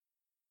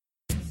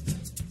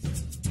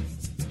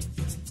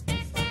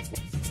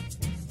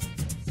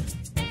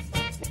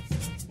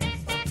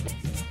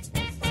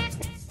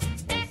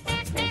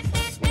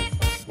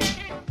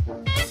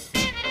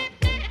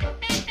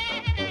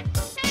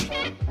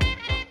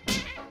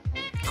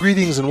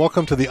Greetings and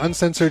welcome to the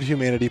Uncensored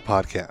Humanity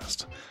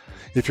Podcast.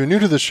 If you're new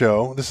to the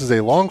show, this is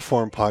a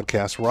long-form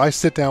podcast where I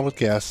sit down with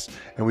guests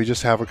and we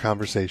just have a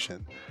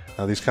conversation.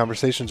 Now, these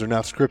conversations are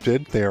not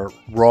scripted. They are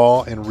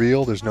raw and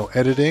real. There's no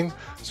editing.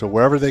 So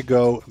wherever they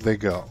go, they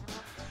go.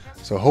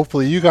 So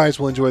hopefully you guys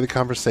will enjoy the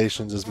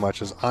conversations as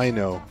much as I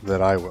know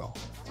that I will.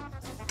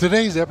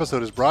 Today's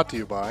episode is brought to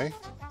you by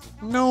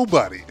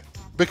nobody.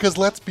 Because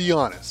let's be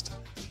honest,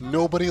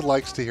 nobody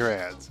likes to hear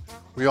ads.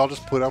 We all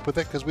just put up with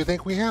it because we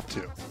think we have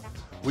to.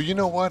 Well, you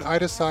know what? I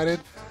decided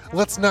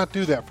let's not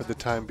do that for the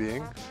time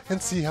being and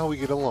see how we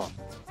get along.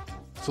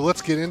 So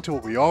let's get into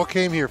what we all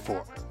came here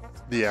for,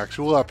 the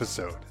actual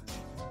episode.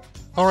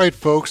 All right,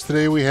 folks,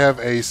 today we have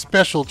a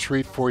special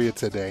treat for you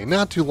today.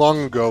 Not too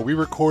long ago, we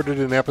recorded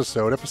an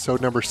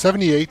episode number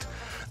 78,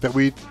 that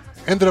we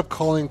ended up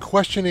calling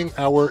Questioning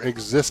Our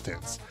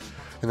Existence.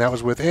 And that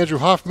was with Andrew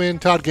Hoffman,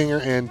 Todd Ginger,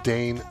 and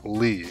Dane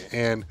Lee.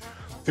 And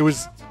it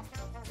was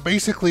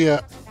basically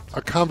a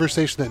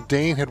conversation that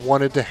Dane had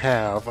wanted to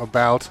have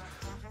about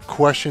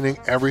questioning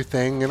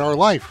everything in our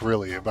life,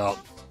 really, about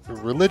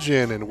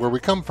religion and where we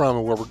come from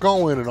and where we're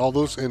going and all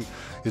those, and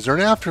is there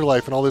an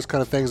afterlife and all those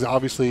kind of things that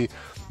obviously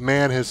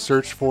man has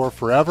searched for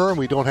forever and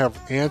we don't have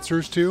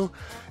answers to.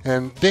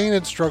 And Dane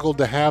had struggled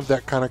to have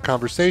that kind of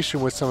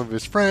conversation with some of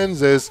his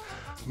friends, as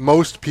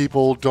most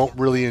people don't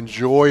really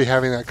enjoy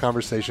having that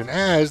conversation,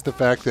 as the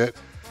fact that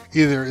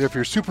either if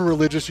you're super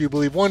religious, you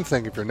believe one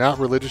thing. If you're not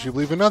religious, you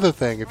believe another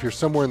thing. If you're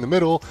somewhere in the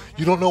middle,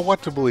 you don't know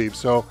what to believe.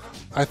 So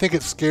I think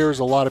it scares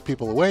a lot of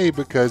people away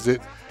because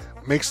it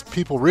makes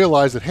people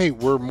realize that, hey,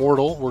 we're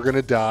mortal, we're going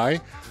to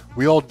die.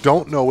 We all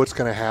don't know what's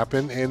going to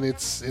happen, and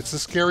it's a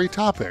scary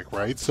topic,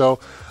 right? So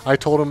I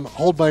told him,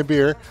 hold my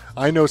beer.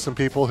 I know some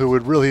people who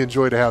would really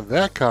enjoy to have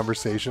that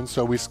conversation.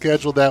 So we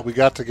scheduled that, we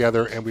got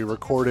together, and we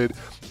recorded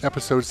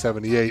episode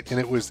 78,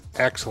 and it was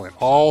excellent.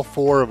 All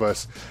four of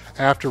us,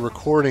 after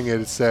recording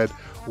it, said,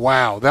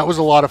 wow, that was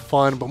a lot of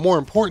fun. But more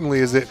importantly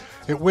is it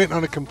went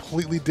on a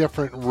completely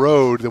different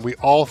road than we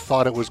all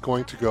thought it was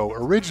going to go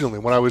originally.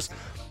 When I was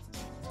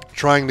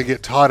trying to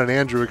get Todd and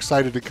Andrew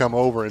excited to come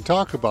over and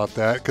talk about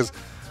that, because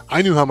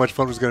I knew how much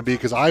fun it was going to be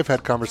because I've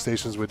had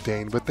conversations with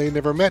Dane, but they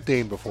never met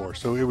Dane before.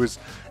 So it was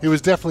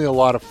definitely a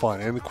lot of fun.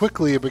 And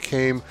quickly it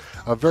became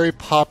a very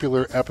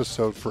popular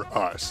episode for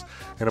us.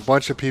 And a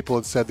bunch of people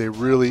had said they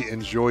really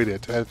enjoyed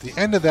it. At the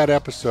end of that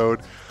episode,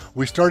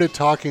 we started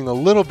talking a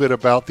little bit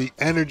about the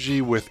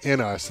energy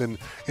within us and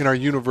in our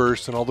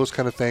universe and all those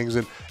kind of things.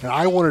 And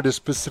I wanted to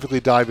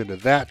specifically dive into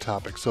that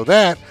topic. So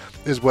that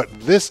is what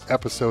this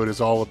episode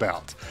is all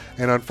about.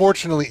 And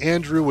unfortunately,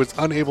 Andrew was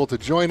unable to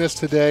join us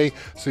today.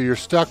 So you're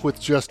stuck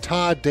with just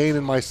Todd, Dane,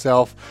 and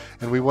myself.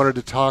 And we wanted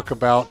to talk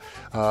about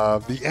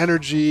the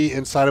energy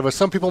inside of us.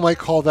 Some people might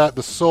call that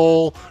the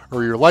soul,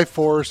 or your life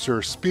force,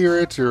 or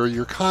spirit, or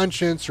your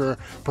conscience, or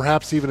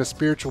perhaps even a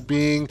spiritual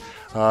being.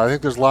 I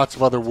think there's lots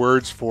of other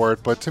words for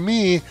it, but to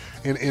me,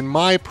 in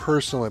my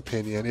personal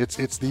opinion,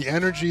 it's the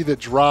energy that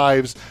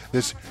drives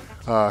this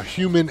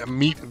human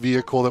meat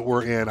vehicle that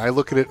we're in. I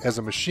look at it as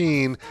a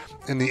machine,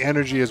 and the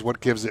energy is what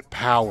gives it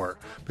power.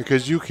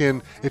 Because you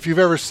can, if you've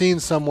ever seen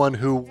someone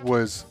who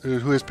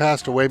has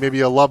passed away,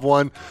 maybe a loved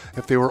one,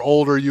 if they were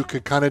older, you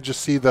could kind of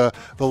just see the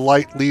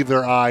light leave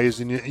their eyes,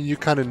 and you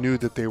kind of knew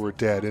that they were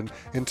dead.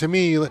 And to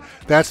me,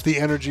 that's the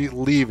energy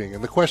leaving.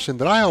 And the question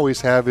that I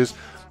always have is,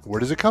 where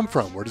does it come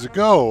from? Where does it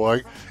go?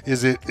 Like,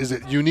 is it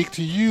unique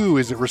to you?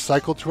 Is it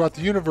recycled throughout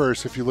the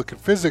universe? If you look at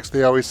physics,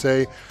 they always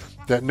say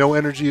that no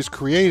energy is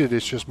created.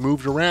 It's just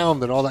moved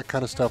around and all that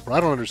kind of stuff. But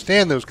I don't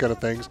understand those kind of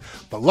things.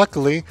 But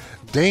luckily,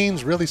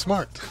 Dane's really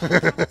smart.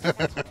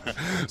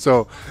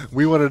 So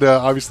we wanted to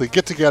obviously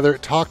get together,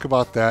 talk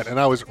about that. And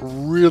I was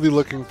really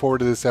looking forward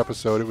to this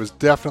episode. It was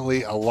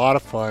definitely a lot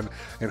of fun.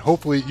 And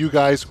hopefully you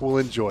guys will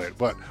enjoy it.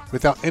 But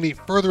without any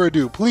further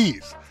ado,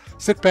 please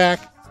sit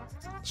back,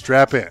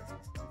 strap in,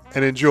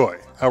 and enjoy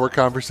our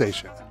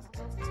conversation.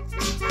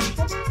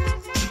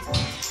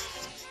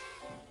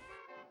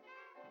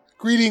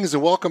 Greetings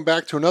and welcome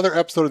back to another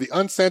episode of the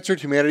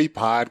Uncensored Humanity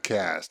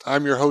Podcast.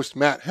 I'm your host,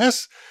 Matt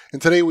Hess,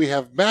 and today we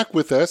have back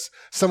with us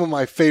some of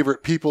my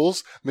favorite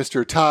peoples,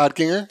 Mr. Todd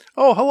Ginger.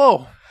 Oh,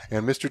 hello.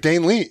 And Mr.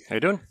 Dane Lee. How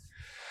you doing?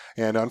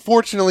 And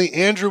unfortunately,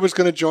 Andrew was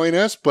going to join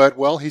us, but,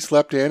 well, he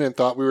slept in and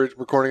thought we were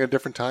recording at a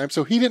different time,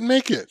 so he didn't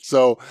make it.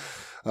 So,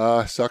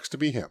 sucks to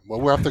be him. Well,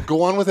 we'll have to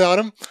go on without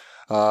him.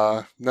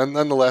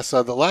 Nonetheless,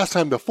 the last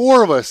time the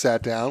four of us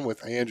sat down,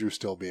 with Andrew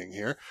still being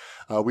here,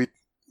 we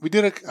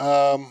did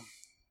a,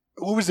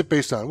 what was it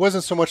based on? It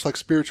wasn't so much like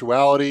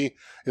spirituality,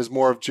 it's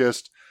more of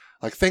just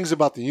like things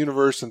about the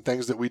universe and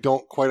things that we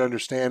don't quite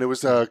understand. It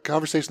was a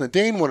conversation that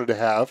Dane wanted to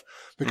have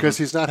because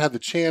he's not had the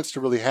chance to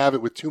really have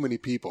it with too many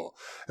people.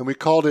 And we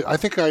called it, I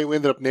think I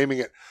ended up naming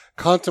it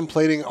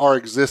Contemplating Our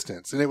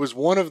Existence. And it was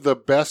one of the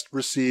best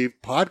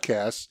received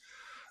podcasts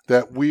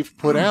that we've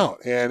put out,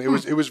 and it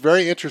was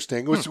very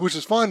interesting, which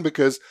is fun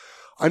because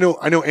I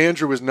know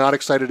Andrew was not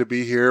excited to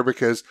be here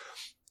because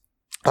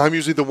I'm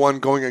usually the one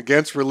going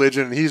against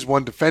religion, and he's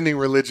one defending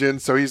religion.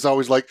 So he's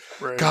always like,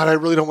 right. God, I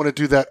really don't want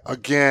to do that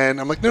again.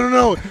 I'm like,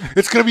 no.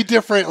 It's going to be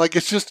different. Like,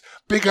 it's just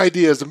big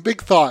ideas and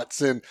big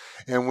thoughts. And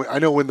I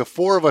know when the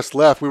four of us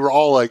left, we were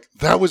all like,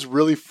 that was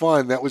really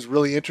fun. That was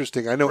really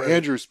interesting. I know Right.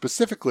 Andrew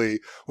specifically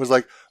was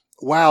like,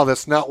 wow,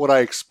 that's not what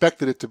I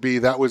expected it to be.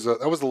 That was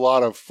a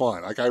lot of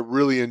fun. Like I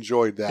really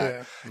enjoyed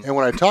that. Yeah. And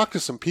when I talked to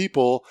some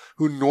people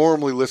who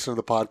normally listen to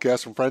the podcast,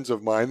 some friends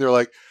of mine, they're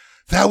like,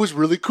 that was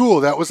really cool.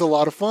 That was a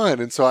lot of fun.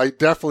 And so I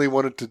definitely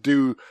wanted to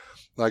do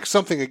like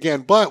something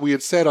again. But we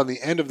had said on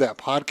the end of that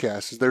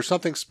podcast, is there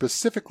something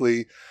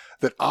specifically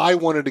that I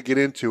wanted to get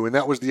into, and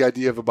that was the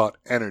idea of about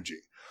energy.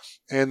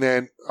 And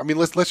then, I mean,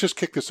 let's just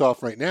kick this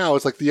off right now.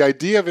 It's like the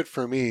idea of it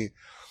for me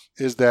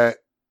is that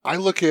I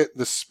look at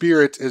the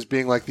spirit as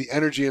being like the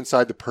energy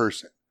inside the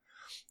person,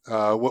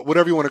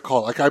 whatever you want to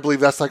call it. Like I believe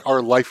that's like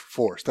our life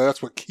force.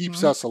 That's what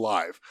keeps us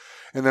alive.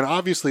 And then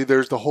obviously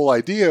there's the whole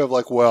idea of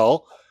like,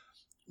 well,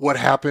 what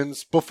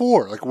happens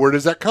before? Like, where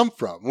does that come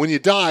from? When you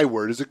die,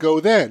 where does it go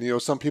then? You know,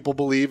 some people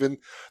believe in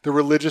the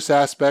religious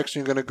aspects.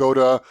 You're going to go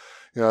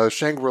to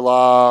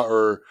Shangri-La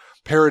or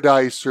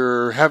paradise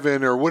or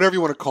heaven or whatever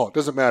you want to call it.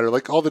 Doesn't matter.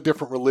 Like all the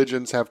different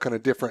religions have kind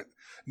of different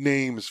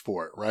names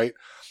for it, right?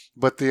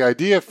 But the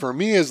idea for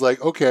me is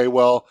like, okay,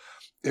 well,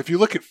 if you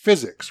look at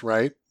physics,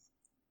 right,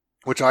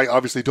 which I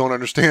obviously don't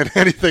understand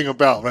anything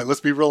about, right? Let's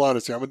be real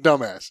honest here. I'm a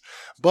dumbass.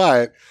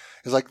 But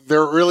it's like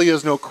there really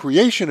is no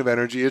creation of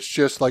energy. It's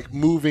just like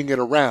moving it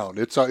around.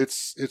 It's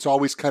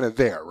always kind of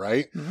there,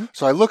 right? Mm-hmm.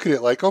 So I look at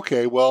it like,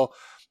 okay, well,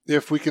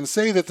 if we can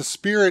say that the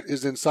spirit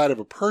is inside of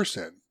a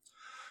person,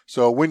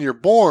 so when you're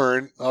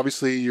born,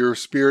 obviously your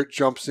spirit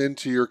jumps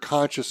into your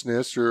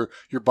consciousness or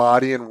your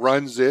body and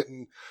runs it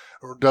and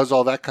or does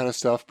all that kind of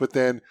stuff. But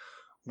then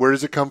where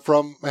does it come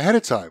from ahead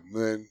of time?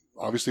 Then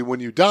obviously when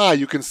you die,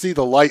 you can see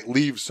the light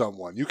leave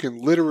someone. You can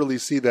literally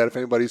see that if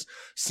anybody's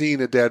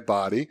seen a dead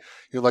body.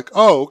 You're like,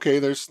 oh, okay,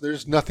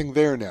 there's nothing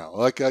there now.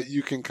 Like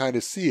you can kind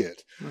of see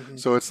it. Mm-hmm.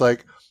 So it's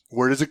like,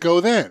 where does it go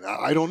then?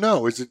 I don't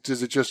know.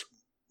 Does it just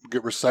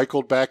get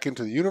recycled back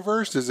into the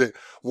universe? Is it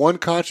one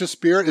conscious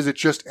spirit? Is it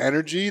just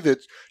energy that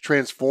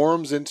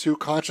transforms into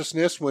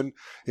consciousness when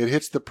it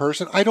hits the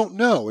person? I don't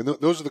know. And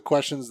those are the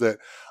questions that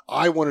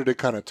I wanted to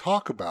kind of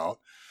talk about.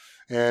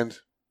 And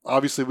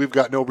obviously we've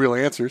got no real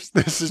answers.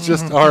 This is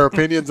just our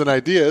opinions and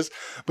ideas,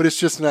 but it's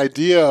just an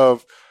idea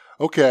of,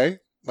 okay,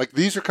 like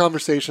these are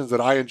conversations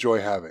that I enjoy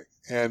having.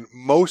 And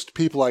most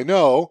people I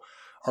know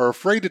are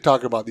afraid to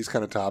talk about these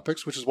kind of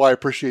topics, which is why I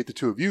appreciate the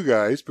two of you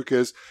guys,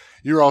 because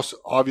you're also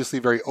obviously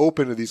very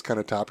open to these kind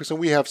of topics. And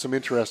we have some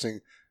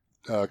interesting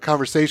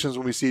conversations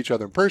when we see each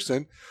other in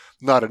person.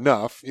 Not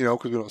enough,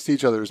 because we don't see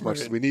each other as much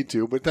as we need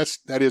to, but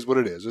that is what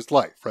it is. It's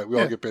life, right? We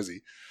all get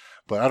busy.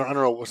 But I don't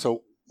know.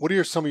 So what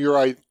are some of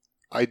your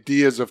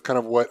ideas of kind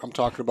of what I'm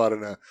talking about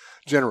in a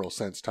general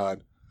sense,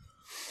 Todd?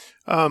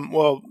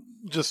 Well,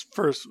 just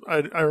first,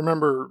 I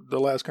remember the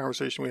last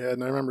conversation we had,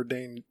 and I remember,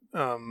 Dane,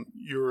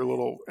 you were a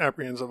little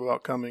apprehensive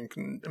about coming,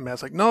 and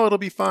Matt's like, no, it'll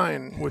be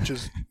fine, which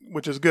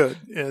is good.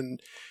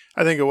 And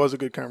I think it was a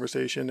good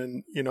conversation,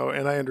 and,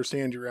 and I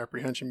understand your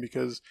apprehension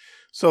because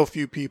so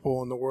few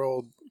people in the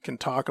world can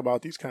talk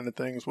about these kind of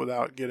things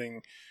without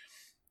getting,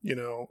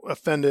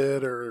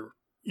 offended or,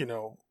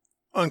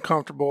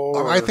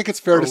 uncomfortable. I think it's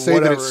fair to say that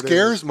it whatever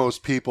scares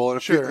most people, and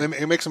Sure.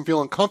 it makes them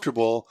feel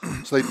uncomfortable,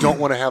 so they don't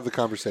want to have the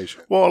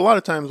conversation. Well, a lot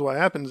of times what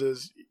happens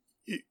is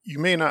you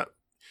may not,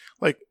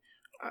 like,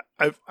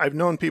 I've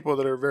known people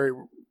that are very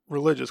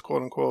religious,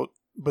 quote unquote,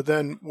 but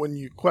then when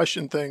you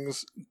question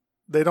things,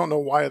 they don't know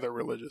why they're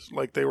religious,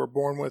 like they were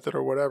born with it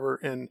or whatever,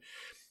 and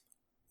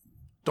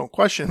don't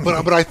question.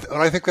 But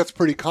I think that's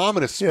pretty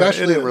common,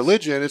 especially in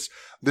religion.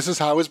 This is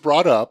how I was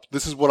brought up.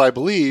 This is what I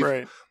believe.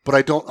 Right. But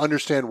I don't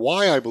understand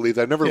why I believe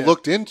that. I've never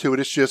looked into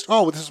it. It's just,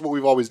 this is what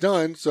we've always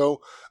done,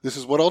 so this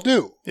is what I'll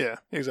do. Yeah,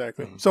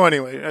 exactly. Mm-hmm. So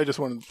anyway, I just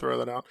wanted to throw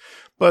that out.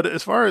 But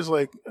as far as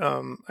like,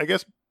 I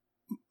guess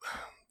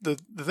the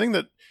thing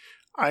that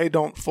I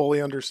don't fully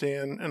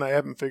understand and I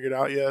haven't figured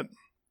out yet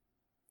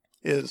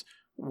is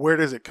where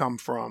does it come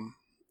from?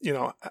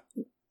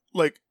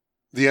 Like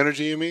the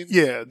energy, you mean?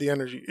 Yeah, the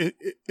energy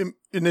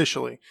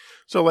initially.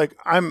 So like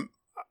I'm,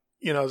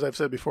 as I've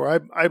said before,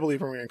 I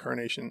believe in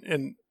reincarnation,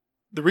 and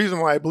the reason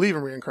why I believe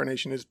in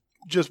reincarnation is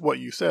just what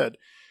you said.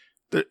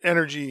 The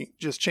energy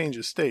just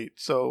changes state.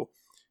 So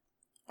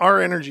our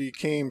energy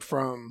came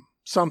from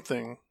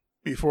something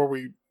before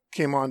we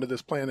came onto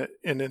this planet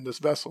and in this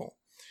vessel.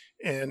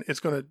 And it's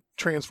going to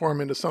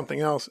transform into something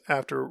else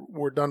after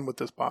we're done with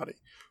this body.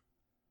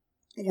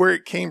 Where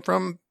it came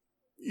from,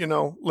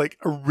 like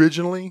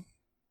originally,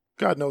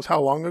 God knows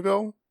how long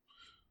ago,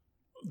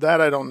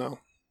 that I don't know.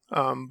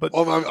 But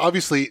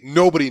obviously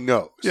nobody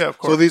knows. Yeah, of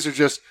course. So these are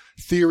just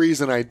theories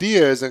and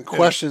ideas and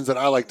questions that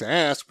I like to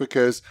ask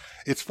because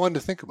it's fun to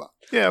think about.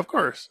 Yeah, of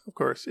course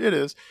it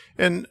is.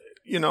 And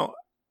I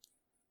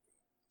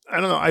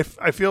don't know.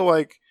 I feel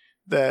like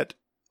that.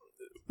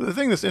 The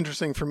thing that's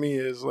interesting for me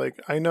is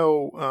like I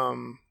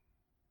know,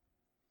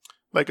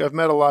 like I've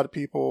met a lot of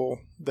people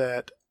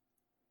that,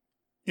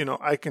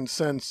 I can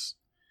sense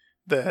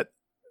that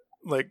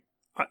like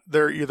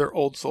they're either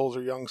old souls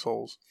or young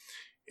souls,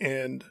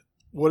 and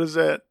what is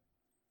that?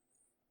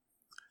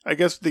 I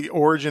guess the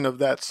origin of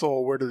that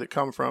soul, where did it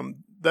come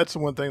from? That's the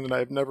one thing that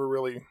I've never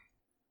really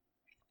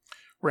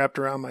wrapped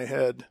around my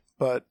head.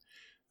 But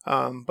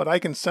I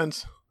can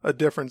sense a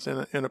difference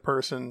in a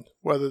person,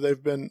 whether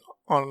they've been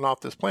on and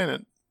off this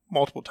planet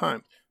multiple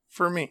times,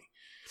 for me.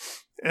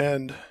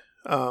 And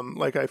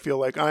like I feel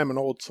like I'm an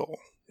old soul,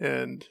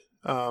 and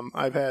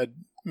I've had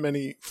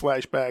many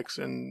flashbacks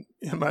in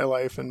my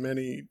life and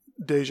many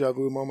deja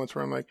vu moments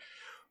where I'm like,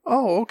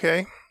 oh,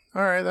 okay,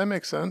 all right, that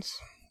makes sense.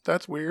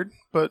 That's weird,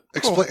 but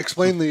cool.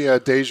 Explain the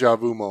deja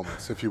vu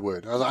moments, if you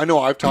would. I know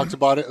I've talked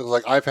about it.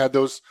 Like I've had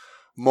those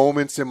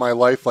moments in my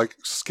life, like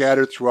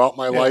scattered throughout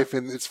my life,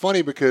 and it's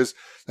funny because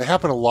they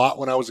happened a lot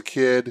when I was a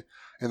kid,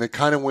 and they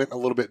kind of went a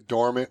little bit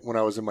dormant when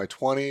I was in my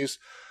 20s.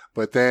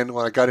 But then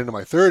when I got into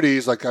my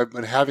 30s, like I've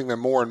been having them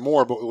more and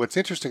more. But what's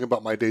interesting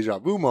about my deja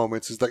vu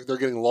moments is like they're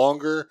getting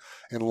longer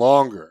and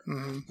longer.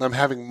 Mm-hmm. I'm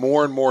having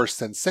more and more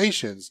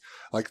sensations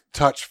like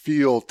touch,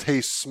 feel,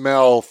 taste,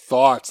 smell,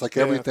 thoughts, like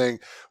everything.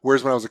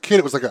 Whereas when I was a kid,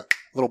 it was like a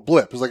little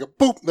blip. It was like a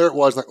boop, there it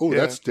was. Like, oh,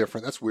 that's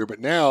different. That's weird. But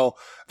now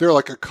they're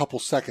like a couple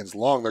seconds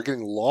long. They're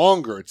getting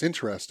longer. It's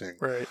interesting.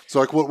 Right. So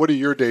like what are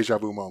your deja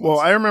vu moments? Well,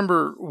 I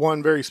remember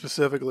one very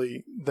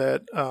specifically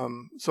that,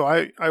 so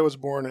I was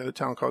born in a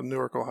town called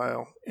Newark,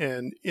 Ohio.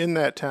 And in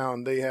that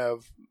town, they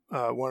have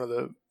one of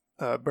the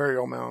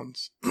burial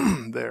mounds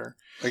there.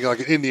 Like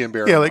an Indian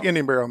burial mound. Yeah, like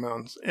Indian burial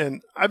mounds.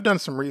 And I've done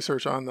some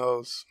research on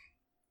those.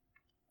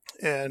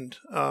 And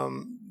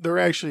they're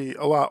actually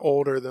a lot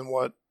older than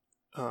what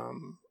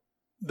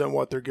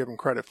they're given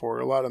credit for.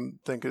 A lot of them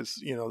think it's,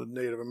 the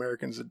Native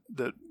Americans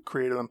that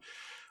created them.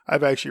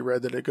 I've actually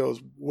read that it goes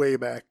way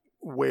back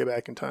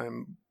in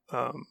time,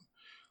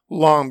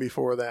 long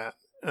before that.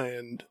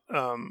 And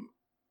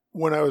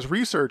when I was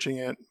researching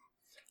it,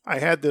 I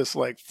had this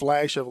like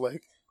flash of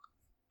like,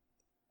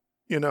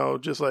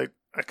 just like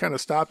I kind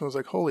of stopped and was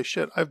like, holy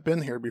shit, I've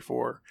been here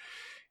before.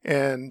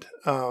 And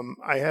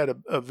I had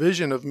a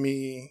vision of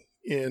me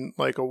in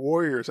like a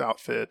warrior's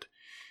outfit.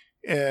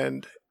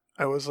 And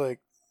I was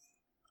like,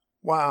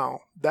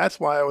 wow, that's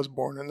why I was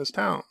born in this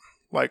town.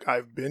 Like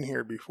I've been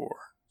here before.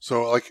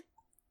 So like,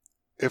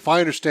 if I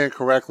understand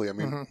correctly, I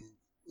mean,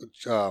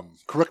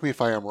 correct me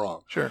if I am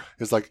wrong. Sure.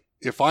 It's like,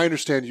 if I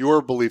understand your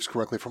beliefs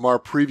correctly from our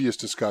previous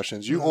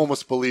discussions, you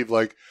almost believe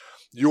like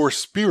your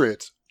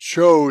spirit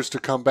chose to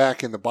come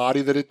back in the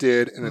body that it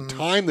did, in the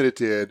time that it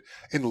did,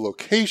 in the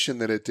location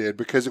that it did,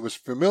 because it was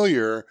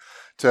familiar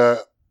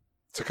to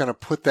kind of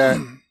put that.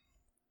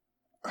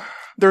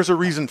 There's a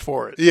reason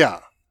for it.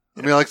 Yeah.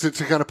 I mean, like to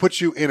kind of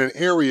put you in an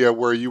area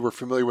where you were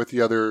familiar with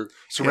the other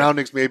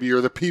surroundings, maybe, or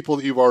the people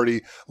that you've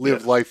already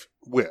lived life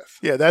with.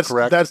 Yeah, that's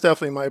correct? That's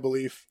definitely my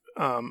belief.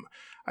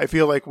 I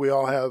feel like we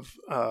all have,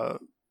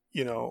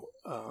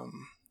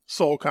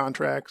 soul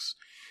contracts,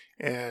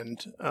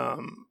 and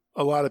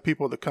a lot of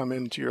people that come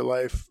into your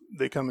life,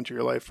 they come into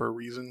your life for a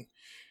reason,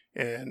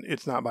 and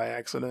it's not by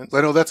accident.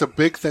 I know that's a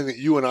big thing that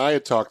you and I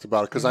had talked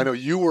about, because I know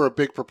you were a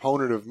big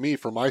proponent of me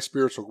for my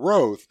spiritual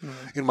growth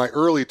in my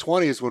early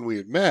 20s when we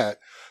had met,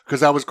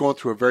 because I was going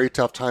through a very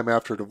tough time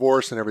after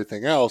divorce and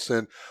everything else,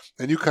 and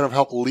you kind of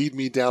helped lead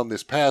me down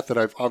this path that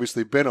I've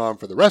obviously been on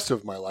for the rest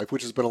of my life,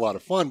 which has been a lot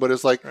of fun. But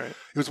it's like it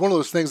was one of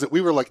those things that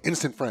we were like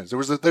instant friends. There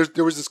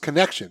was this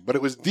connection, but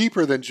it was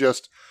deeper than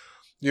just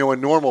a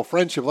normal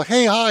friendship. Like,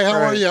 hey, hi, how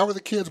are you? How are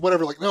the kids?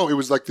 Whatever. Like, no, it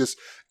was like this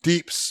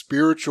deep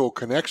spiritual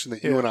connection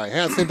that you and I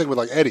had. Same thing with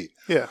like Eddie.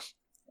 Yeah.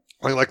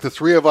 Like the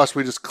three of us,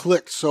 we just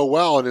clicked so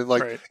well, and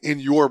then in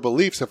your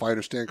beliefs, if I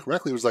understand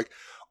correctly, it was like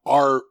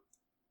our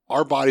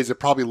bodies have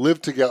probably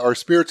lived together, our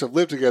spirits have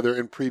lived together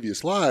in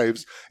previous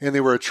lives, and they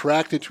were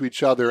attracted to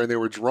each other, and they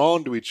were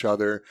drawn to each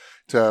other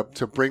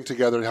to bring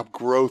together and help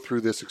grow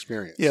through this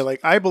experience. Yeah, like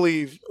I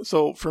believe,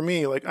 so for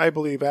me, like I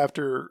believe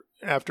after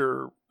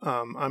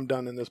I'm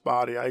done in this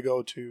body, I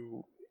go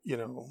to,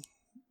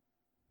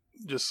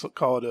 just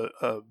call it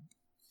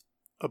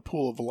a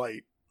pool of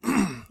light.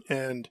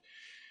 And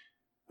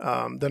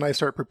then I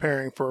start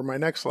preparing for my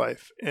next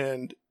life.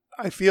 And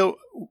I feel,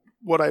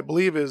 what I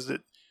believe is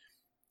that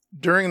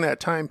during that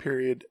time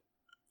period,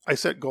 I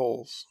set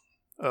goals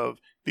of,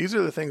 these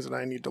are the things that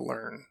I need to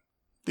learn.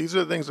 These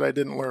are the things that I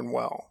didn't learn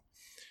well.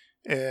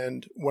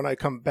 And when I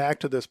come back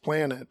to this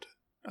planet,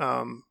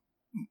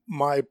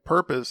 my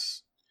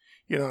purpose,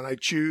 and I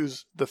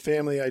choose the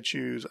family I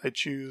choose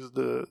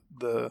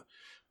the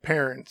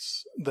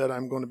parents that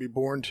I'm going to be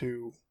born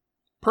to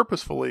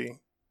purposefully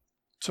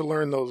to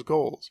learn those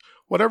goals,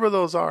 whatever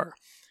those are.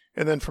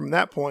 And then from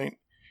that point,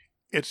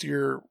 it's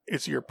your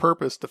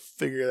purpose to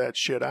figure that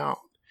shit out.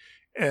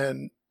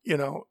 And,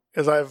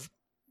 as I've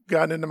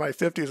gotten into my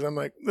 50s, I'm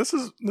like, this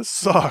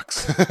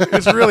sucks.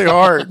 It's really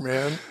hard,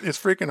 man. It's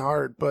freaking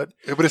hard, but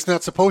it's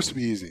not supposed to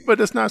be easy. But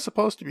it's not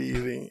supposed to be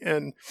easy.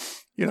 And,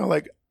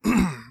 like,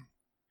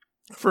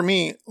 for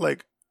me,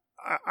 like,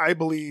 I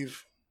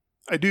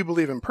do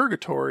believe in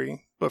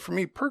purgatory, but for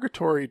me,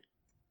 purgatory,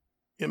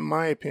 in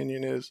my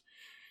opinion, is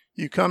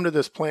you come to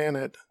this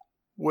planet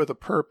with a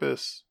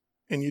purpose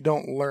and you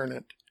don't learn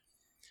it.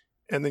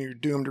 And then you're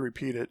doomed to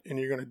repeat it, and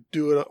you're going to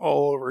do it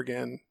all over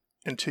again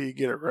until you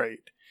get it right.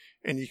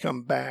 And you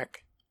come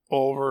back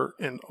over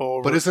and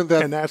over. But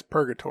and that's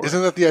purgatory.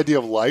 Isn't that the idea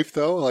of life,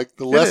 though? Like,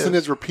 the lesson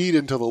is repeated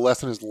until the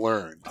lesson is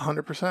learned.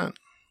 100%.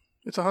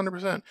 It's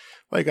 100%.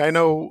 Like, I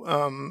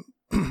know,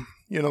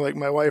 like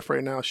my wife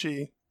right now,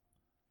 she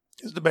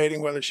is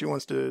debating whether she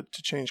wants to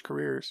change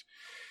careers.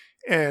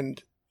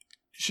 And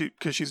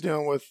because she's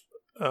dealing with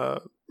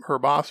her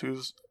boss,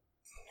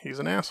 he's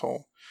an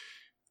asshole,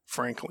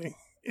 frankly.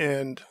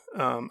 And,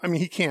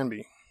 he can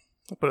be.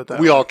 I'll put it that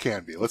way. We all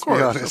can be. Let's be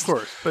honest. Of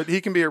course. But he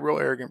can be a real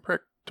arrogant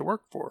prick to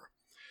work for.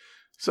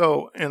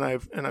 So, and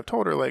I've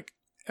told her, like,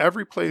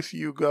 every place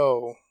you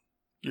go,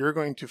 you're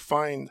going to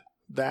find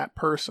that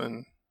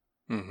person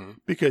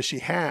because she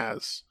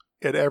has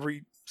at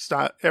every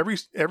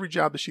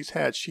job that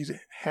she's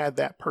had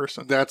that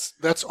person.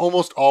 That's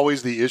almost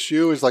always the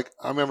issue. Is like,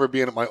 I remember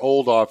being at my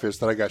old office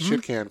that I got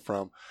shit canned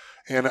from,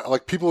 and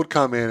like people would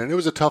come in, and it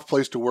was a tough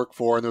place to work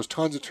for, and there was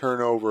tons of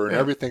turnover and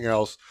everything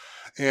else.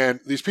 And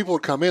these people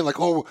would come in like,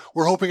 oh,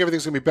 we're hoping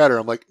everything's going to be better.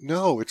 I'm like,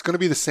 no, it's going to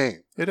be the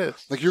same. It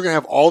is. Like, you're going to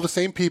have all the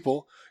same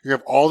people. You're going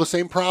to have all the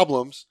same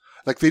problems.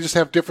 Like, they just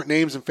have different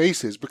names and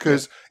faces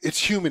because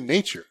it's human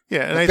nature.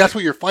 Yeah. And like, that's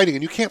what you're fighting,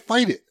 and you can't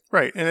fight it.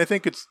 Right. And I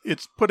think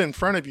it's put in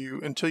front of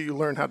you until you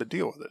learn how to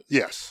deal with it.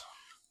 Yes.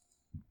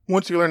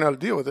 Once you learn how to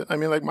deal with it,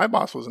 like my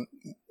boss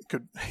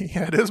he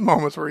had his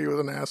moments where he was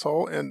an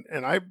asshole, and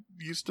I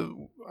used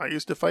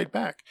to fight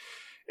back.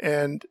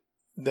 And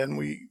then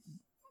we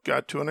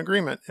got to an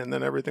agreement, and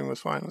then everything was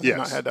fine. I've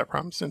not had that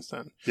problem since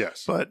then.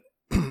 Yes. But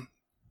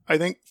I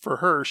think for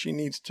her, she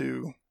needs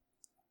to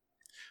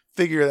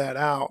figure that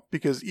out,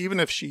 because even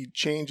if she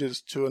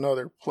changes to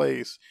another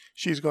place,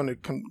 she's going to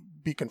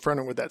be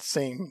confronted with that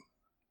same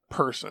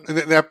person. And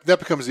that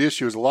becomes the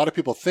issue, is a lot of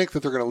people think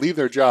that they're going to leave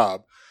their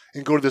job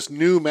and go to this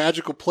new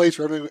magical place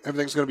where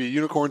everything's going to be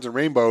unicorns and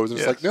rainbows. And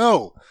it's like,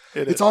 no,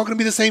 it's all going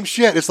to be the same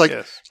shit. It's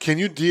like, can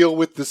you deal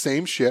with the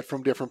same shit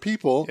from different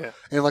people? Yeah.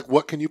 And like,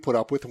 what can you put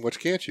up with and what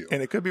can't you?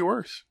 And it could be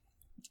worse.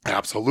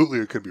 Absolutely,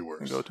 it could be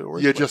worse. Go to a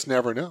worse you place. Just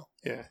never know.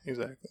 Yeah,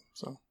 exactly.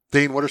 So,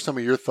 Dane, what are some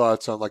of your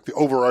thoughts on like the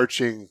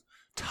overarching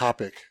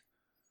topic?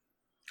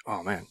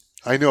 Oh, man.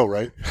 I know,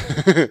 right?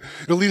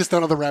 It'll lead us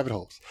down other rabbit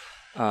holes.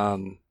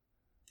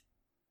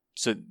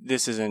 So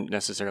this isn't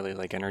necessarily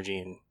like energy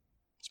and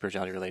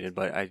spirituality related,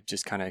 but I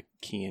just kind of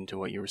key into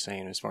what you were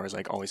saying as far as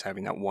like always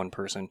having that one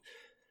person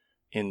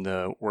in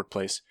the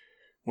workplace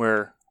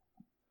where,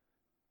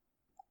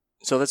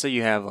 so let's say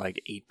you have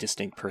like 8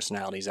 distinct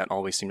personalities that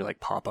always seem to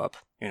like pop up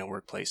in a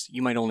workplace.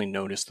 You might only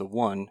notice the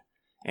one,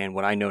 and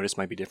what I notice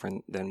might be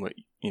different than what,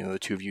 the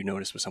two of you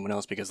notice with someone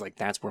else, because like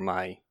that's where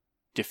my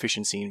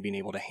deficiency in being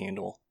able to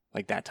handle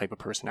like that type of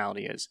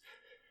personality is,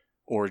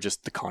 or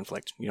just the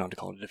conflict. You don't have to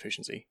call it a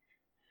deficiency.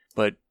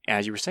 But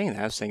as you were saying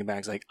that, I was thinking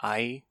back, like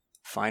I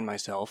find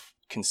myself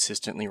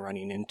consistently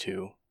running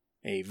into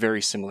a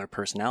very similar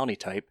personality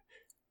type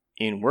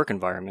in work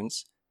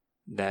environments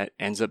that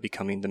ends up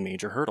becoming the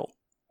major hurdle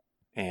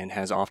and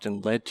has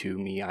often led to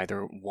me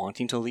either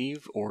wanting to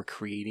leave or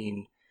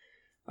creating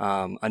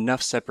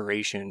enough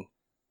separation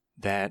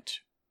that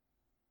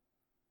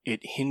it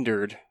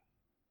hindered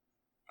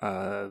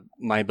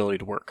my ability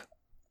to work.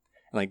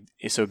 Like,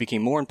 so it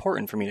became more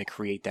important for me to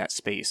create that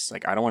space.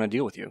 Like, I don't want to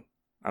deal with you.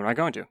 I'm not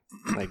going to.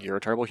 Like, you're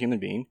a terrible human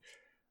being.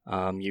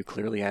 You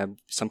clearly have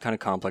some kind of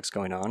complex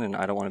going on, and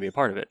I don't want to be a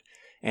part of it.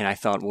 And I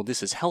thought, well,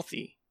 this is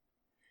healthy.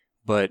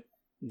 But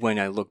when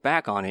I look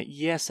back on it,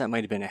 yes, that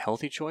might have been a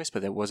healthy choice,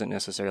 but that wasn't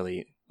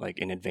necessarily like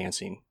an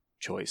advancing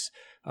choice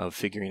of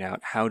figuring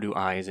out how do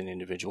I as an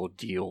individual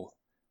deal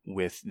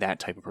with that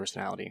type of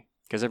personality.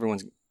 Because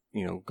everyone's,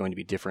 going to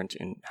be different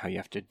in how you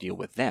have to deal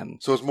with them.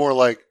 So it's more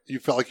like you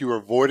felt like you were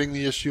avoiding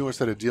the issue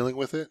instead of dealing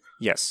with it?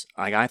 Yes.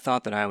 I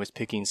thought that I was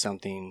picking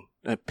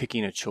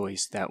a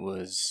choice that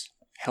was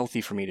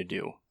healthy for me to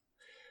do.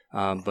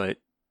 But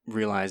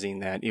realizing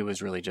that it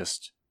was really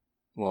just,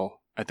 well,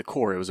 at the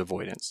core, it was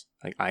avoidance.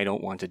 Like, I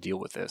don't want to deal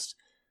with this,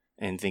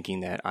 and thinking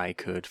that I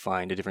could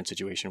find a different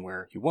situation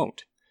where you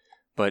won't.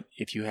 But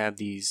if you have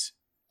these,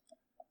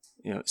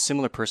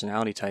 similar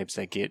personality types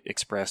that get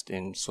expressed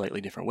in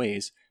slightly different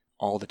ways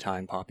all the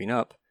time popping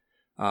up,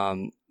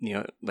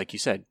 like you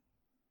said,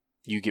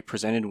 you get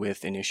presented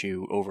with an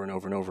issue over and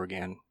over and over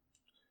again,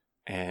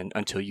 and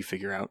until you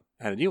figure out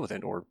how to deal with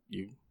it, or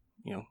you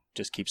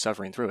just keep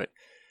suffering through it.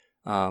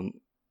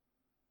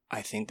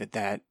 I think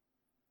that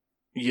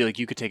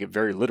you could take it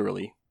very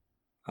literally,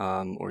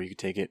 or you could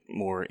take it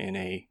more in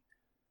a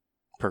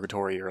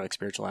purgatory or like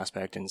spiritual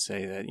aspect and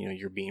say that,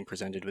 you're being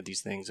presented with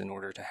these things in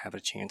order to have a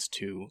chance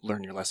to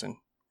learn your lesson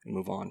and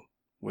move on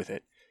with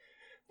it.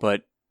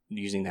 But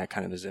using that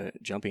kind of as a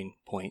jumping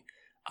point,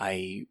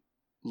 I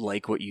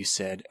like what you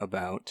said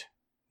about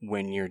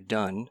when you're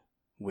done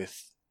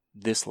with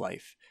this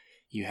life,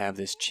 you have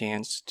this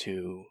chance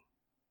to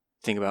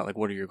think about, like,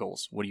 what are your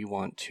goals? What do you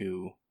want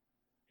to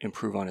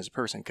improve on as a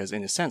person? Because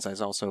in a sense, I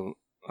was also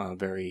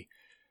very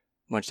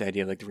much the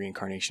idea of like the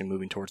reincarnation,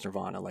 moving towards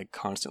nirvana, like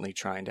constantly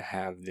trying to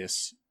have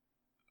this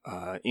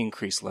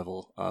increased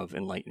level of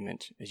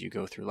enlightenment as you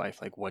go through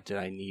life. Like, what did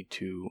I need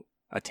to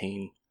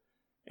attain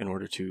in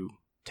order to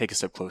take a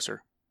step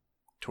closer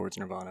towards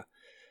nirvana?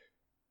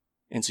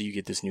 And so you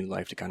get this new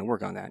life to kind of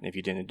work on that. And if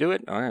you didn't do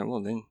it, all right,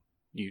 well, then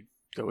you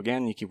go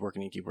again, you keep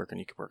working, you keep working,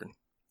 you keep working.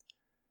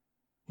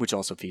 Which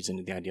also feeds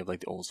into the idea of like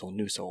the old soul,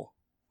 new soul.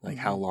 Like,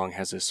 how long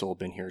has this soul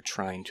been here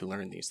trying to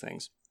learn these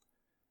things?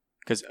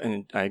 Because,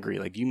 and I agree,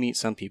 like, you meet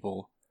some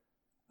people,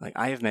 like,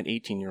 I have met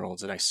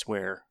 18-year-olds that I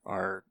swear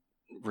are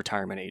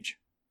retirement age,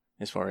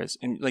 as far as,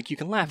 and, like, you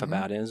can laugh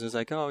about it. It's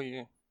like, oh,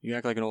 you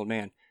act like an old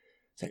man.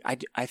 It's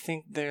like, I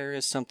think there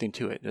is something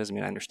to it. It doesn't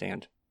mean I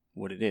understand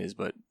what it is,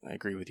 but I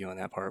agree with you on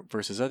that part.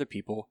 Versus other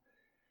people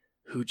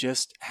who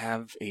just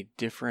have a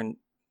different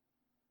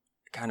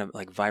kind of,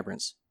 like,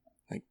 vibrance,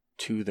 like,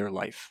 to their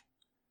life.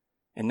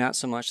 And not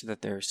so much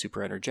that they're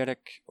super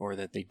energetic or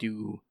that they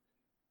do,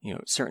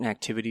 certain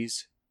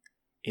activities.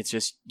 It's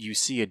just you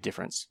see a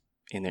difference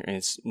in there, and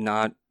it's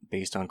not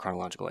based on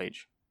chronological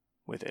age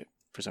with it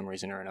for some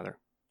reason or another.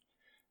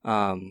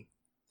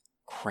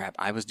 Crap,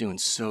 I was doing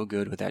so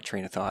good with that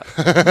train of thought.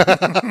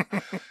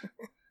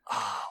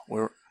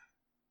 We're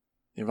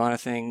Nirvana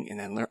thing, and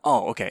then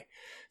okay.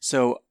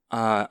 So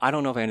I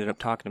don't know if I ended up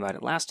talking about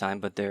it last time,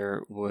 but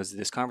there was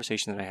this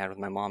conversation that I had with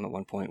my mom at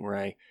one point where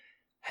I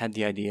had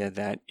the idea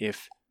that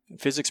if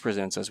physics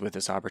presents us with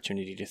this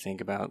opportunity to think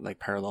about like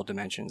parallel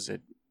dimensions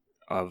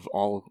of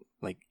all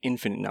like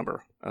infinite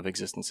number of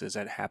existences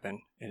that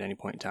happen at any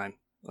point in time,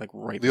 like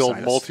right the old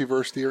beside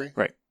multiverse theory,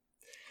 right?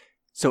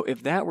 So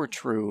if that were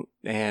true,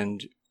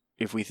 and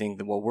if we think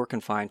that we're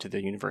confined to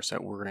the universe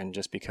that we're in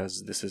just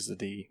because this is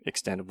the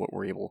extent of what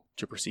we're able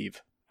to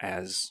perceive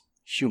as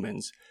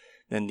humans,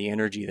 then the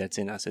energy that's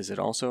in us, is it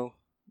also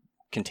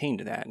contained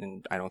to that?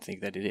 And I don't think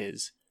that it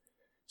is.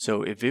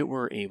 So if it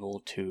were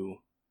able to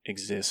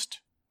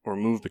exist or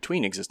move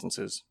between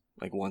existences,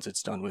 like once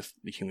it's done with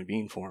the human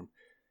being form,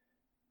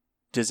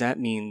 does that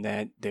mean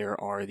that there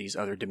are these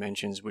other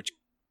dimensions which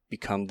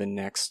become the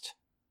next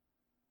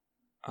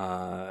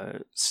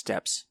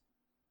steps,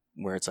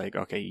 where it's like,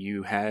 okay,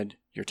 you had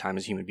your time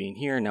as a human being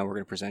here, now we're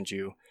going to present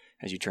you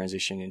as you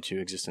transition into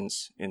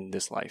existence in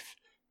this life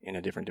in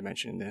a different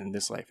dimension, and then in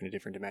this life in a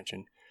different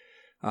dimension,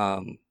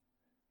 and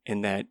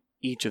that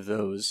each of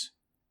those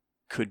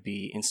could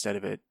be, instead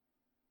of it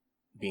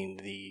being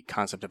the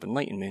concept of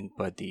enlightenment,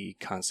 but the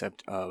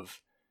concept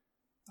of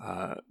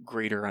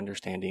greater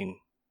understanding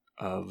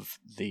of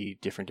the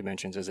different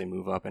dimensions as they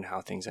move up and how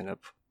things end up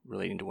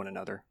relating to one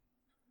another.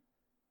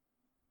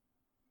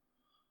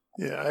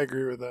 Yeah, I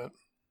agree with that.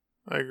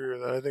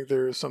 I think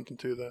there is something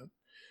to that.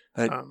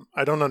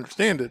 I don't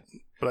understand it,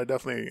 but I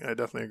definitely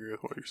agree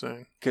with what you're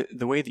saying.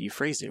 The way that you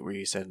phrased it, where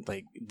you said,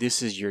 like,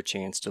 this is your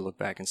chance to look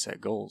back and set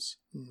goals.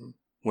 Mm-hmm.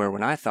 Where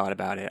when I thought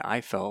about it, I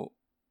felt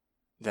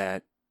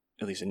that,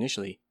 at least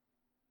initially,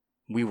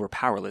 we were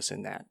powerless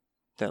in that.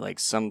 That, like,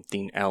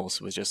 something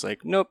else was just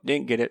like, nope,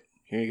 didn't get it.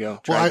 Here you go.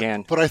 Try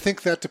again. But I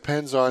think that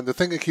depends on, the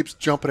thing that keeps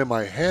jumping in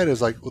my head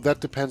is like, well, that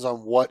depends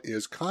on what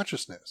is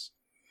consciousness.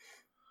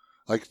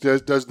 Like,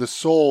 does the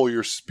soul,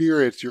 your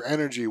spirit, your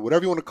energy,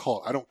 whatever you want to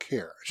call it, I don't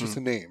care. It's just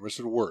a name. It's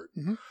just a word.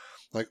 Mm-hmm.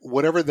 Like,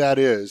 whatever that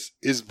is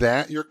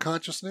that your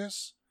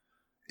consciousness?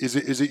 Is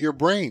it your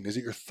brain? Is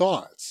it your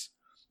thoughts?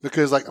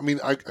 Because, like, I mean,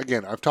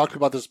 I've talked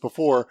about this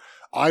before.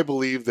 I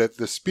believe that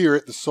the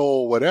spirit, the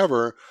soul,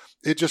 whatever,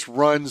 it just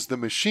runs the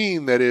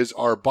machine that is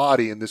our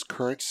body in this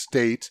current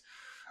state,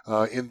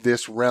 in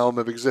this realm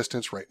of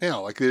existence right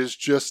now. Like, it is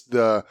just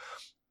the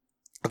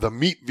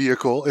meat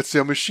vehicle. It's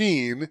a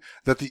machine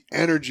that the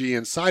energy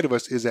inside of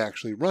us is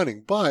actually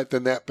running. But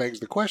then that begs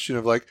the question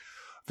of, like,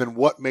 then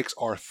what makes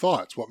our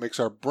thoughts? What makes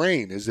our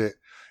brain? Is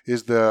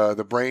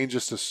the brain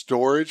just a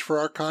storage for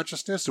our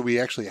consciousness? Do we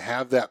actually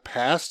have that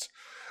past,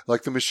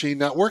 like the machine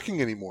not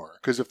working anymore?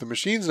 Because if the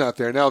machine's not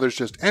there, now there's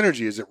just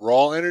energy. Is it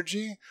raw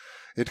energy?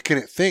 Can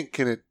it think?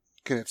 Can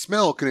it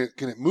smell? Can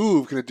it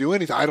move? Can it do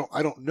anything? I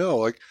don't know.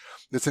 Like,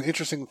 it's an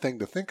interesting thing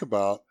to think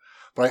about.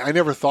 But I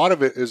never thought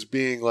of it as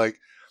being like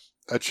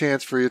a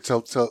chance for you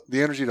to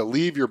the energy to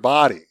leave your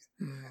body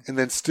and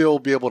then still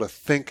be able to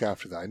think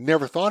after that. I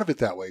never thought of it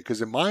that way,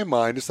 because in my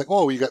mind it's like,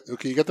 oh, you got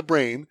the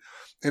brain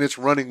and it's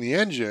running the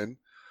engine,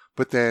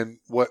 but then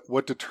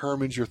what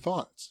determines your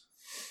thoughts?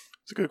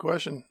 It's a good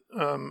question.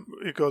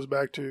 It goes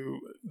back to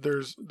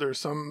there's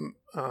some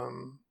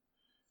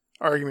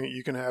argument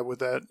you can have with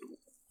that.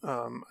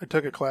 I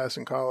took a class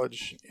in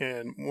college,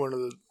 and one of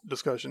the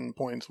discussion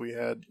points we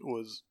had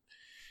was,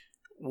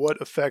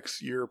 what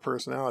affects your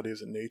personality?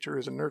 Is it nature?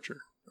 Is it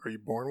nurture? Are you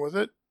born with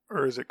it,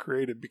 or is it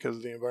created because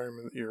of the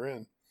environment that you're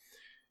in?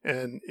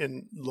 And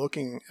in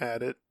looking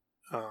at it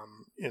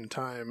in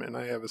time, and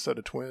I have a set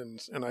of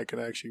twins, and I can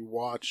actually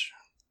watch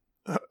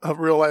a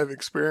real life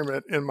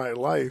experiment in my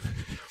life.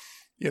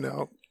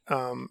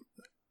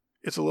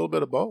 It's a little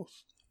bit of both.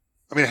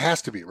 I mean, it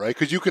has to be, right?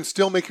 Because you can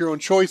still make your own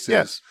choices.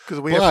 Yes, because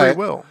we have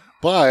free will.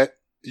 But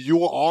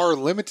you are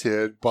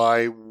limited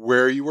by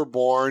where you were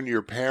born,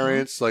 your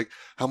parents, like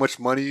how much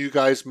money you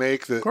guys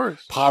make, the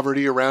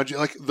poverty around you.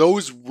 Like,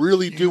 those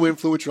really do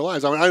influence your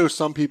lives. I mean, I know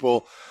some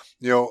people,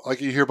 like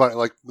you hear about it,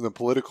 like the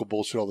political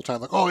bullshit all the time.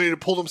 Like, oh, they need to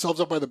pull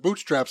themselves up by the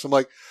bootstraps. I'm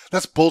like,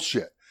 that's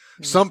bullshit.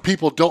 Mm-hmm. Some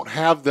people don't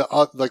have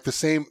the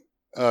same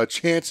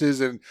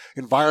chances and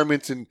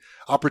environments and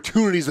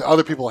opportunities that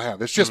other people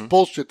have. It's just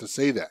bullshit to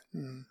say that.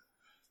 Mm-hmm.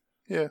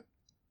 Yeah,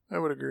 I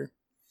would agree.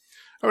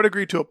 I would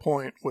agree to a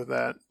point with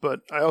that,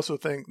 but I also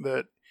think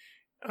that,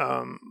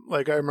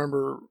 like I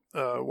remember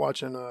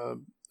watching a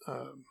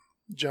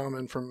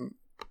gentleman from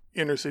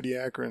inner city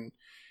Akron,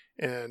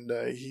 and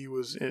he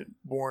was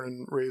born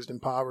and raised in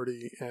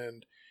poverty,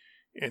 and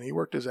he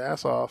worked his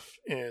ass off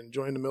and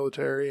joined the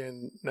military,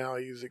 and now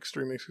he's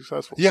extremely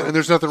successful. Yeah, and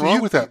there's nothing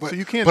wrong with that. But, so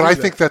you can't. But I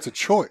that. think that's a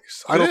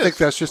choice. I don't think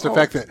that's just the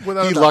fact that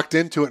he lucked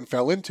into it and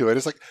fell into it.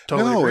 It's like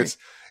totally no, agree.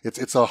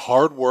 it's a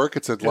hard work.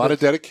 It's a lot of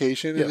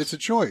dedication, Yes. and it's a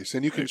choice.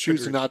 And you can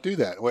choose to not do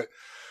that.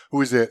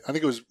 Who is it? I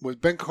think it was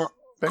Ben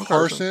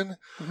Carson.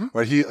 Mm-hmm.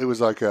 Right? It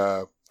was like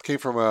came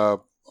from a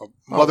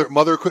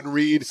mother couldn't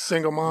read,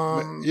 single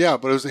mom. Yeah,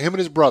 but it was him and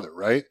his brother,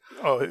 right?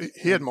 Oh,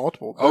 he had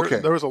multiple.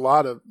 There was a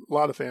lot of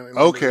family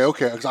members.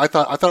 Okay. 'Cause I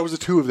thought it was the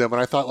two of them,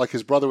 and I thought like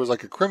his brother was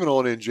like a criminal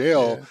and in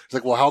jail. Yeah. It's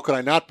like, well, how could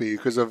I not be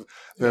because of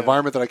the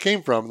environment that I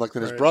came from? Like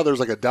then his Right. brother was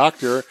like a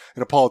doctor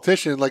and a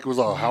politician. Like it was,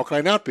 oh, how can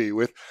I not be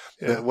with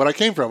what I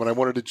came from? And I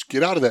wanted to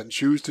get out of that and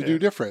choose to do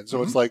different.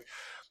 So it's like,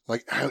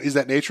 is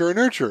that nature or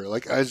nurture?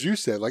 Like as you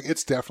said, like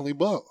it's definitely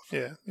both.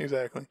 Yeah,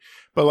 exactly.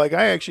 But like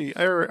I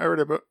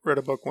read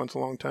a book once a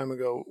long time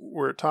ago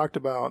where it talked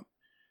about.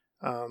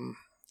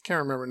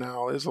 Can't remember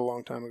now. It was a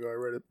long time ago I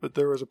read it, but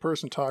there was a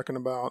person talking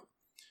about.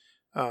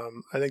 I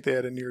think they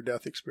had a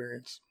near-death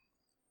experience,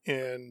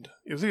 and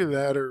it was either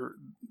that or.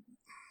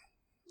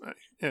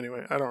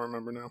 Anyway, I don't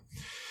remember now.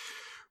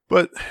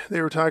 But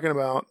they were talking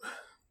about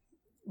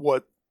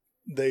what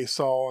they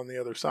saw on the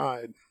other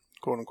side,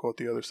 quote unquote,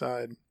 the other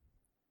side,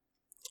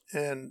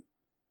 and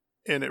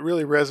it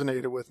really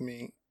resonated with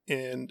me.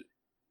 And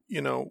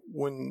you know,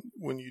 when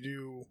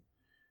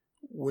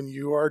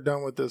you are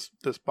done with this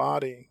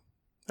body.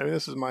 I mean,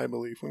 this is my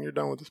belief. When you're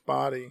done with this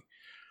body,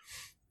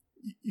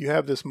 you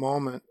have this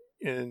moment,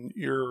 and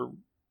you're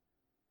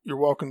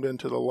welcomed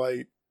into the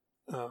light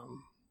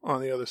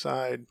on the other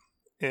side,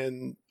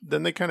 and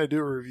then they kind of do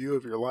a review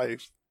of your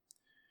life,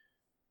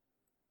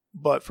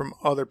 but from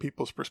other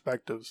people's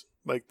perspectives,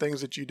 like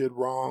things that you did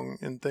wrong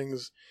and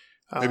things.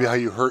 Maybe how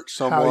you hurt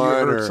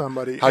someone, or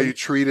somebody, how you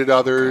treated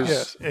others.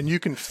 Yes, and you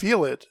can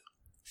feel it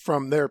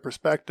from their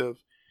perspective,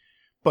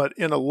 but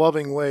in a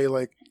loving way,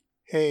 like,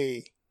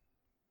 hey.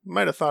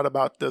 Might have thought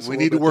about this. We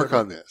need to work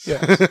on this.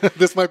 Yes.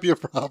 This might be a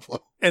problem.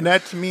 And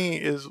that to me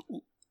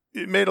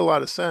it made a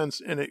lot of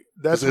sense. And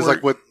that's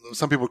like what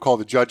some people call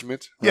the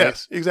judgment. Right?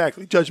 Yes,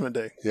 exactly. Judgment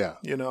Day. Yeah.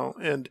 You know,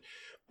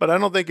 but I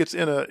don't think it's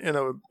in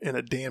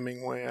a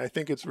damning way. I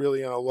think it's really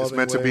in a loving way. It's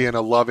meant to be in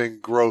a loving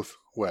growth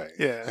way.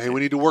 Yeah. Hey,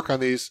 we need to work on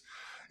these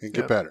and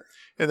get better.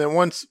 And then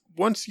once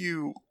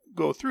you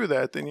go through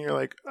that, then you're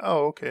like,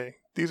 oh, okay,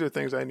 these are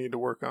things I need to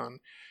work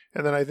on.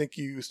 And then I think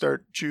you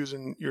start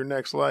choosing your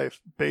next life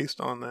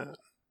based on that.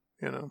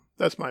 You know,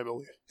 that's my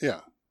belief. Yeah.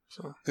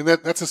 So. And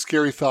that's a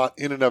scary thought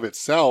in and of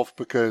itself,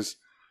 because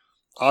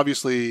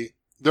obviously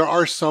there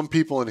are some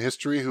people in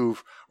history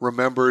who've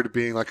remembered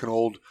being like an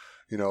old,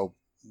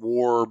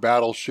 war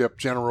battleship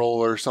general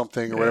or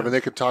something or whatever.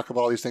 They could talk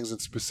about all these things in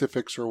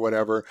specifics or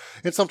whatever.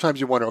 And sometimes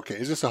you wonder, okay,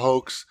 is this a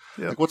hoax?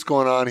 Yep. Like what's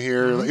going on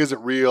here? Mm-hmm. Like, is it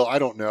real? I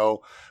don't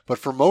know. But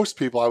for most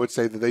people, I would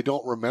say that they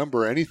don't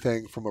remember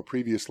anything from a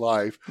previous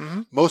life.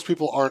 Mm-hmm. Most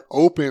people aren't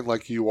open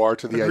like you are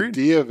to the Agreed.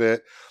 idea of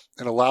it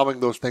and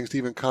allowing those things to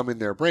even come in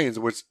their brains,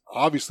 which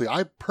obviously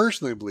I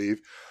personally believe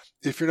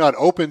if you're not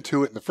open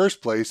to it in the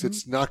first place, mm-hmm.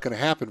 it's not going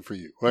to happen for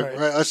you. Right?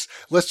 Right.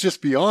 Let's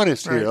just be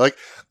honest here. Right. Like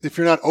if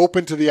you're not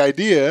open to the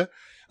idea,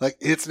 like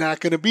it's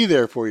not going to be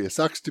there for you. It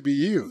sucks to be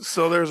you.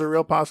 So there's a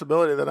real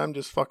possibility that I'm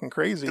just fucking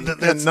crazy,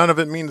 and none of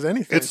it means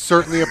anything. It's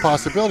certainly a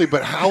possibility,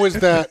 but how is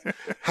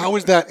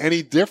that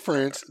any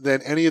different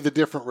than any of the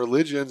different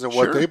religions and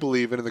what Sure. they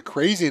believe in, and the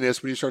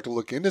craziness when you start to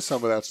look into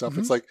some of that stuff?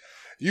 Mm-hmm. It's like,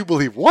 you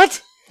believe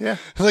what? Yeah.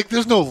 Like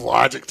there's no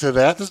logic to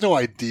that. There's no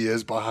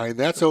ideas behind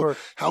that. So course.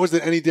 how is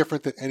it any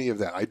different than any of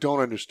that? I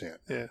don't understand.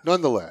 Yeah.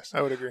 Nonetheless,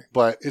 I would agree.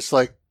 but it's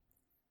like,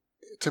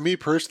 to me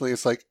personally,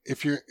 it's like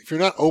if you're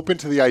not open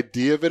to the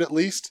idea of it, at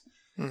least,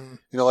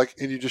 Mm-hmm.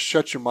 and you just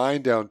shut your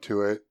mind down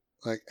to it,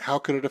 like how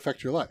could it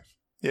affect your life?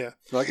 Yeah.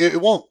 Like it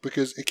won't,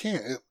 because it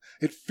can't.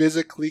 It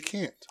physically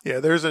can't. Yeah,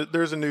 there's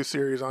a new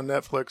series on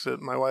Netflix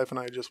that my wife and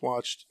I just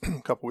watched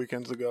a couple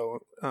weekends ago.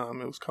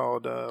 It was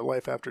called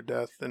Life After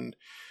Death, and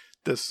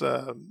this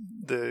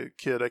the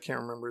kid, I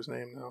can't remember his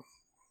name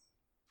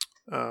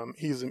now.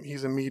 He's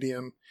a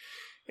medium,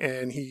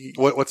 and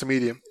What's a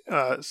medium?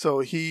 so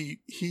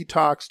he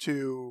talks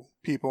to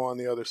people on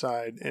the other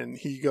side, and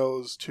he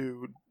goes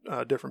to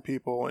different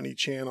people, and he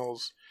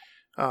channels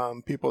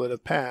people that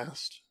have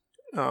passed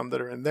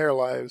that are in their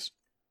lives,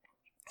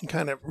 and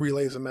kind of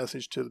relays a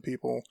message to the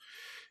people,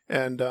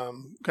 and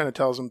kind of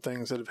tells them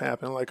things that have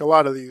happened. Like a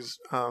lot of these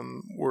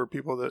were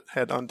people that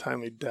had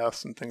untimely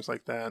deaths and things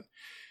like that,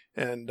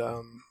 and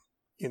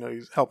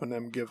he's helping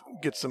them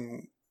get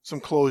some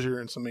closure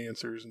and some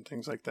answers and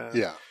things like that.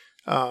 Yeah.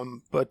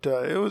 But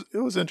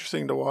it was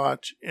interesting to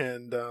watch,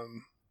 and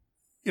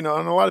and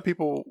a lot of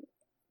people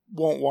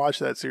won't watch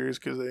that series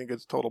because they think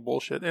it's total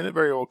bullshit, and it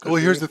very well could Well,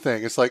 be. here's the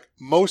thing. It's like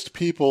most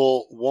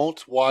people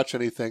won't watch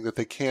anything that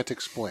they can't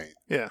explain.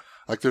 Yeah.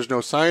 Like there's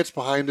no science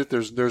behind it.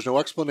 There's no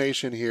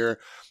explanation here.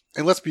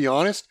 And let's be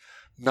honest,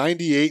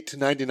 98 to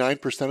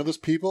 99% of those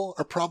people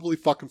are probably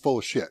fucking full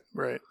of shit.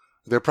 Right.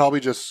 They're probably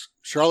just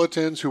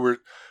charlatans who were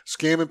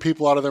scamming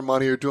people out of their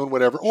money or doing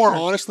whatever. Or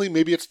honestly,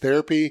 maybe it's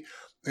therapy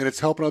and it's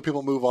helping other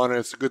people move on and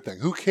it's a good thing.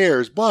 Who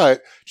cares?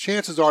 But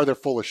chances are they're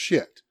full of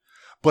shit.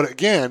 But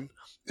again,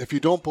 if you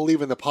don't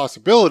believe in the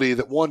possibility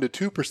that 1%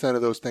 to 2%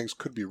 of those things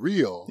could be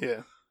real,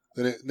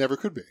 then it never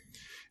could be.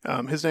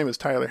 His name is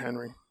Tyler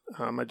Henry.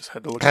 I just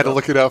had to look. Had to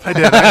look it up. I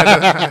did.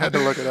 I had to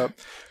look it up.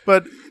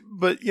 But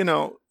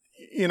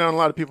and a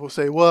lot of people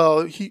say,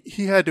 well,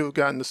 he had to have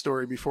gotten the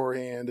story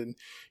beforehand, and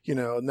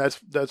and that's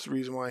the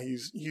reason why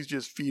he's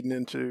just feeding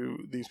into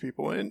these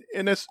people, and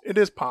it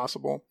is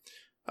possible.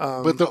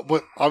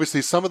 But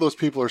obviously some of those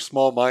people are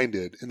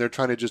small-minded and they're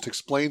trying to just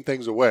explain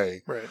things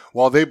away right.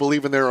 while they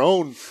believe in their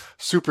own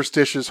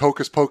superstitious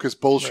hocus-pocus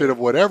bullshit of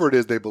whatever it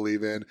is they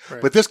believe in.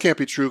 Right. But this can't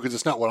be true because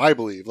it's not what I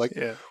believe. Like,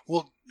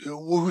 well,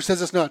 who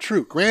says it's not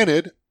true?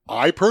 Granted,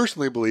 I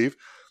personally believe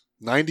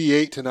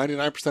 98 to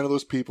 99% of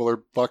those people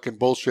are fucking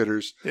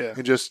bullshitters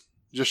and just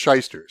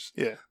shysters.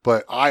 Yeah.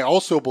 But I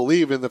also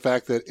believe in the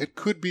fact that it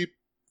could be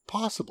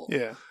possible.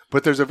 Yeah.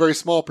 But there's a very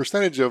small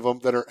percentage of them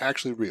that are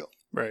actually real.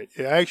 Right.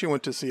 Yeah, I actually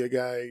went to see a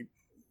guy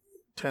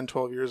 10,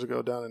 12 years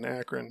ago down in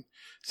Akron.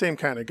 Same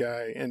kind of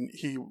guy. And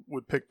he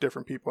would pick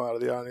different people out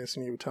of the audience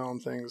and he would tell them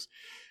things.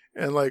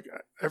 And like,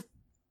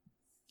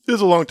 this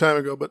is a long time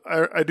ago, but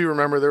I do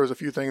remember there was a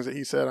few things that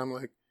he said. I'm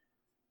like,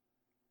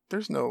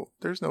 there's no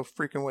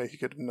freaking way he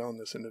could have known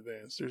this in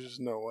advance. There's just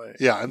no way.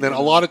 Yeah, and then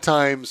a lot of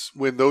times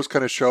when those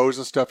kind of shows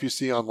and stuff you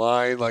see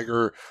online, like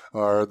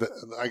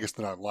I guess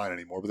they're not online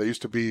anymore, but they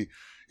used to be,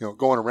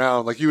 going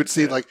around. Like you would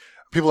see like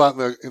people out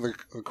in the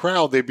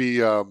crowd, they'd be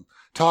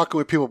talking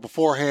with people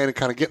beforehand and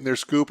kind of getting their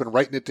scoop and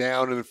writing it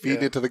down and then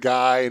feeding it to the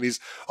guy. And he's,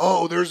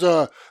 there's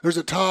a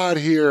Todd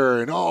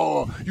here, and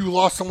you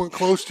lost someone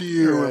close to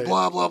you, and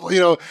blah blah blah.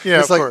 Of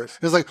course.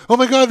 It's like, oh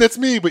my god, that's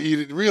me. But you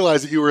didn't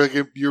realize that you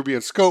were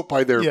being scoped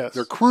by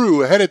their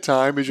crew ahead of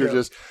time as you're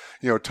just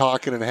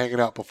talking and hanging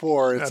out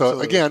before. And so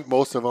again,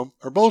 most of them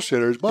are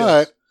bullshitters,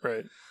 but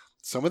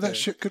some of that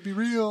shit could be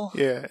real.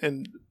 Yeah,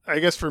 and I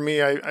guess for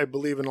me, I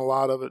believe in a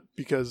lot of it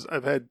because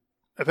I've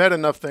had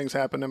enough things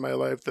happen in my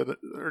life that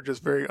are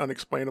just very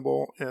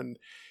unexplainable, and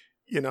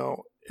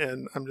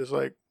and I'm just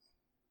like,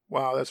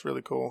 wow, that's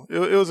really cool.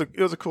 It was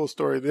a cool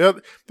story.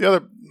 The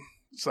other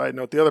side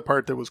note, the other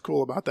part that was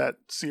cool about that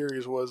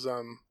series was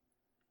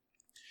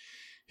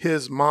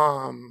his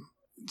mom.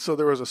 So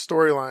there was a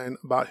storyline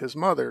about his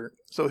mother.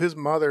 So his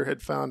mother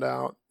had found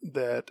out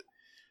that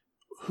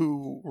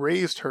who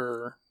raised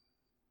her,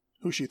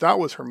 who she thought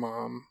was her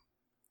mom,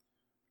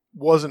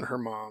 wasn't her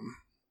mom.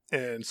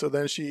 And so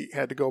then she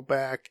had to go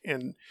back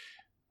and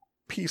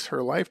piece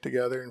her life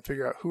together and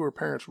figure out who her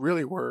parents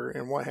really were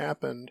and what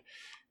happened.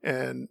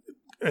 And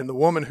the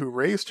woman who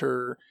raised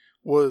her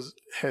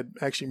had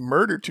actually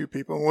murdered 2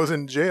 people and was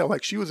in jail.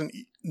 Like, she was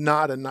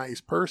not a nice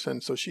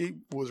person. So she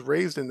was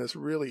raised in this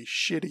really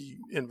shitty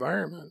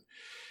environment.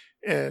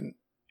 And,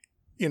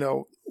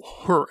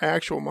 her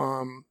actual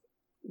mom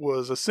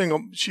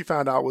she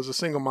found out was a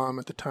single mom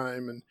at the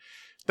time. And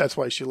that's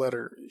why she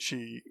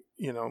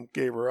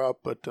gave her up.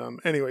 But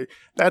anyway,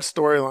 that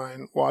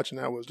storyline, watching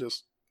that was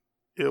just,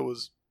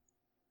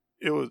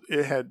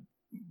 it had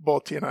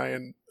both T and I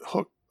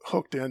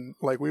hooked in.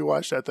 Like, we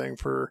watched that thing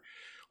for,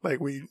 like,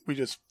 we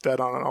just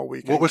fed on it all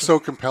weekend. What was so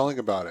compelling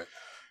about it?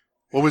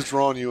 What was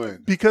drawing you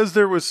in? Because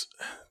there was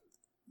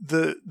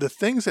the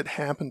things that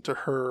happened to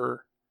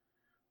her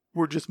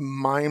were just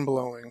mind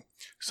blowing.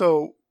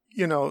 So,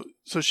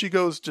 so she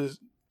goes to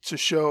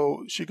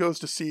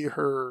see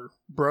her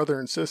brother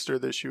and sister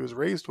that she was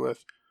raised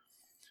with.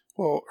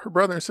 Well, her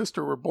brother and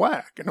sister were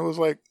black. And it was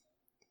like,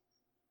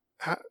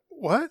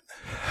 what?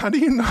 How do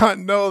you not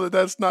know that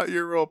that's not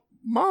your real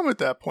mom at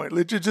that point?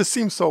 It just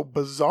seems so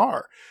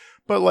bizarre.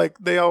 But like,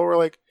 they all were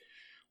like,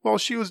 well,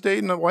 she was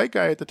dating a white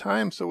guy at the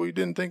time, so we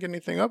didn't think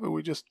anything of it.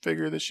 We just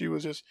figured that she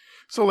was just,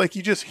 so like,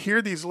 you just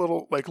hear these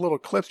little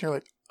clips and you're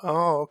like,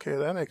 oh, okay,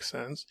 that makes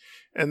sense.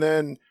 And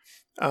then,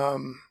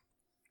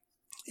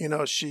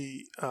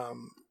 she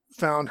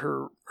found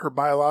her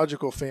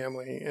biological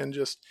family, and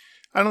just,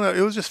 I don't know,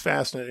 it was just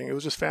fascinating. It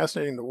was just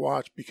fascinating to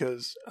watch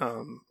because,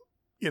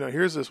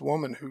 here's this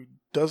woman who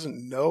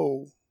doesn't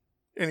know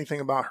anything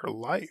about her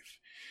life.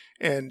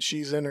 And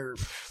she's in her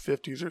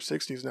 50s or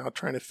 60s now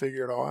trying to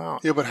figure it all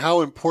out. Yeah, but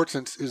how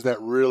important is that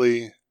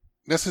really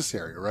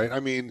necessary, right? I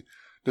mean,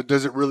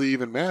 does it really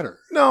even matter?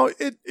 No,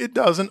 it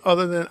doesn't,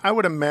 other than I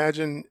would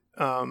imagine,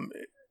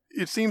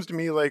 it seems to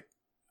me like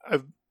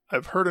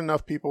I've heard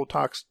enough people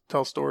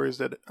tell stories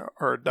that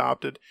are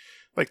adopted.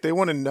 Like, they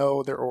want to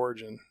know their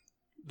origin.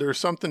 There's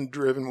something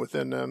driven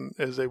within them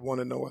as they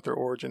want to know what their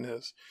origin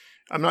is.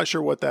 I'm not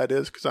sure what that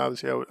is because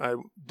obviously I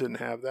didn't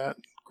have that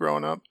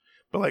growing up.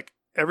 But like,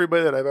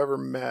 everybody that I've ever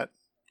met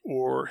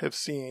or have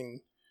seen,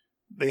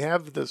 they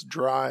have this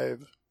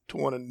drive to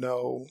want to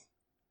know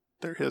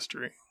their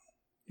history,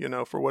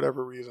 for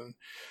whatever reason.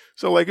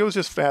 So like, it was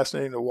just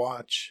fascinating to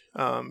watch.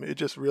 It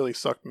just really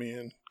sucked me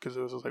in because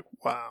it was just like,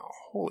 wow,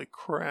 holy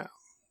crap.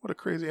 What a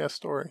crazy ass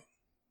story,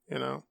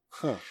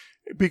 Huh.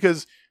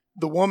 because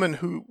the woman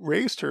who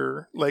raised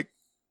her, like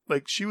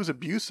she was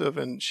abusive,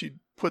 and she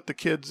put the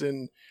kids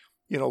in,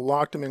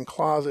 locked them in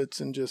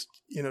closets, and just,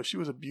 she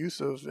was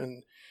abusive,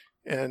 and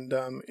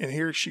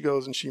here she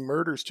goes and she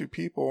murders 2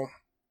 people.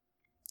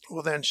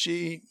 Well, then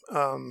she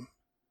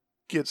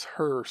gets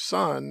her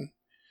son,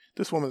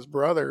 this woman's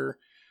brother,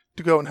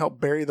 to go and help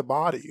bury the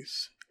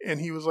bodies.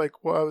 And he was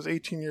like, well, I was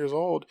 18 years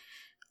old.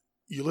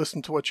 You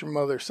listen to what your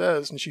mother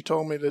says. And she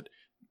told me that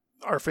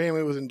our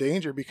family was in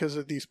danger because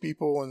of these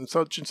people, and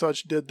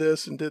such did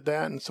this and did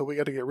that. And so we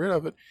got to get rid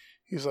of it.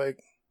 He's like,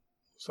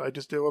 so I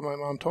just did what my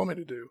mom told me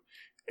to do.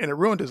 And it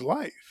ruined his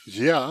life.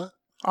 Yeah.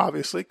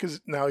 Obviously,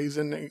 because now he's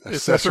in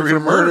accessory to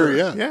murder.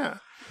 Yeah. Yeah.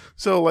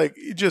 So like,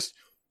 it just,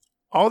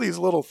 all these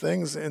little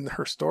things in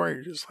her story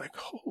are just like,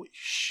 holy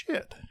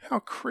shit, how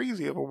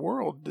crazy of a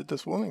world did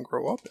this woman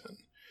grow up in?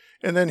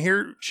 And then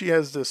here she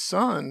has this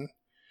son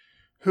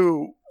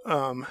who,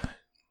 and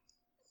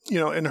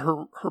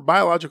her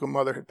biological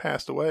mother had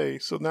passed away.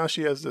 So now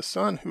she has this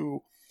son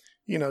who,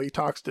 he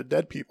talks to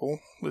dead people.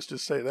 Let's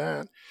just say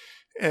that.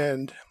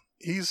 And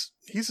he's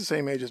the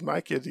same age as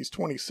my kids. He's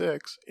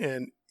 26,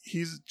 and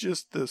he's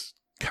just this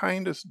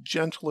kindest,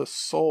 gentlest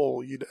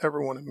soul you'd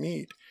ever want to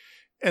meet.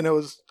 And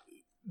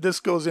this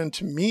goes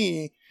into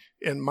me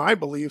and my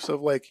beliefs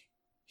of like,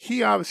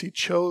 he obviously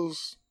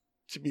chose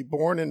to be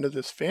born into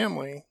this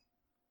family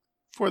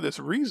for this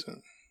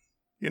reason,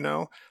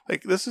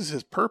 like this is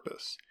his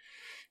purpose.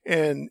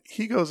 And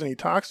he goes and he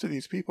talks to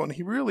these people, and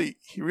he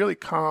really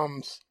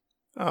calms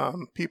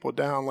people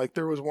down. Like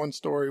there was one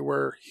story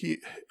where he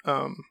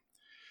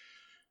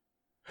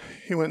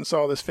went and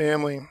saw this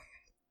family,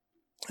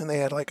 and they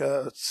had like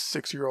a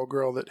 6-year-old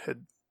girl that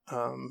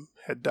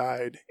had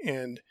died,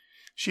 and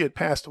she had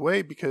passed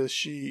away because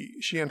she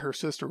and her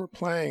sister were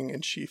playing,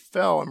 and she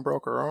fell and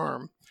broke her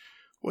arm.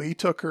 Well, he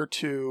took her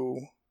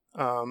to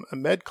a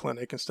med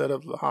clinic instead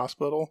of the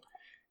hospital,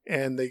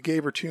 and they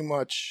gave her too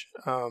much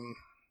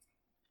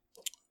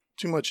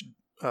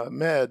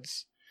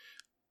meds.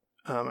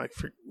 I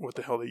forget what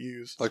the hell they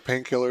use. Like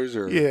painkillers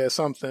or? Yeah,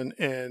 something.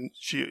 And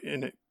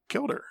it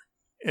killed her.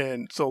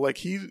 And so like,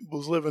 he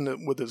was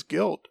living with this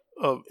guilt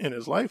in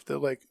his life that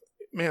like,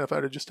 man, if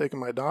I'd have just taken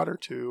my daughter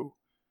to,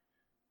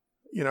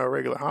 a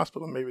regular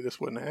hospital, maybe this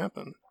wouldn't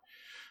happen.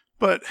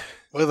 But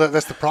well,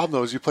 that's the problem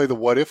though, is you play the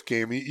what if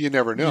game. You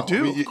never know.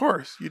 You do, of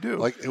course, you do.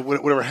 Like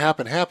whatever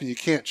happened. You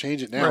can't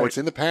change it now. Right. It's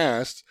in the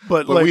past.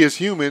 But like, we as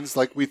humans,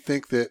 like we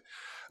think that,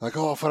 like,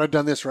 oh, if I'd have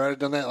done this or I'd have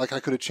done that, like I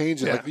could have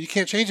changed it. Yeah. Like you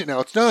can't change it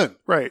now. It's done.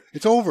 Right.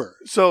 It's over.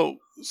 So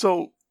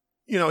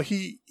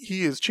he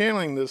is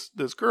channeling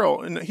this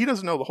girl, and he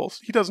doesn't know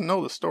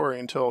the story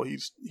until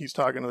he's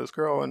talking to this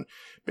girl, and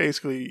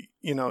basically,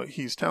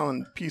 he's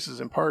telling pieces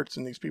and parts,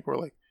 and these people are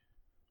like,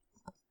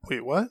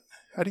 wait, what?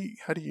 How do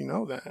you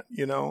know that?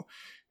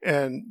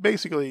 And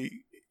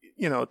basically,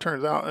 it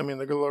turns out, I mean,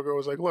 the little girl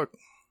was like, look,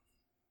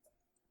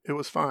 it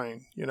was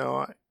fine.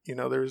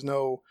 There was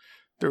no,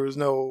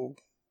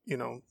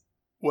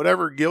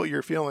 whatever guilt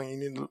you're feeling, you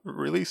need to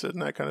release it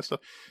and that kind of stuff.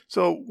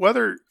 So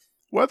whether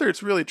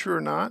it's really true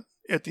or not,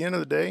 at the end of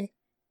the day,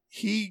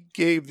 he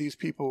gave these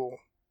people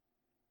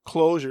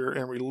closure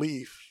and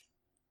relief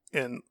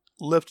and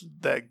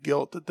lifted that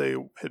guilt that they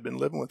had been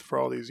living with for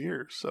all these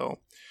years. So,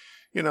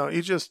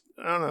 he just,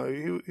 I don't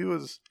know, it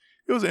was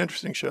an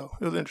interesting show.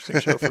 It was an interesting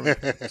show for me.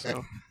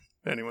 So,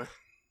 anyway.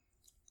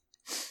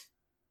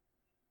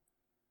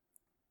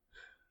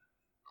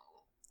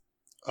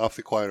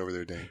 Awfully quiet over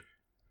there, Dane.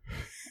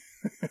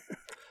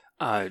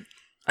 I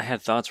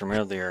had thoughts from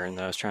earlier, and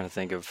I was trying to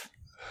think of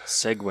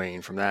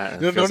segueing from that.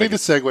 No need to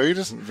segue. You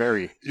just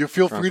you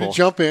feel free to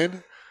jump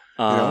in.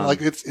 Like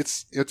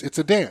it's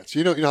a dance.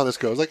 You know how this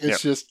goes. Like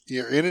it's just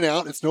you're in and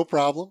out. It's no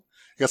problem.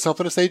 You got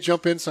something to say,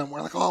 jump in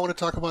somewhere. Like, oh, I want to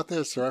talk about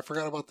this, or I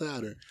forgot about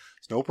that, or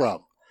it's no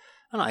problem.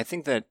 I don't know. I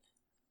think that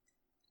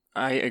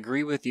I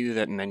agree with you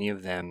that many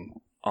of them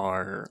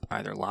are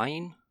either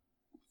lying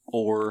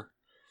or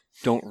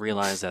don't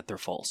realize that they're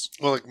false.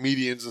 Well, like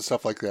mediums and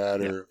stuff like that,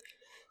 or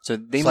so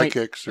they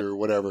psychics or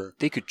whatever.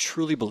 They could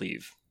truly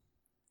believe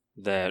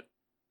that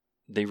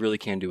they really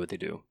can do what they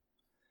do.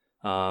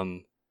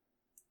 And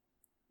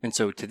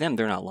so to them,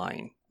 they're not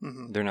lying.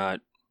 Mm-hmm. They're not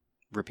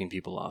ripping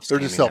people off. They're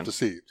just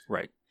self-deceived.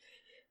 Right.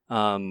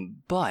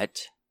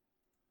 But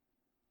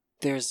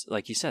there's,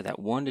 like you said, that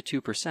 1%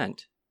 to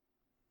 2%.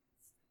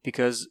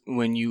 Because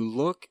when you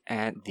look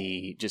at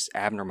the just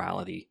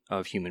abnormality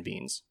of human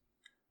beings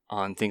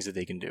on things that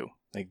they can do,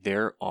 like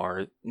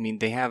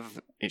they have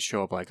it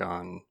show up like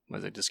on,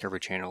 Discovery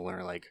Channel,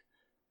 or like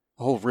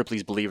the whole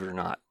Ripley's Believe It or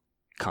Not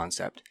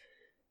concept,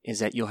 is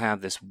that you'll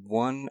have this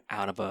 1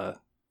 out of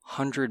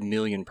 100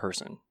 million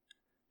person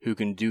who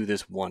can do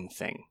this one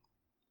thing.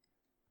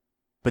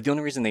 But the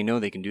only reason they know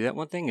they can do that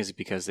one thing is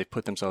because they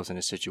put themselves in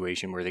a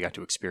situation where they got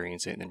to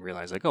experience it and then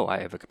realize, like, oh, I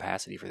have a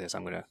capacity for this.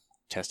 I'm going to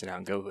test it out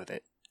and go with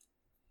it.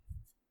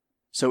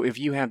 So if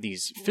you have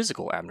these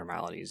physical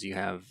abnormalities, you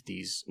have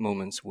these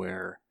moments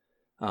where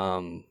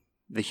the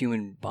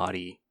human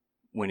body,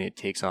 when it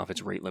takes off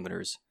its rate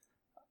limiters,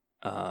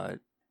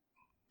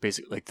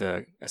 basically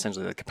like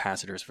essentially the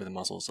capacitors for the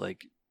muscles,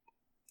 like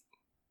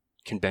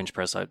can bench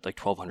press like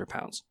 1,200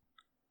 pounds.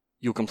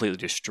 You'll completely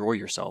destroy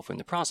yourself in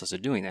the process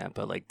of doing that,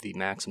 but like the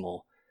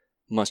maximal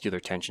muscular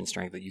tension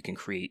strength that you can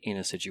create in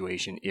a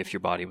situation if your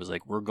body was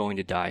like, we're going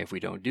to die if we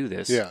don't do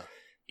this,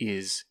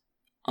 is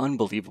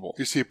unbelievable.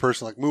 You see a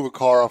person like move a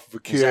car off of a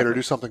kid Exactly. or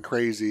do something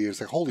crazy. It's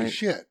like, holy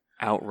shit.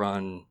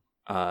 Outrun.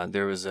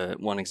 There was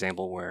one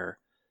example where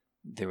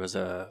there was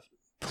a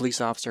police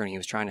officer and he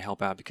was trying to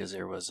help out because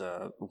there was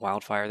a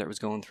wildfire that was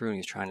going through and he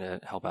was trying to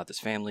help out this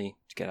family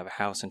to get out of a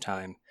house in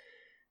time.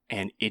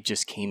 And it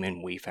just came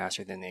in way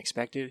faster than they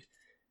expected.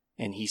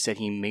 And he said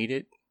he made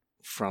it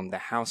from the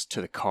house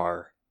to the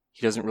car.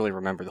 He doesn't really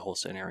remember the whole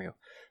scenario.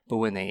 But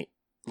when they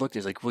looked,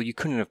 it's like, well, you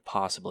couldn't have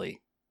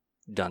possibly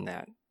done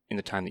that in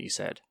the time that you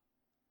said.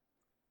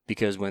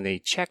 Because when they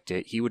checked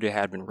it, he would have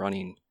had been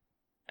running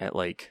at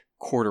like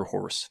quarter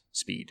horse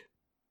speed.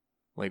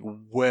 Like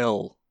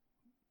well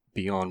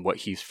beyond what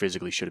he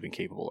physically should have been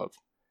capable of.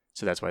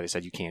 So that's why they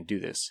said you can't do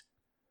this.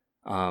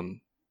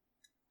 And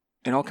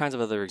all kinds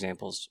of other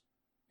examples,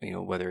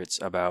 whether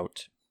it's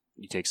about,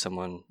 you take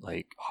someone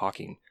like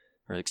Hawking,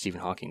 or like Stephen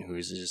Hawking, who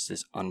is just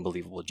this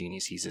unbelievable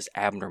genius. He's this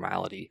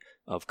abnormality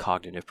of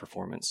cognitive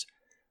performance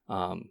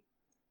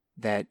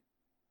that...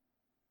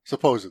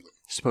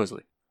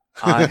 Supposedly.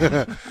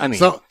 I mean...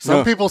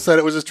 Some people said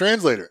it was his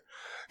translator,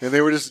 and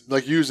they were just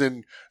like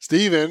using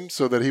Stephen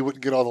so that he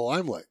wouldn't get all the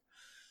limelight.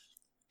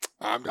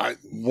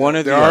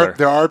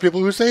 There are people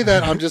who say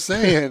that. I'm just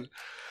saying.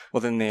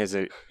 Well, then there's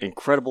an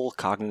incredible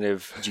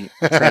cognitive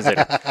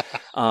translator.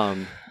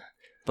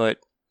 But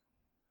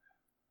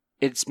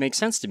it makes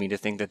sense to me to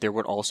think that there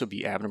would also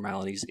be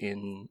abnormalities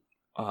in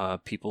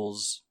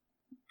people's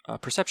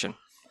perception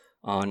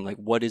on like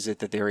what is it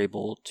that they're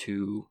able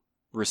to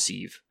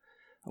receive,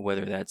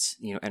 whether that's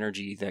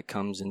energy that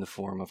comes in the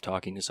form of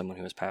talking to someone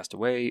who has passed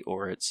away,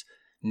 or it's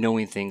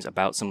knowing things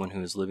about someone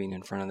who is living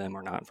in front of them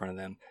or not in front of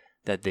them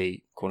that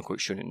they quote unquote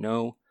shouldn't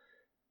know.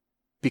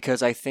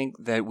 Because I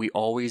think that we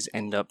always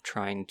end up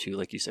trying to,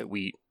 like you said,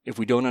 if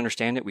we don't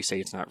understand it, we say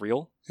it's not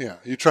real. Yeah,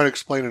 you try to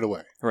explain it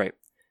away. Right.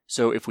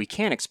 So if we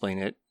can't explain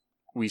it,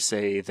 we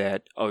say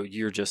that,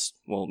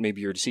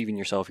 maybe you're deceiving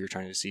yourself, you're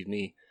trying to deceive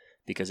me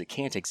because it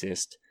can't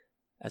exist,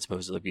 as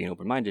opposed to being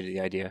open-minded to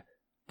the idea.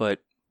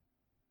 But,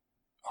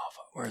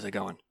 where is it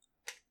going?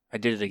 I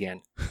did it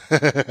again.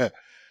 I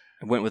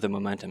went with the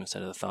momentum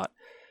instead of the thought.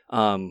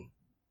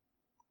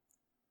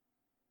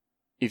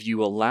 If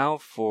you allow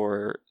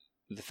for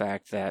the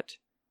fact that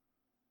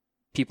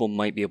people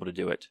might be able to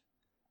do it,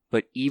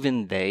 but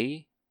even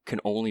they can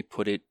only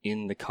put it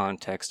in the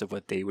context of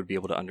what they would be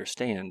able to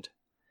understand,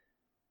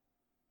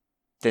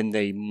 then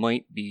they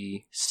might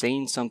be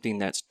saying something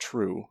that's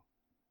true,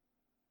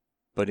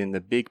 but in the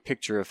big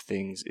picture of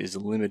things is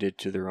limited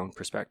to their own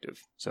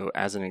perspective. So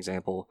as an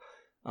example,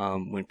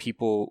 when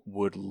people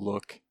would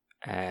look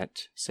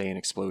at, say, an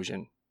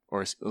explosion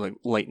or like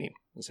lightning,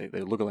 let's say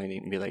they look at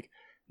lightning and be like,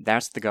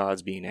 that's the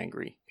gods being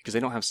angry, because they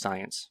don't have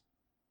science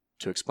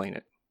to explain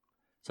it.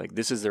 It's like,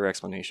 this is their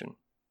explanation.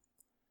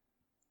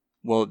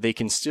 Well, they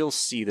can still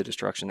see the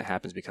destruction that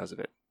happens because of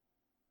it.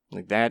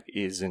 Like, that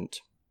isn't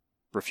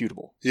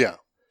refutable. Yeah.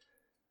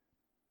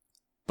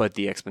 But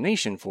the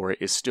explanation for it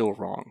is still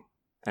wrong.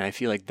 And I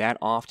feel like that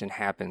often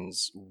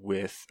happens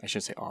with, I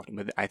shouldn't say often,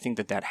 but I think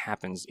that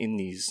happens in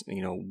these, 1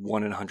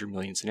 in 100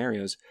 million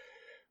scenarios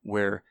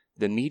where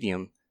the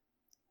medium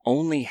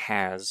only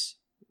has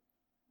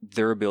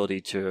their ability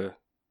to,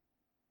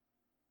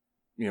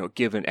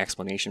 give an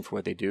explanation for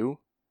what they do,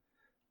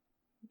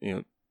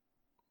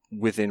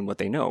 within what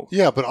they know.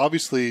 Yeah, but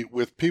obviously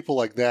with people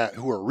like that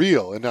who are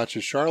real and not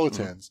just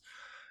charlatans,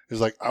 is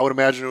like, I would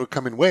imagine it would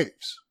come in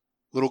waves.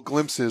 Little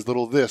glimpses,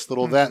 little this,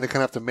 little that, and they kind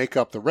of have to make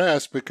up the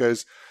rest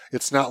because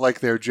it's not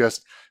like they're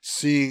just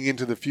seeing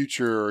into the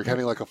future or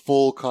having like a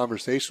full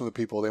conversation with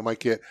people. They might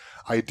get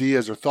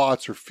ideas or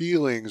thoughts or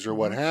feelings or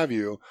what have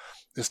you.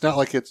 It's not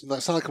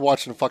like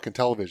watching a fucking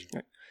television.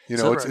 Right.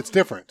 It's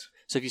different.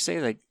 So if you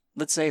say, like,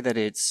 let's say that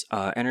it's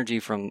energy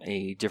from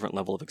a different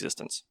level of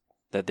existence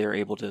that they're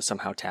able to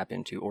somehow tap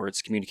into, or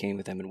it's communicating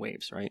with them in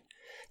waves, right?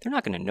 They're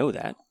not going to know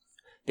that.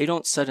 They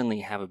don't suddenly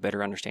have a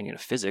better understanding of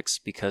physics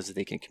because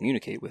they can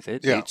communicate with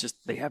it. Yeah.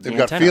 They've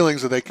got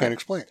feelings that they can't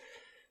explain.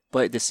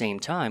 But at the same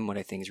time, what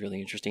I think is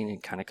really interesting,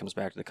 and kind of comes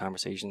back to the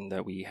conversation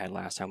that we had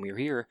last time we were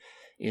here,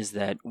 is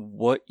that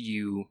what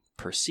you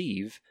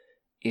perceive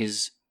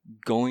is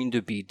going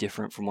to be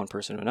different from one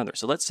person to another.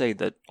 So let's say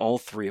that all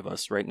three of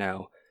us right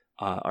now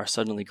are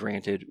suddenly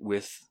granted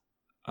with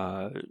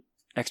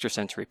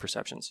extrasensory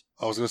perceptions.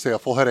 I was going to say a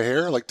full head of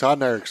hair. Like Todd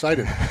and I are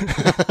excited.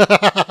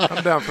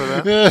 I'm down for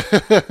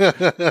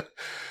that.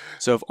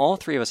 So if all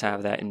three of us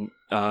have that, and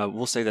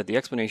we'll say that the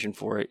explanation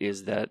for it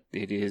is that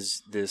it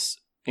is this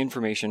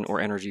information or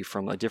energy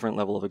from a different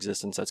level of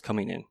existence that's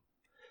coming in.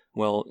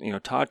 Well,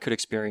 Todd could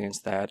experience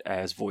that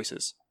as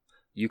voices.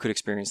 you could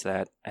experience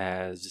that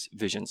as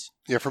visions.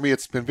 Yeah, for me,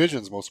 it's been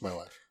visions most of my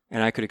life.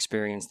 And I could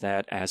experience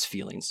that as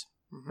feelings,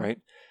 Mhm. right?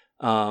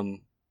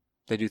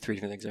 They do 3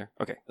 different things there.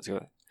 Okay, let's go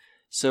with that.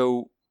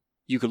 So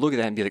you could look at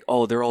that and be like,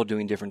 oh, they're all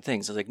doing different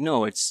things. I was like,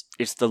 no, it's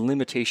the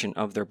limitation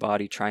of their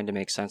body trying to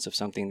make sense of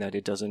something that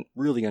it doesn't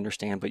really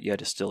understand, but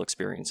yet is still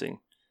experiencing.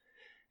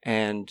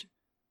 And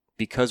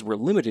because we're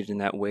limited in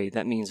that way,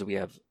 that means that we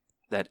have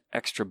that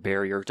extra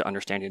barrier to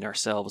understanding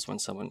ourselves when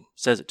someone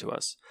says it to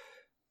us.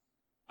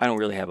 I don't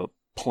really have a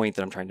point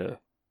that I'm trying to...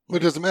 Well,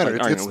 it doesn't matter.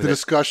 like, It's the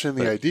discussion,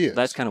 the ideas.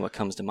 That's kind of what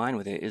comes to mind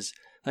with it is,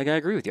 like, I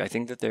agree with you. I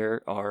think that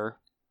there are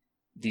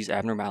these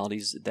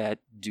abnormalities that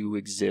do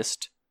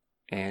exist,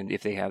 and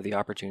if they have the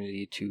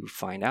opportunity to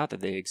find out that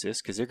they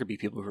exist, because there could be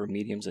people who are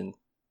mediums and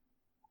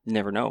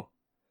never know.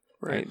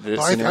 Right. The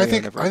I scenario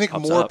think never I think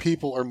pops more up.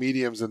 people are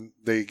mediums than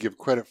they give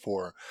credit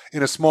for,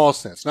 in a small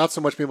sense. Not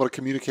so much being able to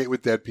communicate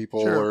with dead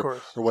people Sure, of or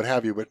course. what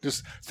have you, but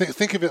just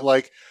think of it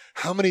like,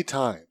 how many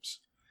times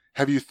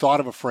have you thought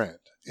of a friend?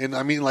 And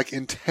I mean, like,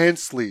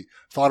 intensely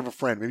thought of a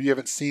friend. Maybe you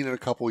haven't seen in a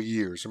couple of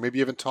years, or maybe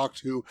you haven't talked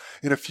to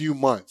in a few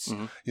months,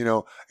 Mhm. you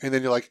know, and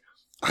then you're like,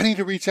 I need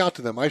to reach out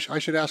to them. I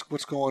should ask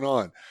what's going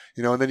on,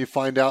 you know, and then you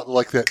find out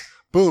like that,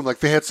 boom, like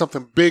they had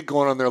something big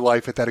going on in their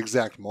life at that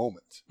exact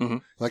moment.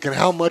 Mhm. Like, and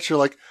how much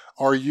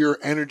are your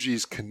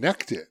energies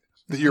connected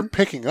that you're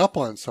picking up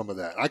on some of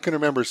that? I can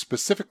remember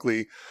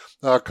specifically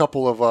a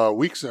couple of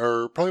weeks,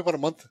 or probably about a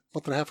month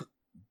and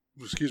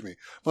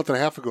a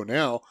half ago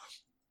now,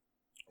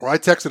 where I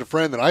texted a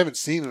friend that I haven't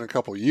seen in a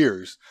couple of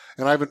years,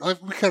 and we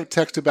kind of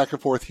texted back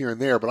and forth here and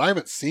there, but I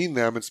haven't seen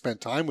them and spent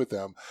time with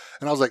them,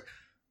 and I was like,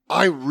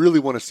 I really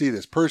want to see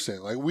this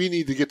person. Like, we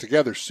need to get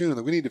together soon.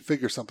 Like, we need to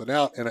figure something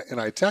out. And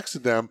I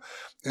texted them,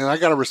 and I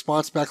got a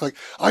response back like,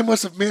 I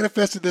must have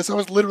manifested this. I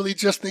was literally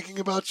just thinking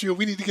about you.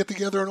 We need to get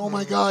together. And oh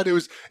my God, it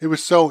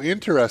was so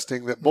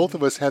interesting that both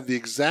of us had the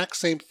exact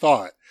same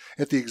thought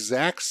at the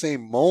exact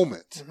same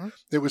moment. Mhm.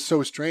 It was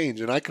so strange.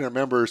 And I can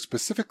remember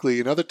specifically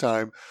another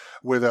time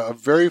with a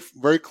very,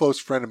 very close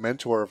friend and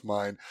mentor of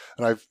mine,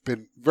 and I've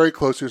been very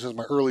close to since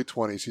my early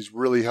 20s. He's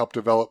really helped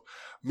develop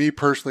me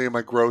personally and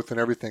my growth and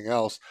everything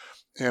else.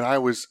 And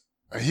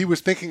he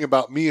was thinking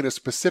about me in a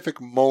specific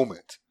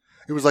moment.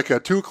 It was like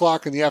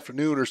 2:00 in the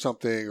afternoon or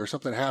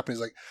something happened. He's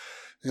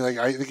like,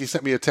 I think he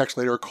sent me a text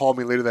later or called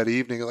me later that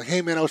evening. Like,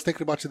 hey man, I was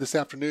thinking about you this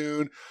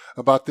afternoon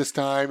about this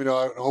time. You know,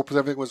 I hope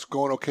everything was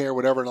going okay or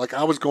whatever. And like,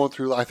 I was going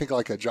through, I think,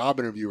 like a job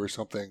interview or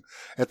something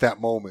at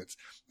that moment.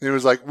 And it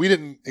was like, we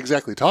didn't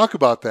exactly talk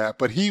about that,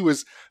 but he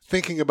was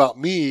thinking about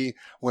me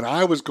when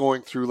I was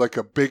going through like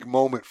a big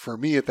moment for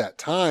me at that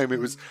time. It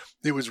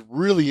was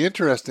really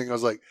interesting. I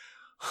was like,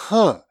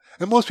 huh.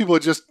 And most people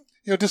would just,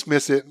 you know,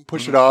 dismiss it and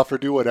push it off or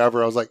do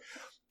whatever. I was like,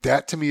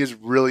 that to me is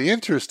really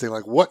interesting.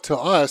 Like, what to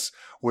us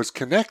was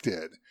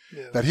connected,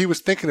 Yeah. that he was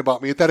thinking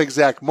about me at that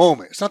exact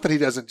moment. It's not that he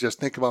doesn't just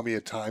think about me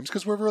at times,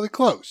 because we're really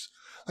close.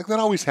 Like, that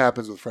always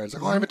happens with friends.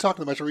 Like, oh, I haven't talked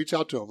to them, I should reach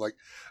out to him. Like,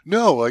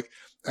 no, like,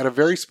 at a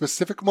very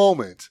specific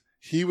moment,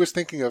 he was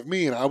thinking of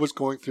me, and I was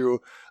going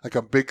through like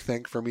a big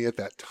thing for me at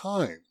that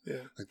time.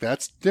 Yeah. Like,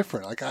 that's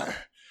different. Like,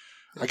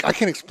 I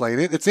can't explain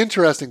it. It's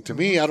interesting to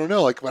me. I don't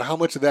know, like, about how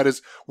much of that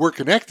is we're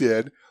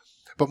connected,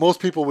 but most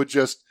people would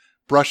just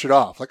brush it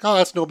off. Like, oh,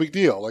 that's no big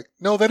deal. Like,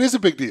 no, that is a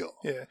big deal.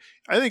 Yeah,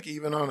 I think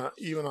even on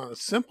a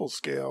simple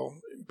scale,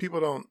 people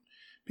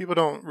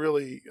don't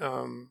really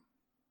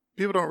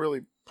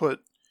put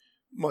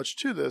much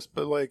to this.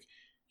 But like,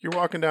 you're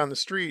walking down the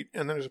street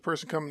and there's a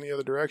person coming the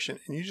other direction,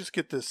 and you just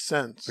get this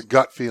sense The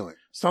gut feeling.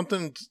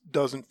 something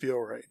doesn't feel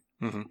right.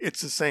 Mhm.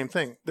 It's the same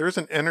thing. There's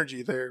an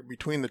energy there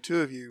between the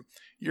two of you.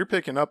 You're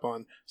picking up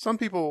on. Some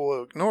people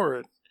will ignore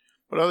it,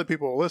 but other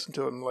people will listen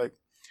to it and like,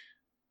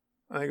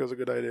 I think it was a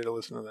good idea to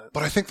listen to that.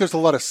 But I think there's a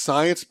lot of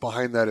science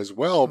behind that as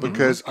well,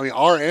 because, I mean,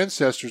 our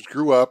ancestors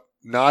grew up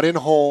not in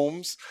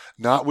homes,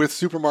 not with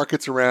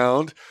supermarkets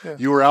around. Yeah.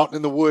 You were out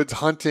in the woods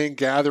hunting,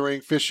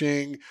 gathering,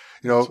 fishing,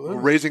 you know, Absolutely.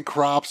 raising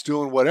crops,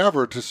 doing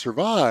whatever to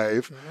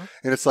survive. Mhm.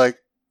 And it's like,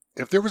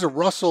 if there was a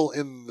rustle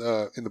in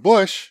the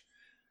bush,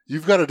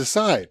 you've got to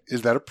decide,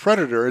 is that a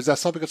predator? Is that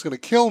something that's going to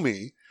kill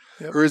me?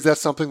 Yep. Or is that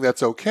something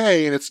that's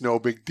okay and it's no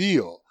big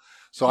deal?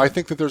 So I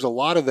think that there's a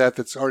lot of that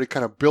that's already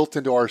kind of built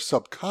into our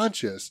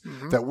subconscious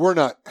Mhm. that we're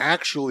not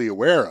actually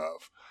aware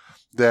of,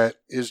 that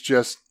is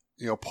just,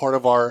 you know, part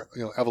of our,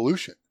 you know,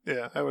 evolution.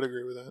 Yeah, I would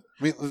agree with that.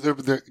 I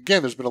mean,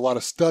 again, there's been a lot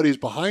of studies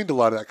behind a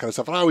lot of that kind of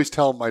stuff. And I always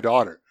tell my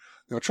daughter,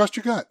 you know, trust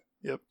your gut.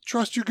 Yep.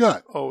 Trust your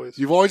gut. Always.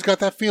 You've always got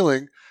that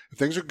feeling. If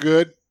things are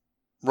good,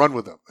 run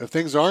with them. If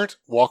things aren't,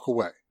 walk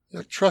away.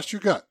 Like, trust your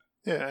gut.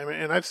 Yeah, I mean,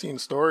 and I've seen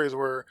stories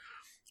where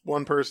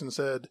one person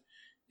said,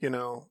 you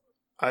know,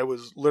 I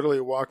was literally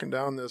walking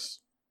down this,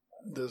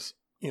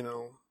 you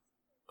know,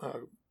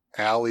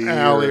 Alley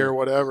or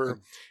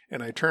whatever,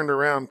 and I turned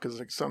around because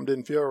like something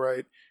didn't feel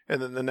right,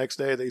 and then the next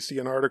day they see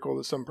an article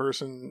that some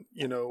person,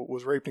 you know,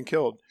 was raped and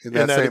killed in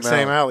that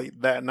same alley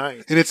that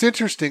night. And it's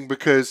interesting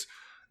because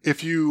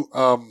if you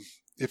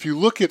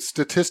look at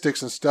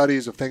statistics and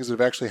studies of things that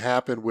have actually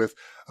happened with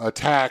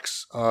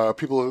attacks, a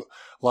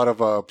lot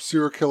of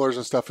serial killers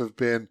and stuff have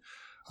been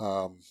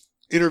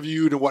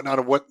interviewed and whatnot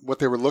of what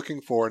they were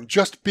looking for, and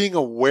just being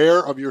aware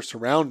of your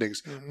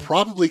surroundings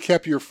probably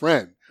kept your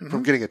friend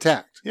from getting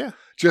attacked. Yeah.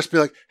 Just be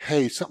like,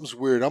 hey, something's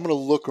weird. I'm going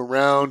to look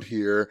around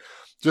here.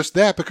 Just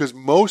that, because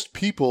most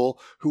people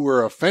who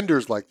are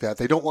offenders like that,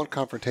 they don't want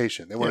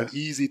confrontation. They want an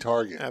easy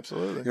target.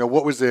 Absolutely. You know,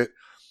 what was it?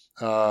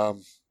 The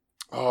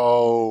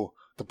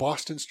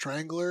Boston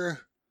Strangler?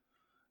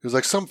 It was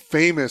like some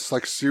famous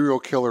like serial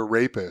killer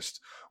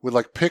rapist would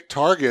like pick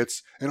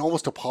targets and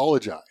almost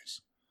apologize.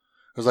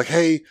 It was like,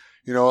 hey,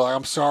 you know,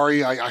 I'm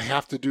sorry, I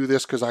have to do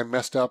this because I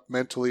messed up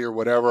mentally or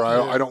whatever.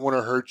 I don't want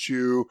to hurt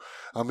you.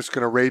 I'm just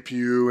going to rape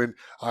you. And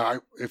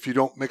if you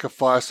don't make a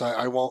fuss,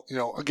 I won't, you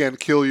know, again,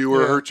 kill you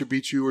or hurt you,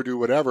 beat you or do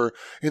whatever.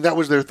 And that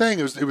was their thing.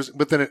 It was,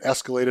 but then it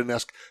escalated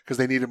because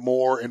they needed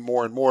more and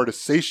more and more to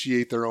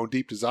satiate their own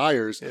deep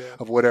desires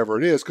of whatever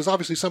it is. Because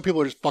obviously some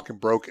people are just fucking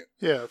broken.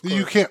 Yeah.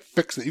 You can't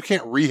fix it. You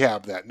can't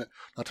rehab that.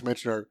 Not to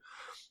mention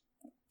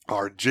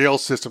our jail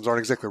systems aren't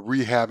exactly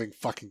rehabbing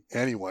fucking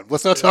anyone.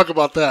 Let's not talk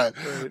about that.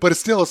 Right. But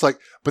it's like,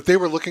 but they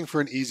were looking for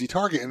an easy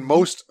target. And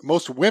most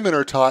women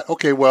are taught,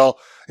 okay, well,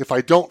 if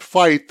I don't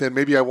fight, then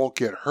maybe I won't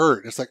get hurt.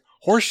 And it's like,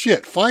 horse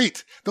shit,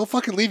 fight. They'll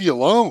fucking leave you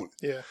alone.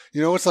 Yeah.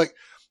 You know, it's like,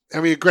 I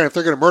mean, granted, if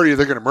they're going to murder you,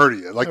 they're going to murder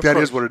you. Like, of that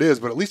course. Is what it is.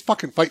 But at least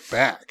fucking fight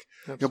back.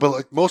 You know, but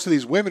like most of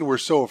these women were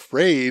so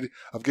afraid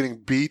of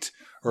getting beat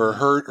or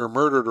hurt or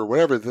murdered or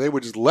whatever, that they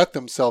would just let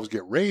themselves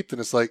get raped.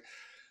 And it's like,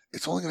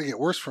 it's only going to get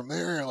worse from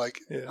there.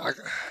 Like, I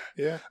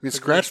mean,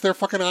 scratch their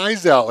fucking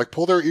eyes out, like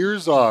pull their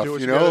ears off,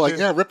 you know, like,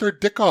 rip their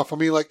dick off. I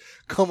mean, like,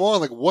 come on,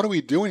 like, what are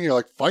we doing here?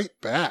 Like, fight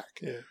back.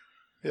 Yeah.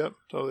 Yep.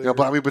 Totally. You know,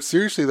 but I mean, but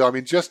seriously though, I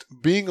mean, just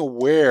being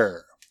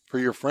aware for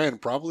your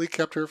friend probably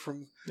kept her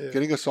from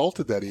getting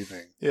assaulted that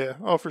evening. Yeah.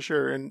 Oh, for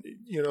sure. And,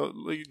 you know,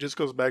 it just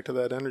goes back to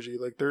that energy.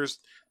 Like there's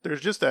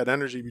just that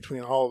energy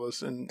between all of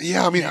us. And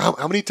yeah, I mean,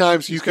 how many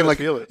times you can like,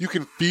 feel it. You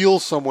can feel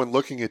someone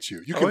looking at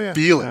you. You can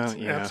feel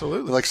it.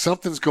 Absolutely. Like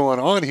something's going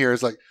on here.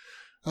 It's like,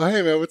 oh,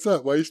 hey man, what's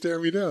up? Why are you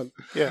staring me down?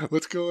 Yeah.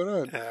 What's going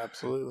on?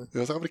 Absolutely.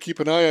 You know, so I'm going to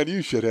keep an eye on you,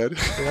 shithead.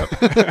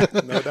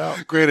 Yep. No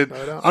doubt. Granted,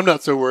 I'm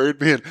not so worried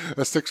being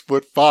a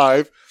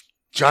 6'5"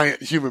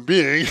 giant human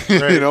being,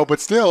 you know,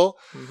 but still,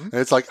 and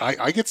it's like,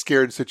 I get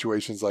scared in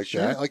situations like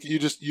that. Like you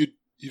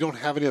don't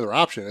have any other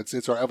option.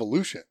 It's our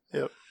evolution.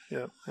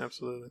 Yep.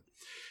 Absolutely.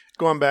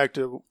 Going back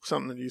to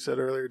something that you said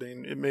earlier,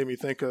 Dane, it made me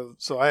think of,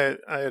 so I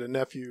had a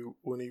nephew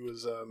when he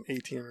was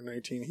 18 or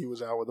 19. He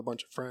was out with a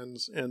bunch of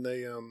friends and they,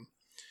 you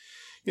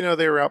know,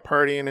 they were out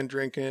partying and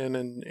drinking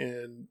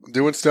and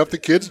doing stuff that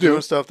kids do.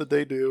 Doing stuff that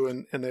they do.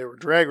 And they were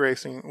drag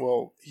racing.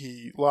 Well,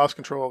 he lost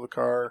control of the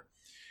car,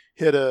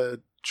 hit a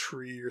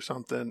tree or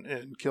something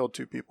and killed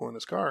 2 people in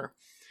his car.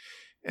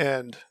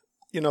 And,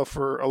 you know,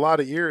 for a lot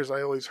of years,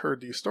 I always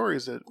heard these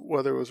stories that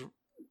whether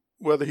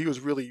he was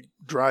really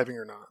driving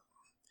or not.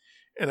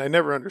 And I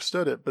never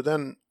understood it. But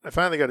then I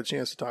finally got a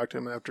chance to talk to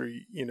him after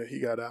he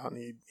got out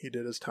and he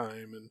did his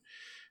time and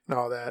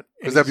all that.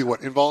 Does that be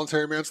what,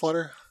 involuntary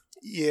manslaughter?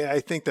 Yeah,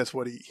 I think that's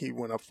what he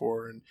went up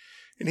for. And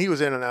he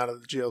was in and out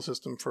of the jail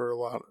system for a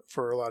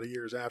lot of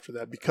years after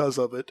that because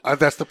of it.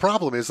 That's the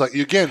problem. Is like,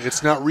 again,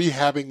 it's not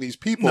rehabbing these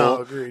people. No,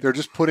 agreed. They're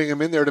just putting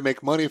them in there to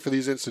make money for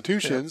these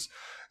institutions.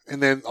 Yeah.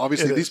 And then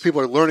obviously these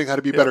people are learning how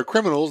to be better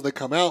criminals. They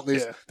come out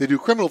and they do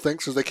criminal things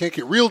because they can't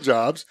get real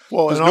jobs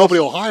because nobody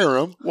will hire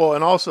them. Well,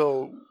 and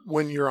also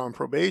when you're on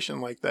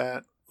probation like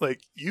that,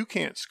 like you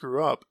can't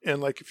screw up.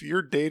 And like if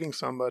you're dating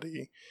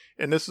somebody,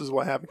 and this is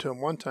what happened to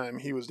him one time,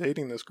 he was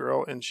dating this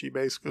girl and she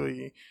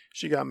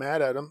got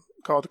mad at him,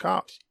 called the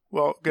cops.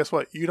 Well, guess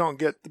what? You don't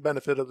get the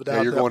benefit of the doubt.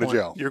 Yeah, you're going to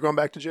jail. You're going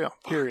back to jail.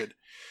 Period.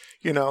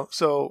 You know.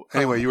 So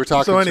anyway, you were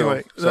talking. So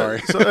anyway, sorry.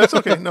 So that's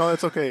okay. No,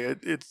 that's okay.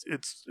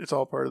 It's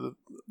all part of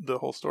the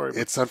whole story.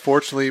 It's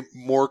unfortunately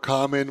more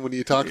common when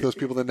you talk to those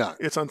people than not.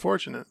 It's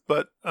unfortunate,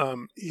 but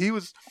he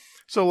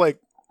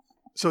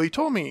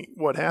told me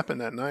what happened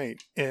that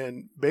night,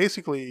 and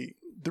basically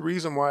the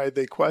reason why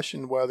they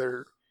questioned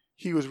whether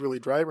he was really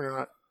driving or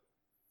not.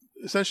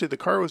 Essentially, the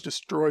car was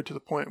destroyed to the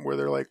point where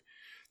they're like,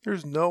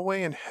 "There's no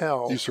way in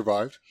hell you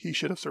survived. He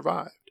should have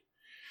survived."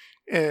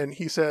 And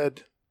he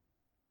said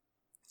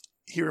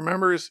he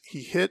remembers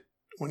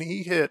when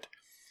he hit,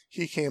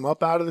 he came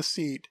up out of the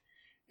seat,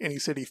 and he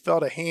said he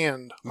felt a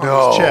hand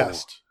on his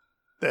chest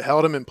that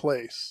held him in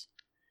place,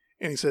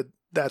 and he said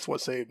that's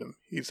what saved him.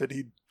 He said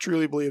he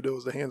truly believed it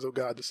was the hands of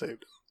God that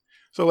saved him.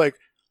 So, like,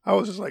 I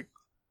was just like,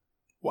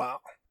 wow.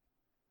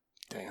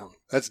 Damn.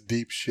 That's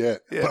deep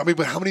shit. Yeah.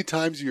 But how many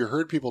times have you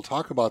heard people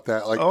talk about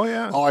that? Like,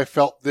 oh, I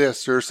felt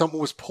this, or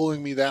someone was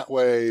pulling me that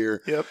way,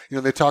 or,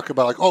 they talk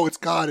about like, oh, it's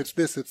God, it's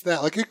this, it's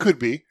that. Like, it could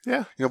be.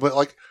 Yeah.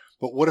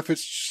 But what if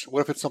it's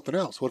something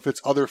else? What if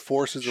it's other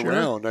forces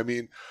around? I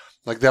mean,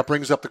 like that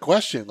brings up the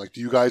question, like,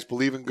 do you guys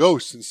believe in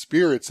ghosts and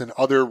spirits and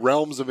other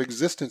realms of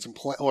existence and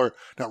or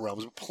not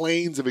realms, but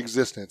planes of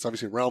existence?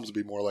 Obviously realms would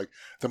be more like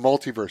the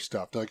multiverse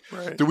stuff. Like,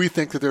 Right. do we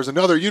think that there's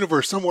another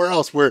universe somewhere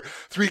else where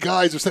three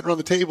guys are sitting around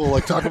the table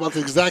like talking about the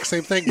exact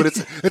same thing, but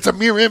it's a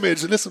mirror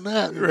image and this and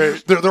that.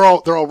 Right. They're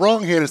all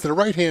wrong-handed instead of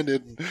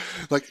right-handed.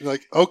 Like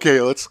okay,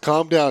 let's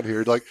calm down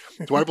here. Like,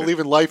 do I believe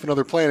in life on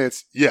other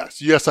planets?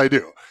 Yes, I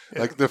do.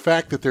 Yeah. Like the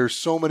fact that there's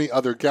so many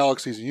other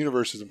galaxies and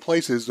universes and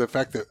places, the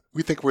fact that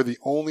we think we're the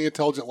only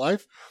intelligent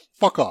life,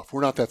 fuck off.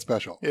 We're not that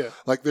special. Yeah.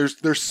 Like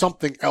there's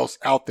something else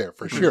out there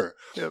for sure.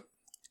 Yep.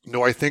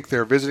 Do I think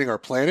they're visiting our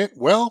planet?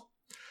 Well,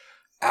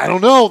 I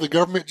don't know. The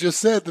government just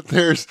said that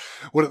there's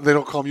what they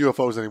don't call them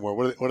UFOs anymore.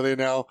 What are they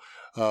now?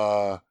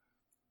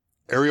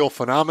 Aerial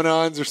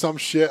phenomenons or some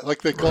shit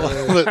like they call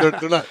them.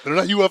 They're not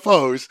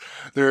UFOs.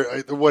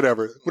 They're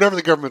whatever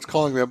the government's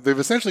calling them. They've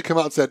essentially come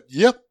out and said,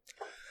 "Yep,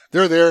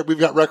 they're there. We've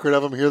got record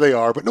of them. Here they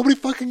are." But nobody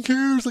fucking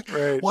cares. Like,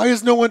 Right. why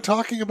is no one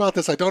talking about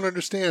this? I don't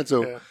understand.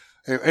 So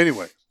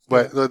anyway,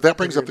 but that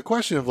brings up the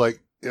question of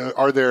like,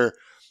 are there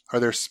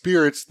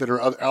spirits that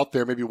are out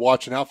there maybe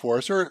watching out for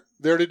us or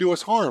there to do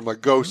us harm, like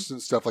ghosts and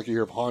stuff, like you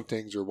hear of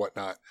hauntings or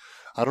whatnot?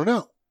 I don't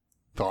know.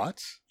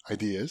 Thoughts,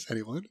 ideas,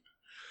 anyone?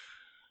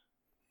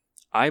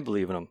 I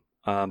believe in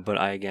them, but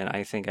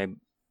I think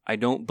I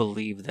don't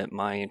believe that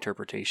my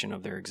interpretation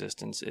of their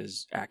existence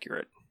is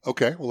accurate.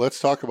 Okay, well, let's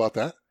talk about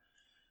that.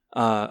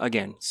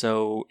 Again,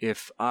 so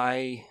if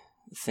I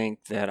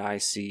think that I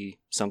see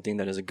something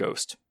that is a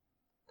ghost,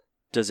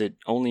 does it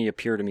only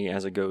appear to me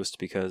as a ghost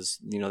because,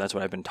 that's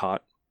what I've been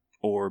taught,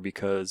 or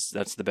because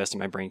that's the best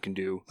my brain can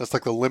do? That's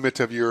like the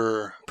limit of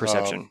your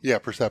perception.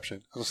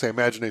 Perception. I was going to say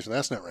imagination.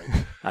 That's not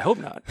right. I hope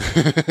not.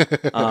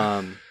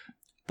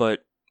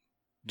 But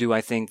do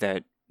I think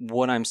that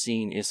what I'm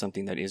seeing is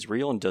something that is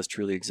real and does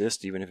truly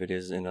exist, even if it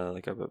is in a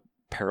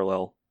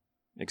parallel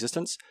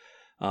existence,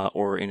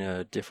 or in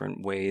a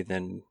different way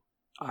than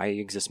I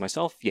exist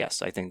myself?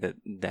 Yes, I think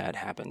that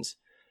happens.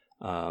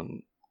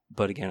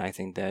 But again, I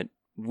think that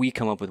we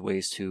come up with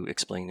ways to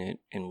explain it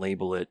and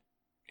label it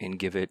and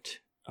give it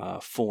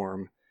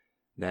form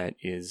that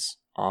is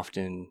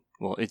often,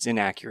 well, it's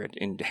inaccurate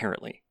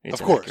inherently. It's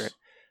of course.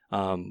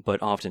 Inaccurate,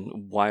 but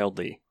often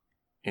wildly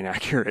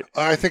inaccurate.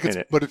 I think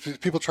but if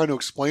people trying to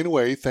explain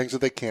away things that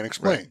they can't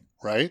explain,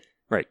 right?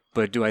 Right.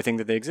 But do I think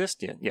that they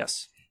exist? Yeah.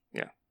 Yes.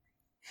 Yeah.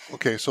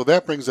 Okay, so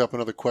that brings up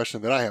another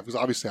question that I have, because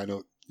obviously I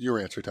know your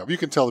answer, Tom. You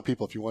can tell the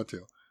people if you want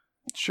to.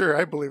 Sure,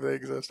 I believe they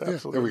exist.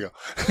 Absolutely. Yeah,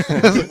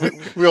 there we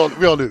go.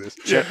 we all knew this.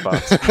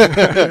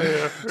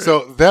 Checkbox.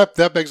 So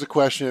that begs the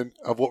question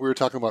of what we were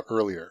talking about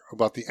earlier,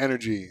 about the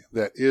energy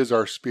that is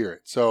our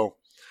spirit. So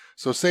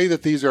say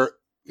that these are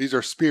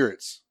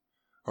spirits,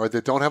 or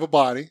that don't have a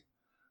body,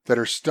 that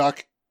are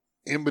stuck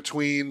in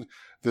between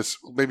this,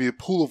 maybe a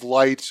pool of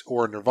light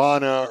or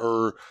nirvana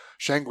or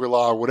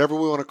Shangri-La or whatever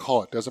we want to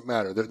call it. Doesn't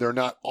matter. They're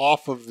not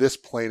off of this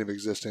plane of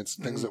existence,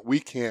 things that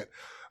we can't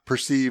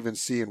perceive and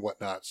see and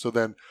whatnot. So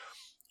then,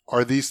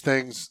 are these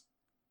things,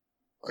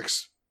 like,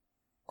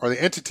 are they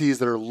entities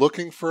that are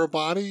looking for a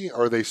body?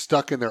 Are they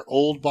stuck in their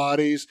old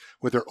bodies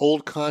with their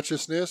old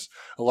consciousness?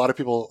 A lot of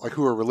people, like,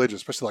 who are religious,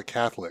 especially like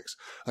Catholics,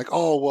 like,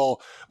 oh,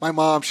 well, my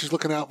mom, she's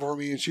looking out for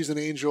me and she's an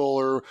angel,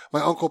 or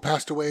my uncle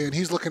passed away and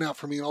he's looking out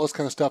for me and all this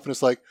kind of stuff. And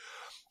it's like,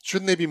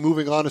 shouldn't they be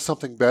moving on to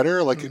something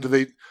better? Like,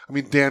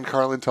 Dan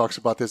Carlin talks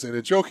about this in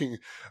a joking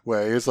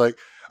way. It's like,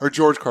 or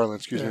George Carlin,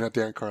 excuse me, not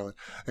Dan Carlin.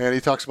 And he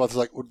talks about this,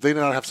 like, would they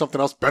not have something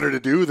else better to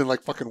do than,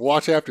 like, fucking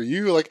watch after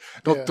you? Like,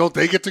 don't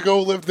they get to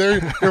go live there,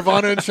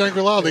 Nirvana and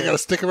Shangri-La? They got to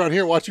stick around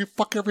here, watch you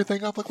fuck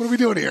everything up. Like, what are we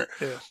doing here?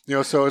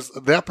 Yeah. So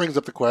that brings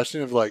up the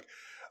question of, like,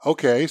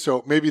 okay,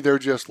 so maybe they're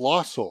just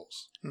lost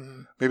souls.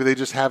 Mm-hmm. Maybe they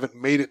just haven't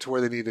made it to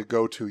where they need to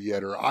go to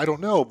yet, or I don't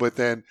know. But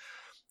then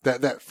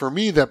that for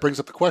me, that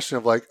brings up the question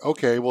of, like,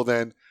 okay, well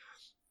then,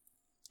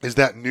 is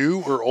that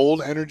new or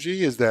old energy?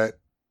 Does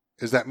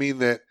that mean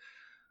that,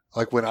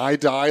 like, when I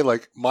die,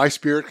 like, my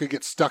spirit could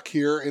get stuck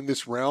here in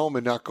this realm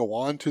and not go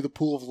on to the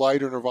pool of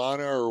light or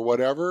nirvana or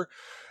whatever,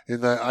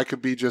 and that I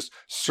could be just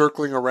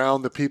circling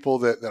around the people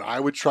that I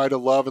would try to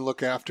love and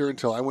look after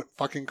until I went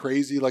fucking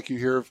crazy, like you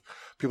hear of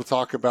people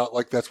talk about,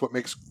 like, that's what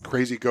makes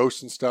crazy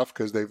ghosts and stuff,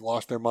 because they've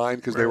lost their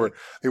mind because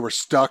they were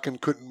stuck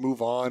and couldn't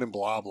move on and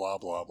blah, blah,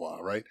 blah, blah,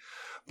 right?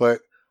 But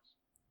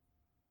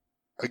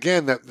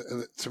again, that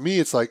to me,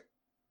 it's like,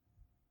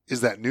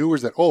 is that new or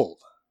is that old?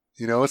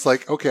 It's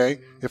like, okay,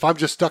 if I'm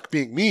just stuck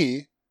being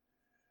me,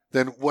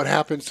 then what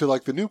happens to,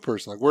 like, the new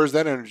person? Like, where does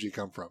that energy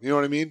come from? You know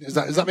what I mean? Is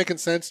that making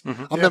sense?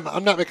 Mm-hmm.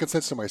 I'm not making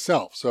sense to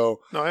myself. So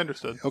no, I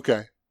understood.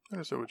 Okay, I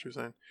understood what you're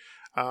saying.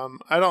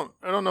 I don't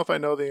know if I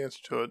know the answer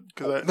to it,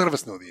 because none of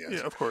us know the answer.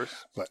 Yeah, of course.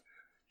 But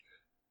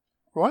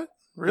what?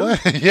 Really?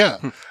 Yeah.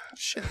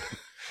 Shit.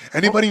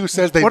 Anybody who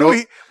says they know,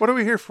 what are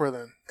we here for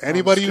then?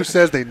 Anybody who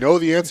says they know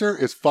the answer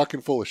is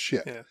fucking full of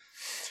shit. Yeah.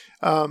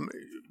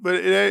 But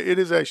it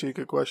is actually a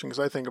good question, because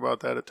I think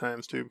about that at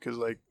times too, because,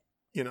 like,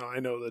 I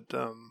know that,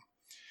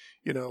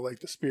 like,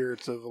 the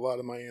spirits of a lot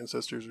of my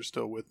ancestors are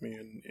still with me,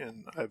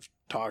 and I've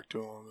talked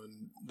to them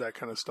and that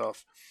kind of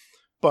stuff.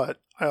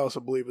 but I also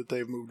believe that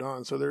they've moved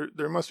on. So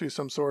there must be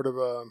some sort of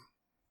a,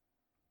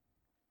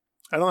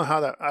 I don't know how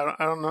that,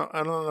 I don't know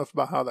enough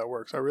about how that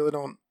works. I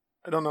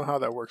don't know how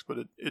that works, but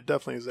it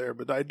definitely is there.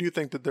 But I do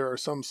think that there are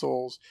some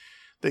souls,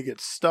 they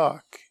get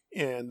stuck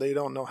and they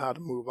don't know how to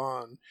move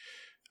on.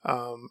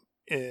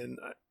 And,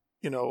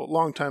 you know, a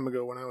long time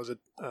ago when I was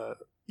a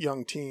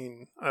young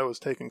teen, I was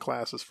taking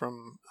classes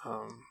from,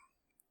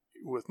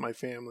 with my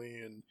family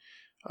and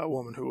a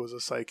woman who was a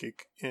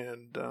psychic.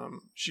 And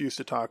she used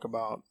to talk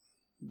about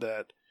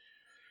that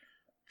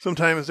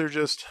sometimes they're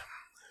just,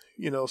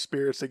 you know,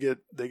 spirits that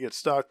they get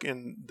stuck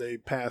and they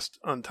passed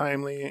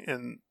untimely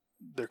and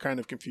they're kind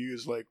of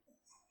confused, like,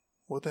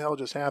 what the hell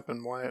just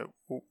happened? Why?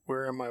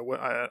 Where am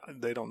I?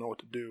 They don't know what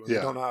to do. And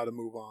They don't know how to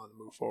move on and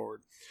move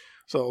forward.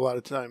 So a lot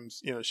of times,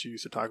 you know, she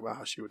used to talk about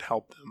how she would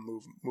help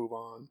them move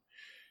on.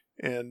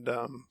 And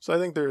so I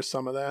think there's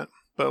some of that.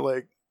 But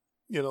like,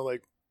 you know,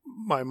 like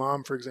my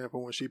mom, for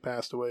example, when she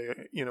passed away,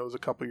 you know, it was a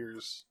couple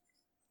years,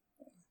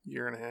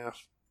 year and a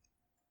half,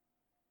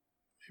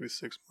 maybe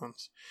 6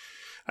 months.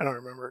 I don't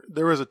remember.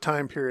 There was a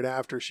time period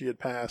after she had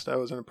passed. I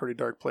was in a pretty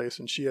dark place,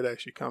 and she had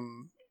actually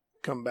come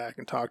back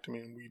and talked to me,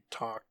 and we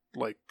talked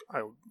like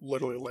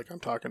I'm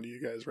talking to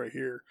you guys right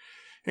here,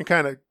 and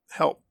kind of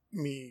helped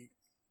me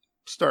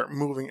start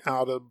moving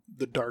out of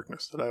the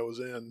darkness that I was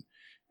in.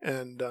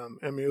 And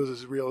I mean, it was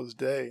as real as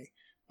day,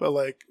 but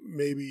like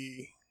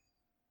maybe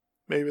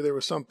there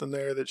was something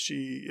there that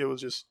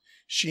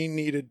she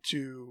needed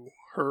to,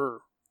 her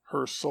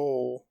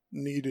soul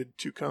needed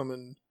to come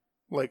and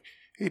like,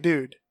 hey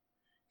dude,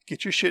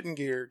 get your shit in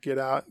gear, get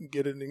out,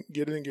 get it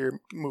in gear,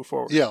 move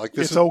forward. Yeah, like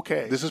it's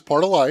okay. This is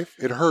part of life.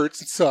 It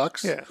hurts, it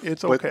sucks. Yeah,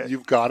 it's okay. But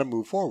you've got to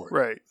move forward.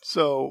 Right.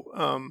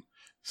 So,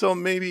 so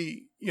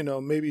maybe, you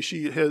know, maybe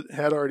she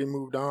had already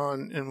moved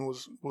on and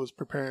was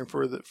preparing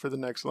for the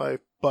next life,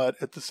 but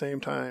at the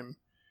same time,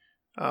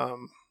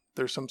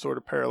 there's some sort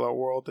of parallel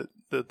world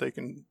that they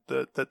can,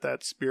 that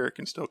spirit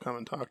can still come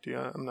and talk to you.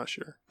 I'm not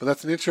sure. But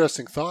that's an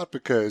interesting thought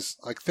because,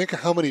 like, think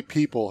of how many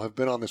people have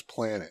been on this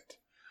planet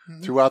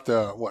throughout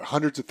the,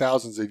 hundreds of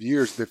thousands of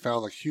years. They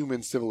found like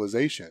human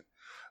civilization,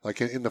 like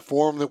in the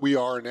form that we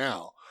are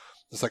now.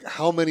 It's like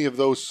how many of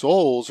those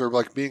souls are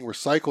like being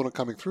recycled and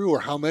coming through,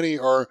 or how many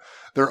are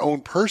their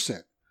own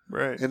person,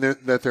 right? And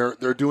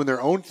they're doing their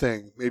own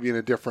thing, maybe in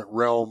a different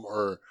realm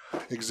or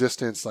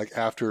existence, like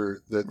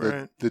after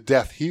the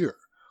death here.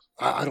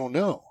 I don't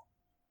know.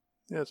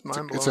 Yeah, it's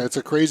mind blowing. It's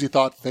a crazy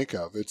thought to think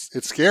of.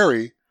 It's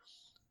scary,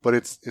 but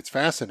it's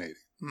fascinating.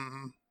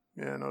 Mm-hmm.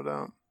 Yeah, no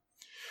doubt.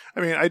 I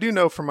mean, I do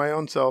know for my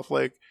own self,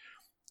 like,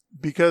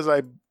 because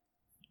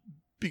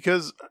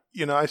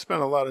you know, I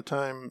spent a lot of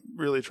time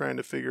really trying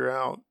to figure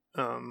out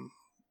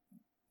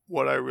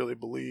what I really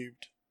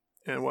believed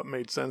and what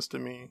made sense to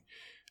me.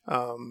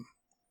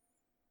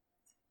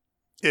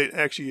 It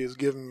actually has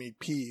given me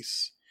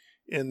peace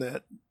in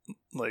that,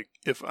 like,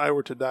 if I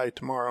were to die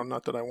tomorrow,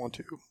 not that I want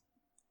to,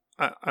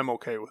 I'm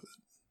okay with it.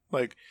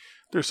 Like,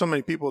 there's so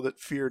many people that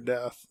fear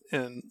death,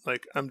 and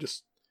like, I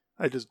just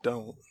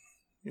don't.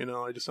 You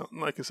know, I just don't,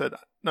 like I said,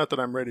 not that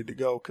I'm ready to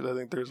go, because I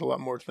think there's a lot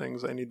more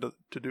things I need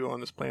to do on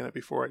this planet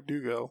before I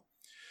do go.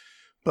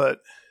 But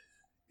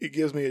it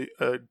gives me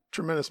a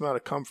tremendous amount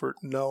of comfort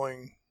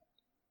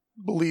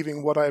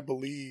believing what I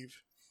believe,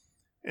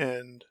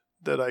 and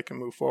that I can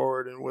move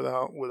forward and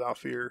without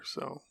fear.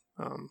 So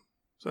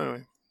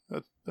anyway,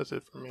 that's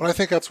it for me. But I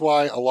think that's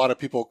why a lot of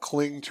people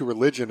cling to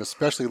religion,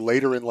 especially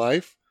later in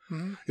life,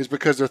 is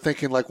because they're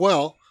thinking like,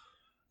 well,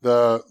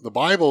 the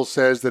Bible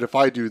says that if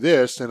I do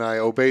this and I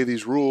obey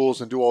these rules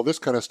and do all this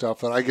kind of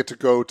stuff, then I get to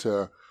go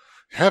to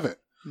heaven.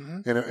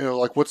 And you know,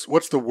 like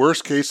what's the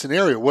worst case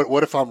scenario?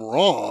 What if I'm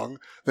wrong?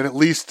 Then at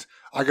least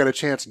I got a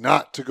chance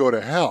not to go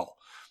to hell.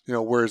 You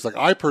know, whereas like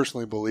I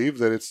personally believe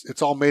that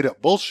it's all made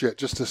up bullshit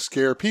just to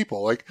scare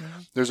people. Like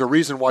there's a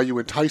reason why you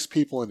entice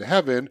people into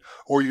heaven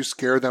or you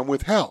scare them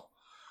with hell.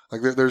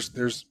 Like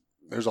there's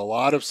a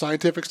lot of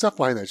scientific stuff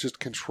behind that. It's just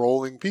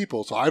controlling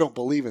people. So I don't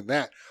believe in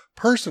that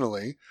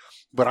personally.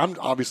 But I'm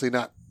obviously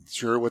not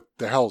sure what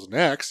the hell's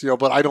next, you know,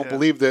 but I don't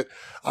believe that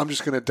I'm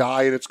just going to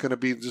die and it's going to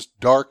be just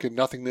dark and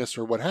nothingness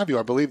or what have you.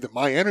 I believe that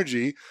my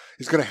energy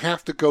is going to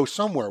have to go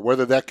somewhere,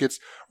 whether that gets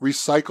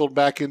recycled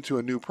back into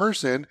a new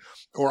person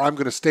or I'm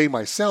going to stay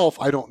myself.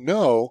 I don't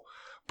know,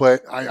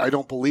 but I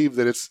don't believe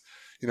that it's,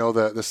 you know,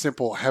 the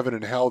simple heaven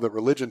and hell that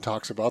religion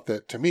talks about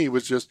that to me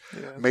was just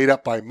made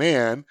up by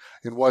man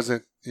and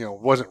wasn't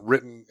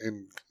written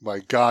in by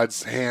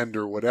God's hand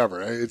or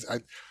whatever.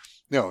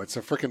 No, it's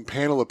a freaking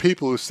panel of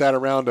people who sat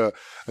around a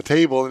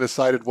table and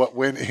decided what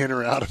went in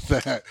or out of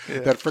that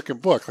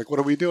freaking book. Like, what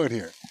are we doing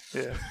here?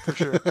 Yeah, for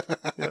sure.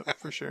 Yeah,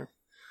 for sure.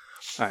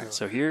 All right,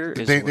 so here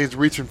is... He's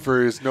reaching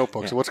for his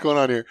notebook. Yeah. So what's going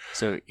on here?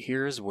 So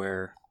here's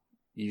where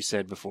you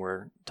said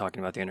before, talking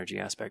about the energy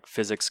aspect,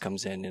 physics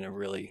comes in a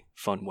really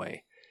fun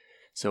way.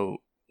 So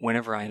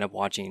whenever I end up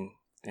watching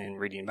and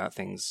reading about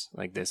things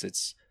like this,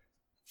 it's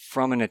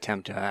from an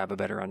attempt to have a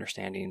better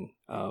understanding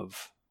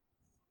of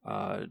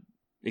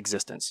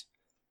existence.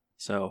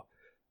 So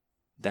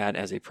that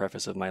as a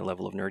preface of my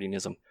level of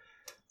nerdiness.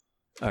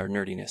 Or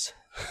nerdiness.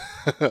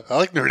 I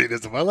like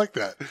nerdiness. I like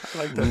that. I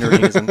like that.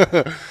 Nerdism.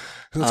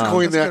 Let's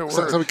coin That's that. gonna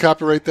work. Somebody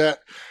copyright that.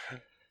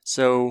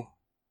 So,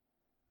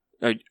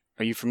 are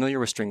you familiar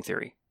with string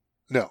theory?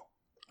 No.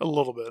 A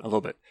little bit. A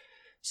little bit.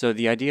 So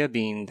the idea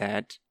being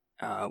that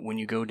when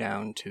you go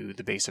down to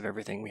the base of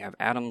everything, we have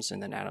atoms,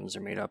 and then atoms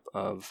are made up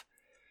of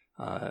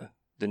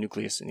the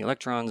nucleus and the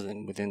electrons, and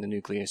then within the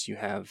nucleus you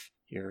have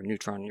your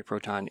neutron and your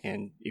proton,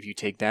 and if you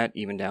take that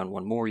even down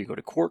one more, you go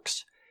to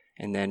quarks,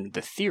 and then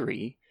the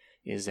theory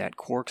is that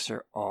quarks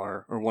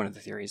are or one of the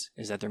theories,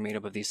 is that they're made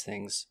up of these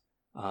things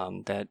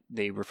that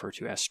they refer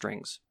to as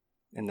strings,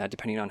 and that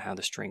depending on how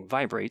the string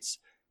vibrates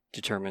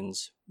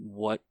determines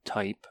what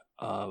type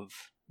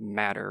of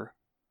matter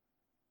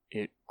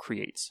it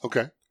creates.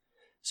 Okay.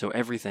 So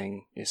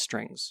everything is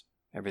strings.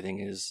 Everything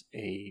is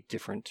a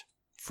different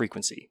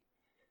frequency.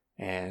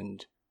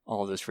 And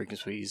all of those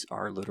frequencies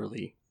are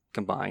literally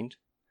combined.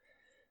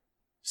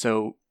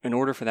 So in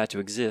order for that to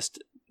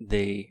exist,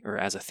 or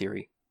as a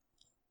theory,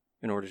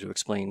 in order to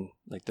explain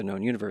like the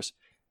known universe,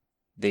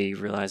 they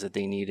realized that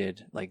they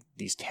needed like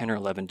these 10 or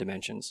 11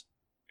 dimensions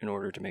in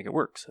order to make it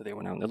work. So they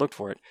went out and they looked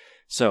for it.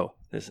 So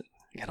I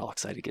got all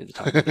excited to get to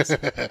talk about this.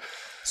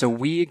 So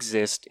we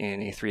exist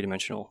in a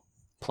 3-dimensional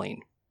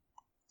plane,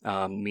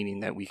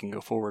 meaning that we can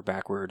go forward,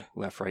 backward,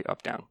 left, right,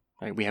 up, down.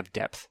 Right? We have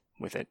depth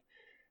with it.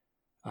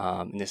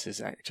 And this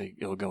is actually,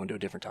 it'll go into a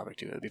different topic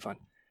too. It'll be fun,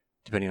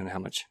 depending on how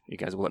much you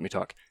guys will let me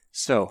talk.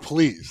 So,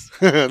 please,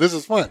 this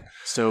is fun.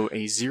 So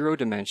a 0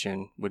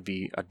 dimension would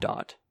be a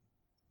dot.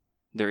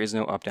 There is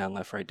no up, down,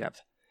 left, right,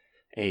 depth.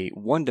 A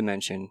 1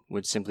 dimension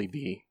would simply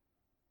be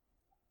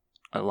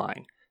a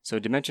line. So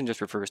dimension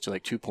just refers to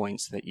like 2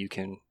 points that you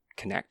can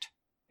connect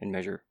and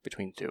measure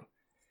between the two.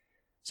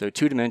 So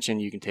 2 dimension,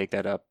 you can take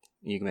that up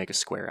and you can make a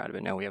square out of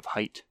it. Now we have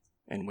height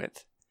and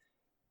width.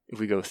 If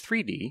we go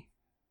 3D,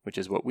 which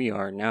is what we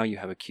are, now you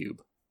have a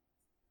cube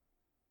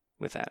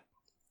with that.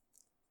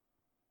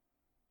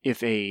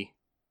 If a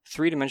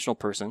 3-dimensional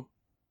person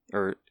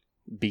or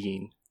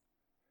being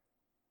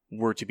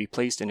were to be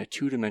placed in a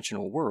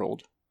 2-dimensional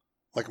world,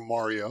 like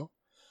Mario,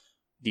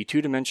 the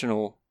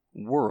 2-dimensional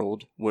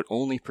world would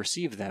only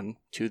perceive them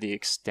to the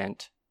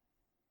extent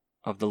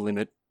of the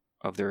limit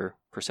of their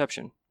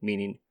perception.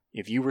 Meaning,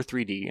 if you were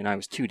 3D and I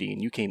was 2D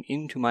and you came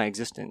into my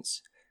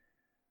existence,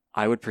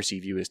 I would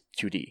perceive you as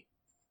 2D.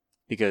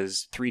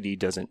 Because 3D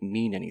doesn't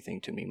mean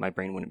anything to me. My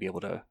brain wouldn't be able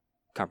to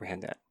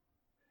comprehend that.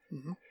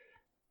 Mm-hmm.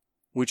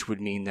 Which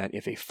would mean that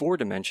if a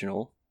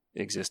 4-dimensional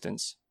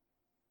existence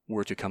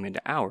were to come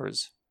into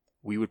ours,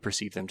 we would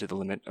perceive them to the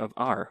limit of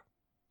our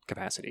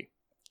capacity.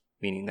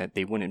 Meaning that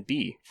they wouldn't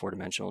be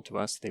 4-dimensional to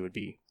us, they would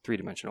be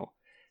 3-dimensional.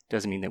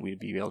 Doesn't mean that we'd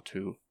be able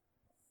to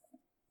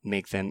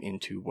make them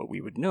into what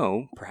we would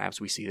know. Perhaps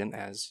we see them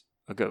as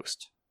a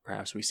ghost.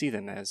 Perhaps we see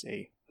them as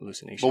a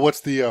hallucination. But what's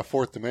the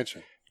 4th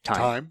dimension?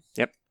 Time.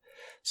 Yep.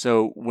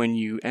 So when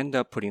you end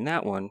up putting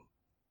that one,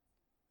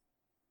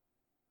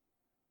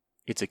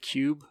 it's a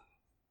cube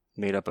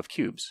made up of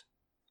cubes.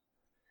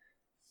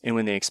 And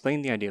when they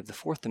explain the idea of the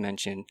 4th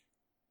dimension,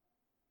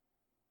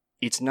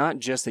 it's not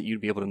just that you'd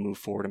be able to move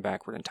forward and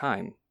backward in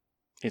time.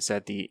 It's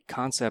that the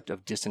concept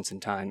of distance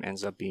and time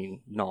ends up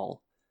being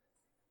null.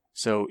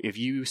 So if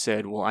you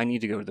said, well, I need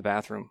to go to the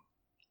bathroom,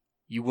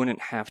 you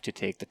wouldn't have to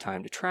take the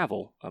time to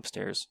travel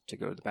upstairs to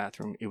go to the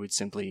bathroom. It would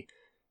simply,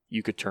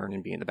 you could turn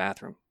and be in the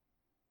bathroom.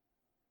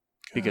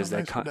 Because How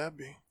nice would that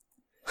be?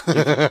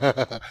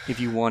 If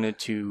you wanted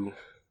to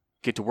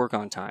get to work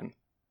on time,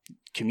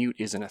 commute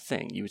isn't a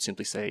thing. You would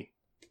simply say,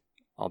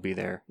 I'll be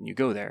there, and you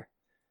go there.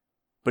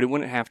 But it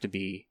wouldn't have to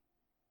be,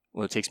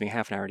 well, it takes me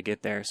half an hour to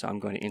get there, so I'm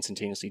going to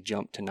instantaneously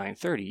jump to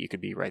 9:30. You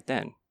could be right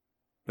then.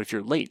 But if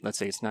you're late, let's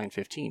say it's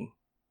 9:15,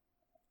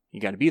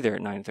 you got to be there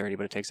at 9:30,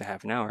 but it takes a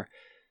half an hour,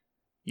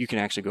 you can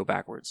actually go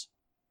backwards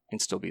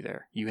and still be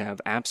there. You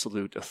have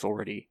absolute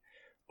authority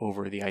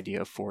over the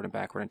idea of forward and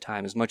backward in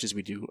time as much as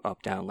we do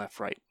up, down, left,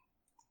 right.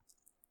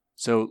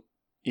 So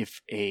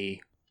if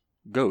a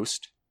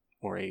ghost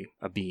or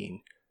a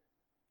being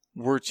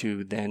were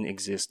to then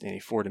exist in a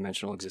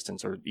 4-dimensional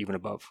existence or even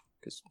above,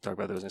 because we'll talk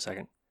about those in a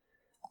second,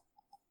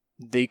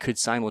 they could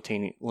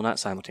not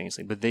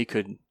simultaneously, but they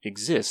could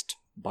exist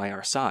by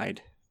our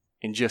side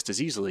and just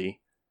as easily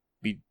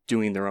be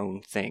doing their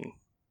own thing.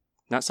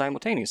 Not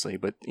simultaneously,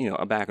 but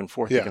a back and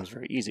forth becomes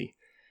very easy.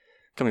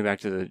 Coming back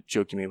to the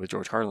joke you made with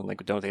George Carlin,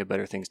 like, don't they have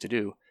better things to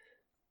do?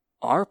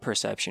 Our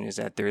perception is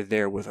that they're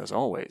there with us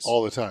always.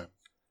 All the time.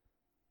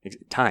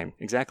 Time,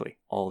 exactly.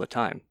 All the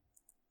time.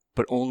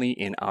 But only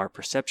in our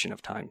perception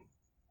of time.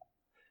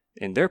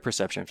 In their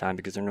perception of time,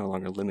 because they're no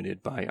longer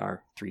limited by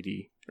our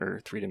 3D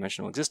or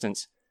 3-dimensional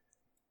existence,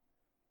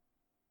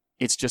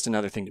 it's just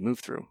another thing to move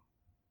through.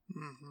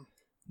 Mm-hmm.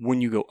 When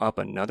you go up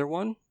another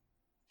one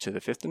to the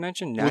 5th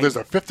dimension, now there's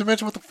a 5th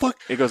dimension? What the fuck?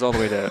 It goes all the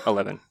way to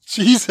 11.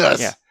 Jesus!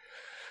 Yeah.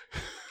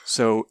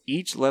 So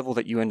each level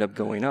that you end up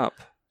going up,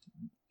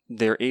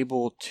 they're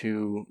able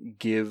to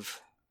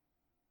give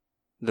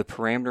the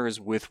parameters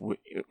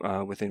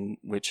within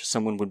which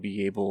someone would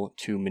be able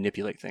to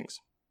manipulate things.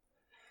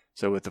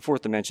 So with the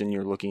fourth dimension,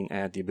 you're looking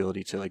at the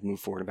ability to like move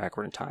forward and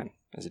backward in time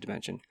as a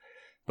dimension.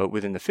 But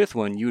within the fifth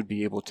one, you would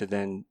be able to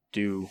then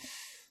do,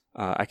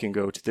 I can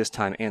go to this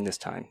time and this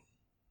time.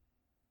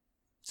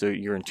 So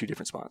you're in two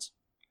different spots.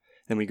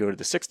 Then we go to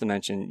the sixth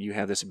dimension, you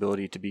have this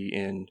ability to be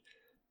in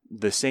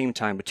the same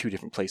time but two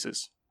different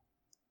places,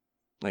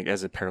 like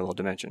as a parallel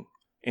dimension.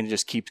 And it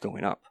just keeps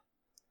going up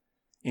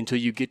until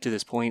you get to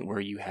this point where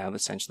you have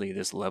essentially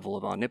this level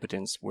of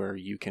omnipotence where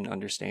you can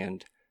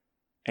understand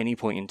any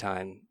point in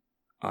time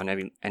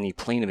on any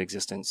plane of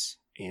existence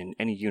in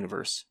any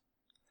universe,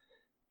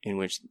 in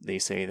which they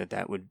say that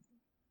that would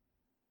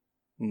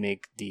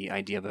make the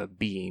idea of a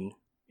being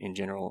in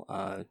general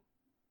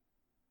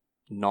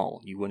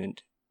null. You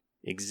wouldn't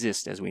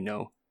exist as we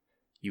know.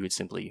 You would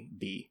simply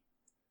be,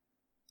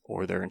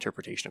 or their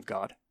interpretation of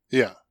God.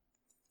 Yeah.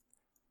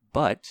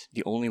 But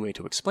the only way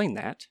to explain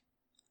that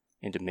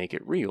and to make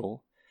it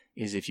real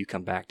is if you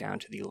come back down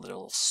to the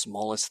little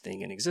smallest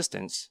thing in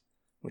existence,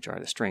 which are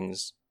the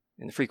strings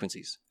and the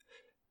frequencies.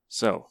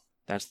 So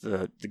that's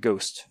the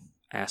ghost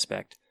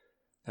aspect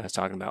that I was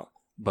talking about.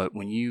 But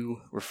when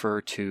you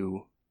refer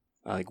to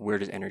like where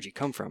does energy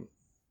come from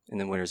and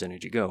then where does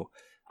energy go,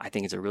 I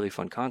think it's a really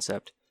fun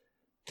concept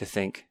to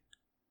think.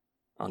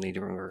 I'll need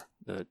to remember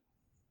the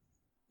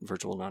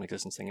virtual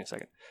non-existence thing in a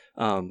second.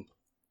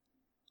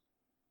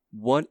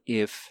 What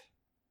if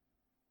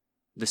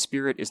the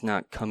spirit is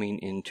not coming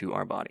into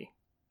our body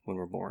when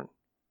we're born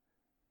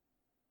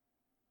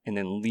and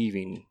then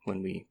leaving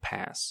when we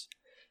pass,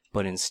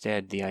 but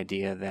instead the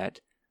idea that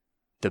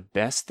the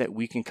best that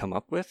we can come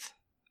up with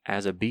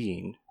as a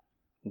being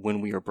when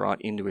we are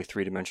brought into a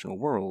three-dimensional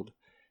world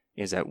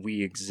is that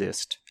we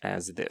exist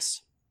as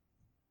this.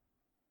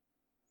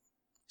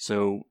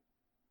 So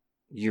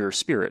your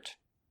spirit,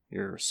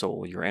 your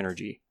soul, your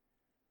energy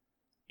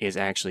is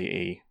actually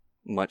a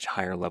much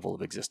higher level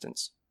of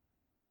existence.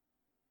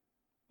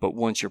 But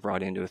once you're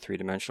brought into a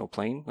three-dimensional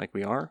plane like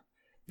we are,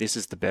 this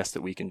is the best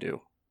that we can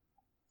do.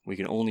 We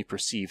can only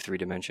perceive three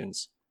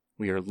dimensions.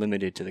 We are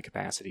limited to the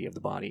capacity of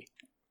the body.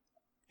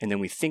 And then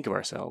we think of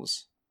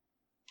ourselves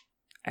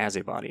as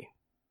a body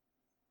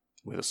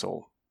with a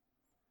soul.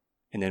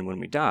 And then when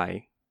we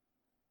die,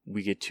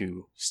 we get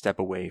to step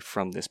away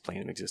from this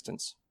plane of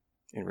existence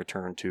and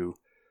return to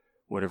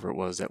whatever it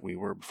was that we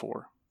were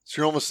before.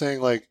 So you're almost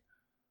saying, like,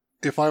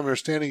 if I'm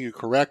understanding you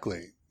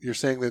correctly, you're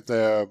saying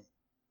that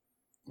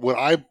what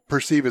I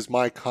perceive as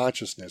my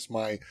consciousness,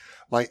 my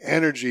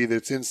energy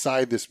that's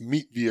inside this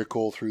meat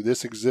vehicle through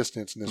this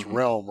existence in this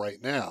realm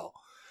right now,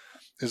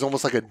 is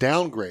almost like a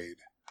downgrade.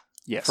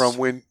 Yes. From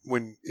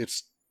when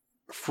it's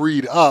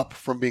freed up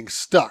from being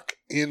stuck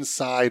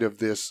inside of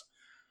this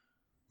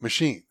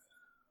machine.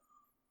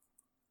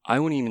 I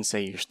wouldn't even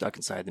say you're stuck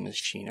inside the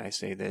machine. I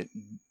say that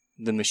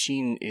the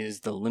machine is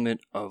the limit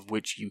of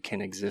which you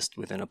can exist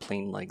within a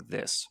plane like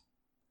this.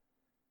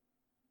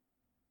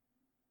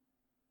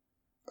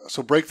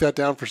 So break that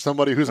down for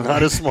somebody who's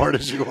not as smart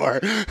as you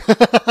are.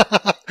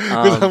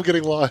 Because I'm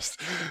getting lost.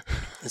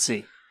 Let's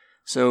see.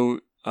 So,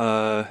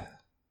 I'm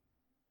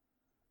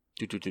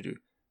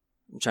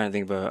trying to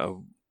think of a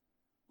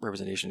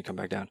representation to come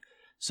back down.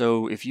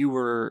 So if you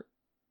were,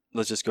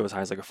 let's just go as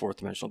high as like a fourth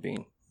dimensional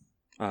being.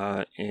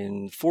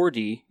 In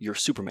 4D, you're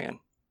Superman.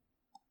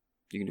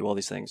 You can do all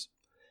these things.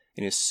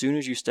 And as soon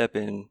as you step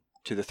in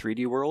to the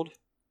 3D world,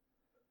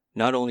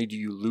 not only do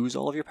you lose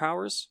all of your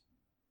powers,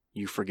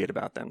 you forget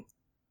about them.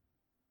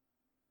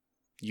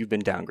 You've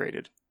been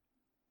downgraded.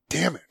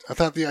 Damn it. I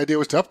thought the idea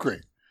was to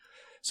upgrade.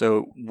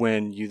 So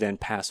when you then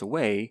pass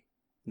away,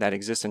 that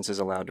existence is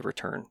allowed to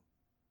return.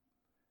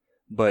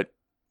 But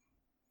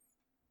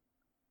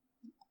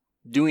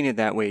doing it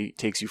that way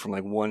takes you from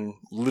like one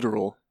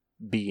literal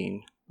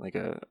being, like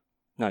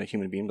not a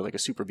human being, but like a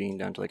super being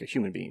down to like a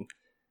human being.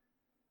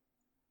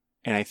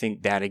 And I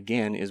think that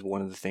again is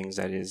one of the things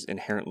that is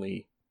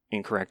inherently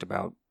incorrect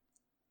about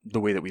the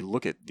way that we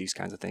look at these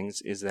kinds of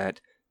things, is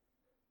that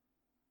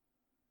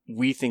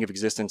we think of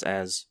existence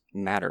as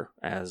matter,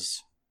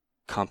 as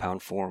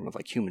compound form of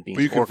like human beings.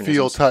 But you can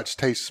feel, touch,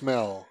 taste,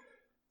 smell.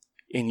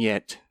 And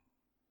yet,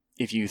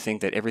 if you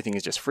think that everything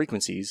is just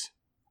frequencies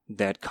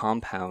that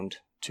compound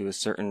to a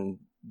certain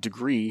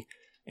degree,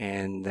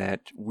 and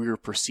that we're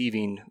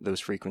perceiving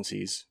those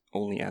frequencies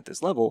only at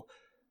this level,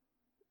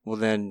 well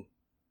then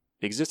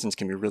existence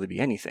can really be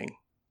anything.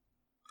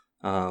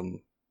 And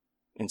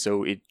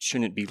so it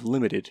shouldn't be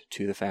limited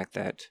to the fact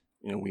that,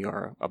 we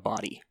are a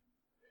body.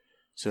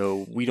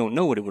 So we don't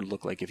know what it would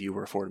look like if you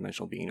were a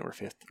four-dimensional being or a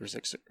fifth or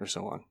sixth or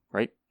so on,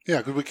 right? Yeah,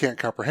 because we can't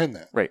comprehend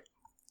that. Right.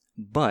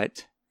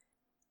 But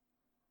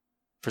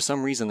for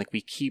some reason, like,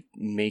 we keep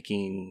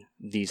making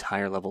these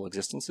higher level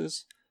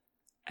existences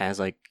as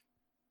like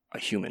a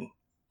human.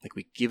 Like,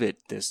 we give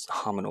it this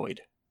hominoid.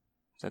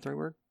 Is that the right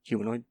word?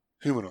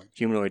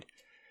 Humanoid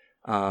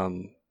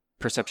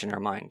perception in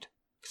our mind,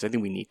 because I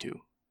think we need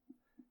to.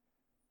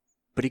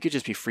 But it could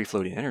just be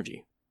free-floating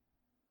energy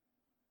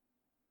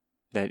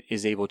that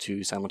is able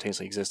to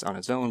simultaneously exist on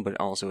its own, but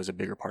also is a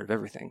bigger part of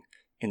everything.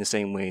 In the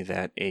same way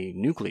that a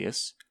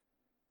nucleus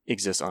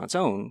exists on its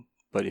own,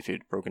 but if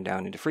it broken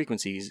down into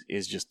frequencies,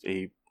 is just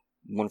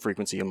one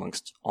frequency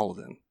amongst all of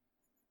them.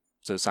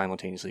 So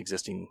simultaneously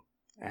existing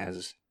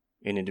as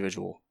an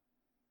individual,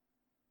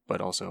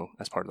 but also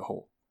as part of the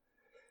whole,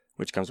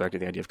 which comes back to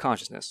the idea of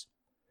consciousness.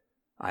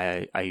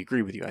 I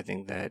agree with you. I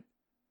think that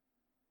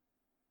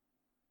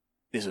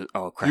this is,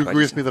 oh crap. You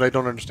agree with me that I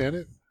don't understand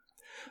it?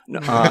 No,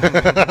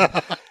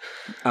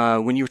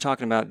 when you were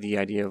talking about the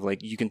idea of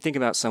like, you can think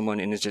about someone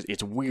and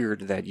it's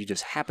weird that you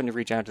just happen to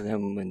reach out to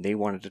them when they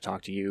wanted to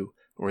talk to you,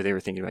 or they were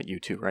thinking about you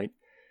too, right?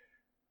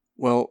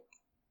 Well,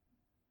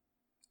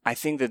 I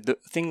think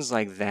that things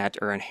like that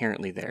are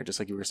inherently there, just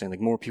like you were saying, like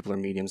more people are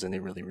mediums than they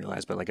really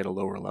realize, but like at a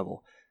lower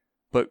level.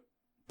 But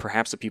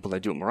perhaps the people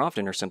that do it more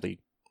often are simply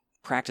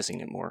practicing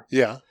it more.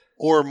 Yeah.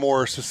 Or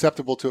more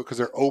susceptible to it because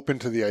they're open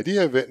to the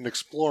idea of it and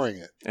exploring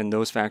it. And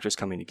those factors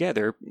coming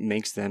together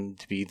makes them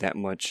to be that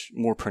much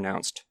more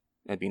pronounced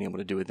at being able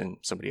to do it than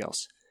somebody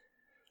else.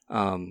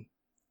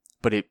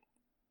 But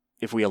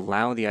if we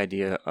allow the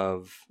idea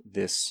of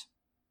this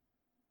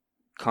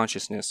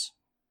consciousness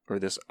or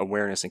this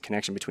awareness and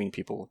connection between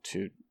people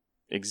to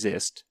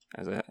exist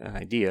as an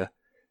idea,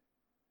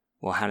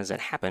 well, how does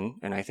that happen?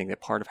 And I think that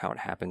part of how it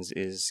happens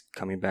is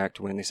coming back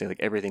to when they say like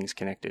everything's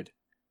connected.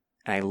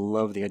 And I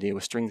love the idea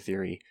with string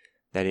theory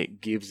that it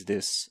gives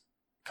this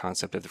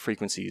concept of the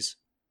frequencies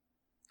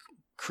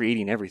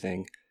creating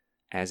everything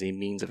as a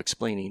means of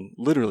explaining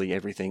literally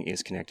everything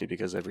is connected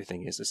because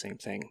everything is the same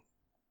thing.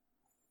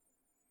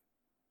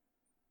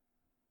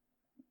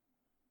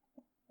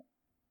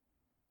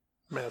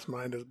 Man's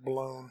mind is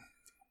blown.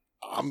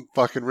 I'm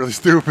fucking really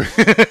stupid.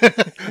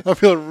 I'm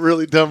feeling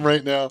really dumb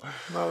right now.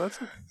 No, that's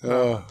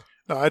no.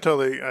 I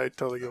totally get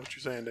what you're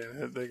saying, Dan.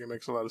 I think it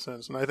makes a lot of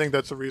sense, and I think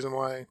that's the reason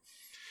why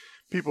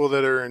people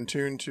that are in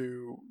tune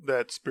to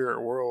that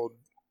spirit world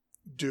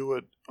do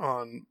it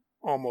on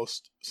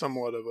almost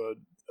somewhat of a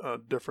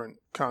different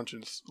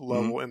conscious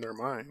level in their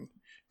mind,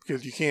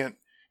 because you can't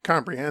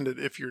comprehend it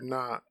if you're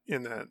not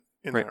in that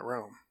that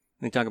realm.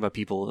 They talk about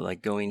people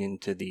like going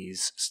into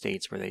these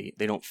states where they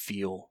don't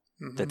feel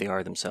that they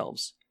are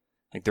themselves.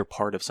 Like they're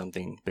part of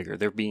something bigger.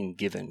 They're being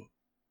given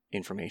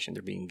information.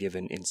 They're being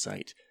given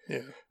insight.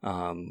 Yeah.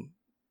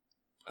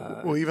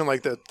 Well, even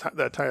like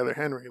that Tyler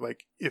Henry,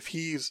 like if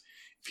he's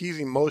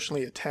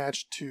emotionally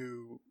attached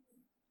to,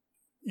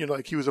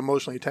 like he was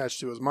emotionally attached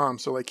to his mom,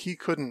 so like he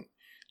couldn't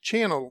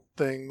channel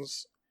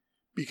things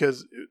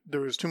because there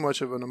was too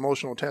much of an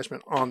emotional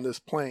attachment on this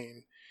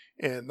plane,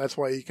 and that's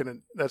why he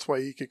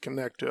could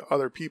connect to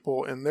other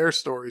people and their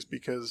stories,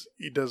 because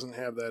he doesn't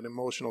have that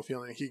emotional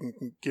feeling. He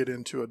can get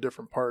into a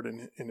different part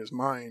in his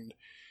mind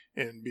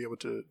and be able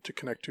to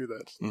connect to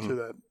that to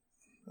that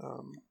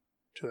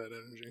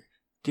energy.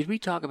 Did we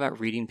talk about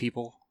reading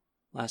people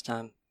last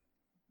time?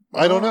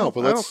 I don't know,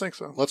 but I don't think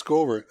so. Let's go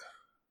over it.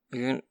 I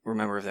can't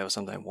remember if that was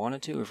something I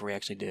wanted to or if we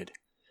actually did.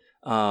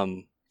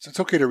 So it's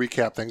okay to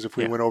recap things if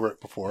we went over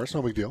it before. It's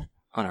no big deal.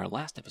 On our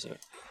last episode.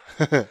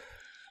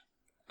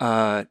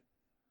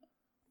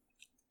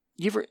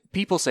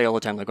 People say all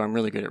the time, like, I'm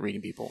really good at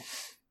reading people.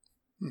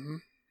 Mm-hmm.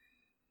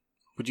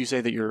 Would you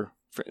say that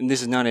and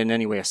this is not in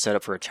any way a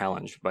setup for a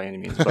challenge by any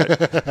means,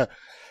 but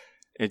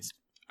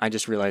I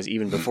just realized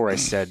even before I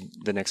said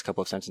the next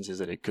couple of sentences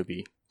that it could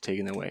be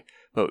taken that way.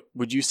 But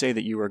would you say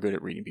that you are good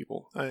at reading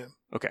people? I am.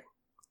 Okay.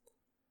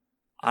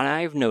 And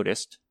I've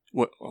noticed,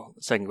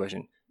 second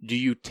question, do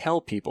you tell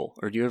people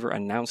or do you ever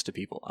announce to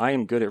people, I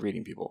am good at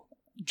reading people?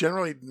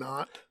 Generally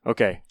not.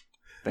 Okay.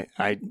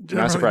 I'm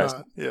not surprised.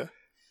 Not. Yeah.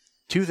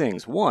 Two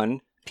things.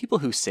 One, people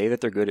who say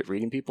that they're good at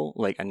reading people,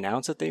 like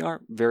announce that they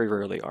are, very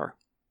rarely are.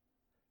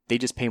 They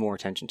just pay more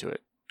attention to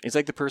it. It's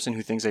like the person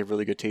who thinks they have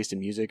really good taste in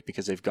music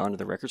because they've gone to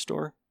the record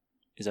store.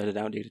 Is that an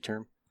outdated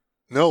term?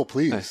 No,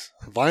 please.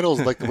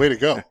 Vinyl's like the way to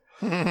go.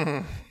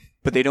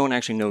 But they don't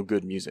actually know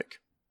good music.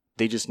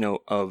 They just know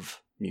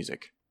of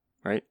music,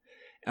 right?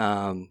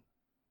 And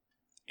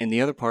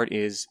the other part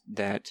is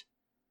that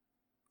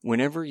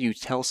whenever you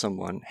tell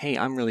someone, hey,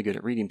 I'm really good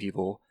at reading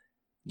people,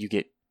 you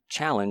get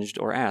challenged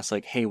or asked,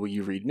 like, hey, will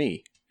you read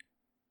me?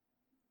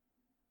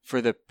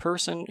 For the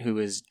person who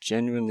is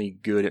genuinely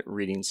good at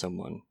reading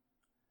someone,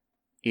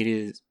 it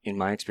is, in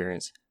my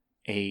experience,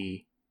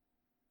 a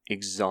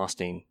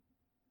exhausting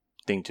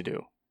thing to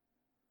do.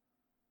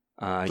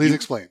 Please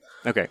explain.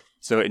 Okay,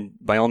 so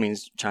by all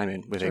means, chime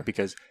in with Sure. it,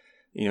 because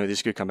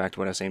this could come back to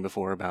what I was saying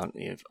before about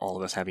if all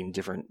of us having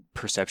different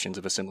perceptions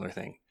of a similar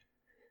thing.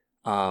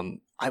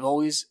 I've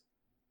always,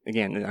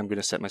 again, I'm going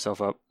to set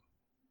myself up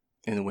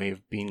in the way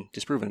of being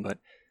disproven, but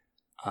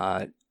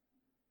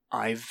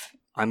I've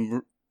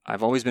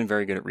always been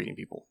very good at reading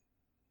people,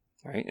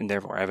 right? And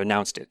therefore, I've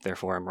announced it.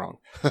 Therefore, I'm wrong.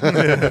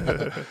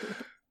 But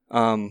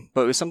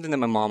it was something that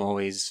my mom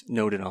always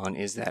noted on,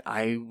 is that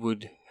I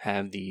would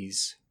have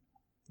these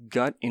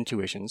gut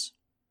intuitions,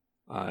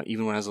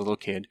 even when I was a little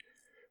kid,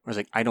 where I was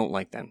like, I don't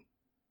like them.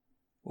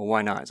 Well,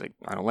 why not? It's like,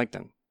 I don't like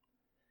them.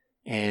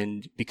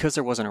 And because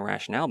there wasn't a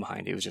rationale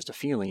behind it, it was just a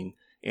feeling.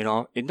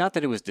 Not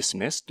that it was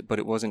dismissed, but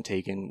it wasn't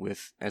taken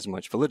with as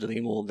much validity.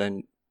 Well,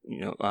 then,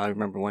 I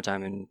remember one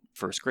time in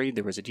first grade,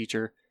 there was a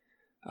teacher,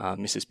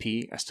 Mrs.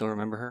 P. I still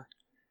remember her.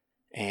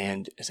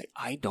 And it's like,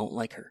 I don't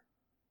like her.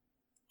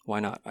 Why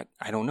not?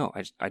 I don't know.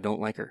 I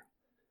don't like her.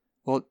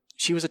 Well,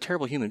 she was a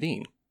terrible human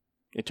being,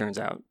 it turns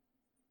out.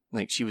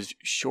 Like, she was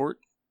short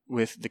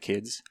with the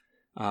kids,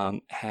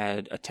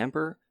 had a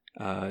temper,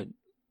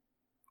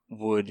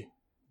 would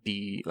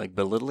be like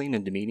belittling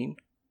and demeaning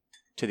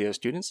to the other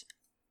students.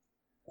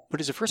 But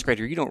as a first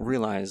grader, you don't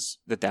realize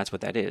that that's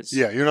what that is.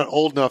 Yeah, you're not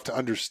old enough to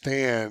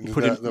understand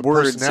the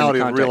words personality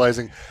in of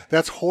realizing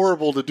that's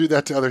horrible to do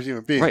that to other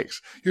human beings. Right.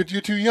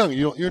 You're too young.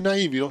 You're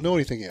naive. You don't know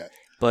anything yet.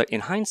 But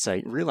in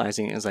hindsight,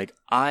 realizing it is like,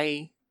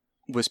 I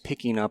was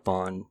picking up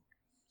on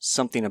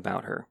something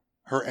about her.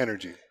 Her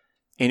energy.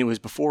 And it was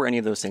before any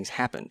of those things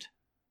happened.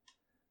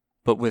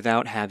 But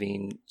without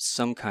having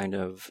some kind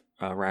of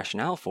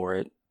rationale for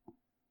it,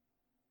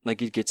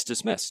 like, it gets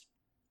dismissed,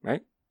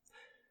 right?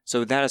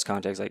 So that is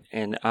context, like,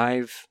 and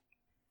I've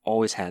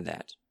always had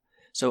that.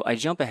 So I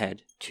jump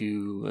ahead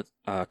to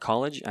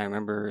college. I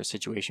remember a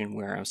situation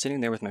where I'm sitting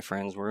there with my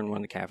friends. We're in one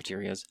of the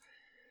cafeterias,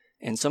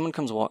 and someone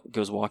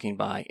goes walking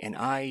by, and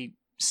I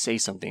say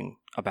something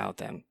about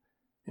them,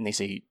 and they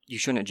say, "You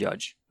shouldn't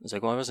judge." I was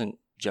like, "Well, I wasn't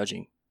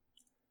judging."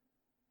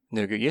 And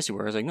they go, "Yes, you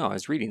were." I was like, "No, I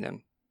was reading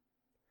them."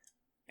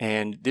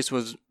 And this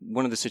was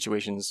one of the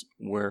situations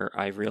where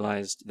I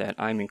realized that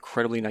I'm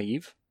incredibly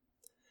naive,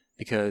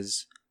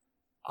 because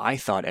I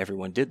thought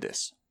everyone did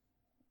this.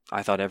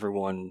 I thought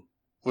everyone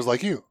was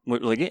like you.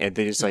 Like, yeah,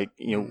 they just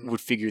would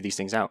figure these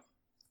things out.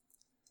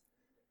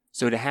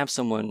 So to have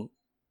someone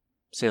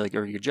say, like,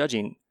 "Or you're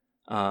judging,"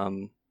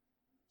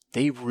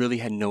 they really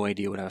had no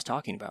idea what I was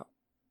talking about.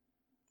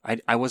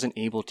 I wasn't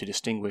able to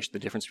distinguish the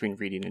difference between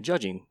reading and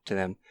judging to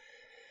them.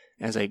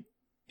 And I was like,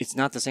 it's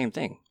not the same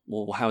thing.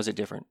 Well, how is it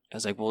different? I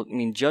was like, well, I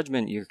mean,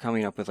 judgment, you're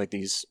coming up with like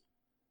these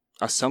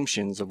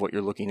assumptions of what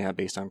you're looking at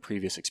based on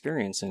previous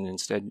experience, and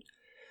instead,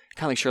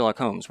 kind of like Sherlock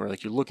Holmes, where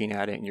like you're looking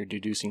at it and you're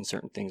deducing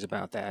certain things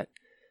about that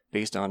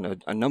based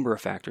on a number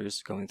of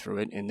factors going through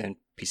it, and then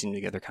piecing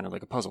together kind of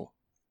like a puzzle.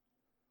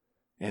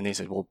 And they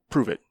said, well,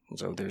 prove it. And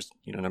so there's,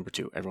 number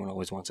 2. Everyone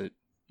always wants it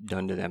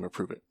done to them or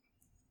prove it.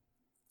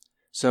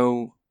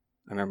 So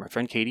I remember my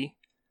friend Katie,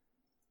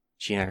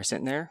 she and I are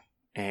sitting there,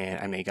 and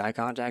I make eye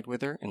contact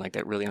with her in like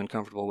that really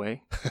uncomfortable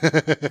way.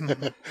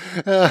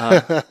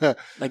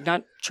 Like,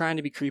 not trying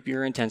to be creepy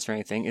or intense or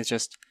anything. It's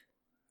just,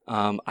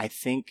 I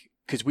think,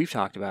 because we've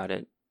talked about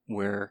it,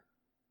 where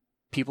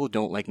people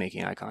don't like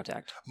making eye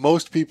contact.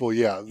 Most people,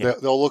 yeah.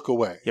 They'll look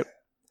away. Yep.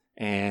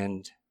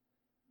 And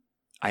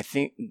I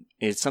think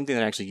it's something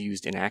that I actually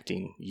used in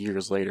acting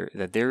years later,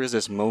 that there is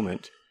this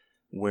moment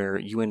where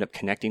you end up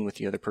connecting with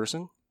the other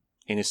person.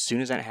 And as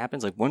soon as that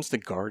happens, like once the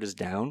guard is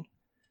down,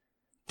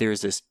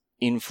 there's this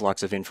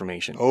influx of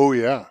information. Oh,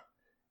 yeah.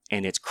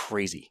 And it's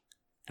crazy.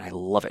 And I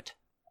love it.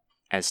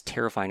 As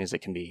terrifying as it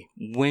can be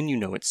when you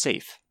know it's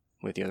safe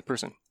with the other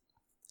person.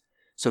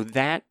 So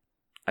that,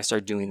 I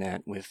started doing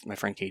that with my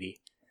friend Katie.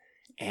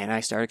 And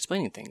I started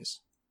explaining things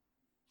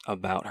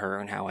about her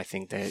and how I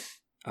think that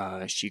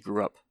she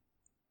grew up.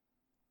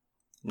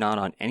 Not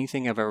on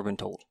anything I've ever been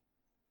told.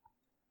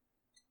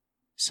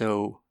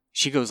 So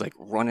she goes like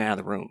running out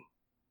of the room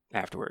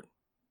afterward.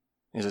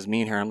 It's just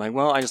me and her. I'm like,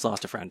 well, I just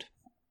lost a friend.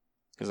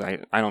 Because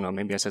I don't know,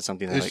 maybe I said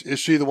something that Is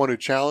she the one who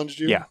challenged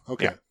you? Yeah.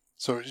 Okay. Yeah.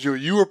 So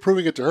you were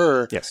proving it to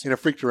her, yes, and it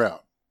freaked her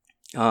out.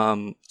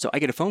 So I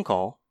get a phone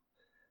call.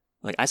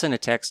 Like, I sent a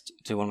text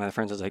to one of my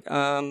friends. I was like,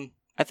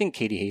 I think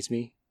Katie hates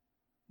me.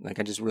 Like,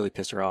 I just really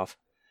pissed her off.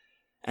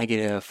 I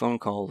get a phone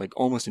call like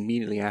almost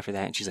immediately after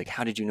that, and she's like,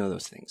 how did you know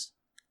those things?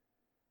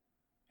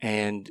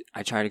 And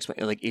I try to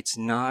explain, like, it's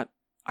not,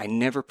 I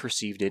never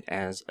perceived it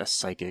as a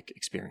psychic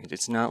experience.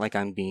 It's not like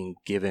I'm being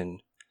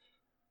given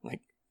like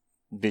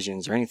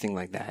visions or anything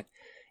like that.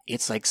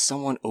 It's like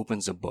someone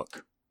opens a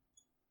book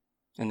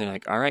and they're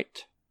like, all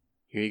right,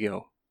 here you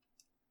go.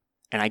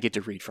 And I get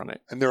to read from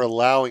it. And they're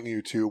allowing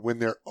you to when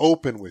they're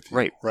open with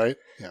you. Right?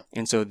 Yeah.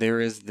 And so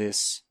there is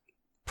this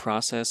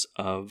process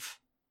of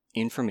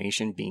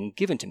information being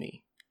given to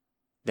me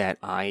that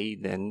I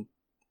then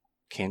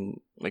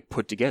can like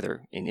put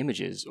together in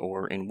images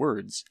or in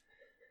words.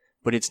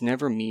 But it's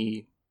never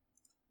me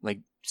like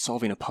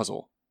solving a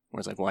puzzle where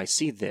it's like, well, I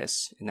see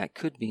this and that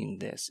could mean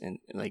this. And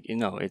like,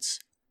 it's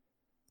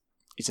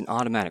an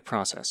automatic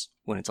process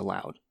when it's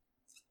allowed.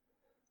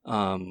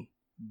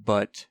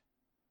 But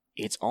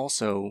it's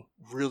also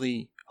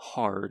really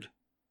hard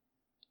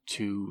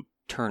to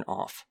turn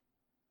off.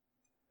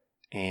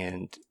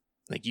 And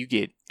like, you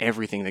get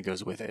everything that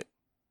goes with it,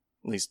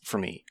 at least for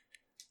me.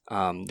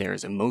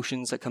 There's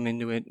emotions that come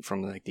into it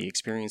from like the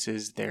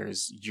experiences.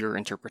 There's your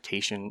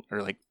interpretation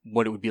or like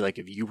what it would be like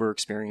if you were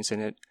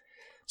experiencing it.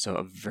 So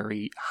a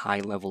very high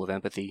level of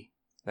empathy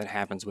that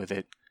happens with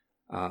it.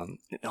 And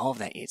all of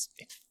that, it's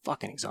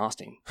fucking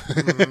exhausting.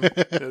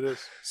 It is.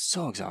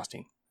 So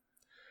exhausting.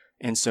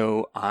 And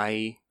so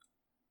I,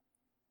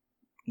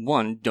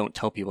 don't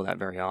tell people that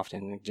very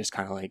often. Just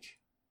kind of like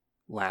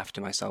laugh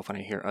to myself when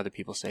I hear other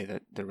people say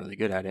that they're really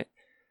good at it.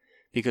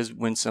 Because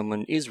when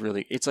someone is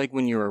really, it's like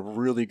when you're a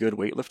really good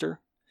weightlifter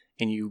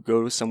and you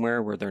go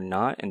somewhere where they're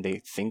not and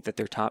they think that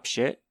they're top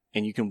shit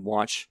And you can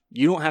watch,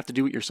 you don't have to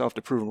do it yourself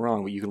to prove them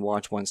wrong, but you can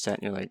watch one set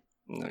and you're like,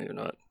 no, you're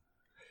not.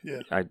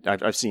 Yeah.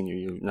 I've seen you.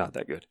 You're not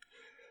that good.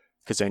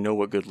 Because I know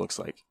what good looks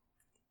like.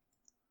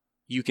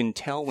 You can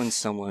tell when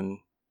someone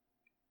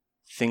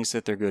thinks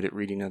that they're good at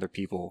reading other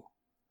people,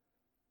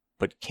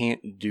 but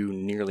can't do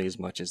nearly as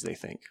much as they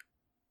think.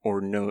 Or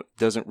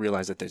doesn't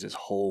realize that there's this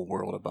whole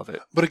world above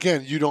it. But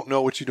again, you don't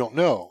know what you don't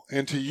know.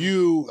 And to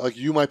you, like,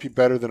 you might be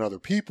better than other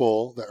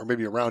people that are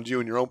maybe around you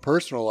in your own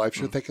personal life.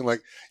 You're thinking like,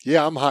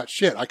 yeah, I'm hot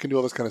shit. I can do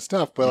all this kind of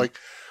stuff. But like,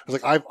 I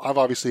was like, I've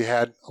obviously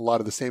had a lot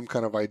of the same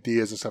kind of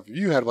ideas and stuff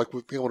you had, like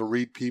with being able to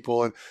read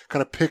people and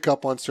kind of pick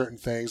up on certain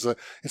things.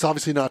 It's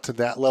obviously not to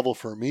that level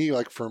for me.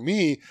 Like for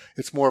me,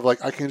 it's more of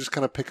like, I can just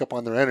kind of pick up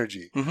on their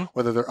energy,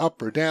 whether they're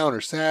up or down or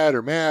sad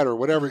or mad or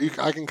whatever.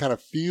 I can kind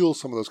of feel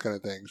some of those kind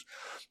of things.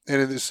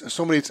 And there's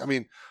so many. I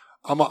mean,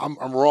 I'm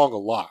wrong a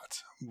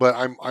lot, but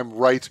I'm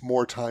right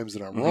more times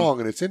than I'm wrong,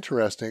 and it's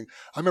interesting.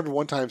 I remember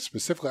one time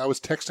specifically, I was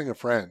texting a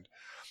friend,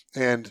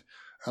 and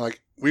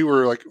like we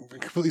were like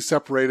completely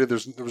separated.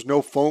 There was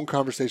no phone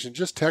conversation,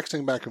 just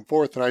texting back and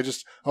forth. And I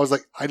just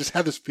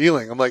had this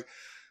feeling. I'm like,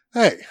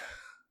 hey,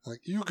 like,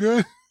 you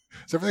good?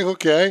 Is everything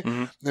okay?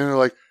 And they're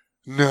like,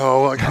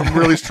 no, like I'm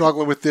really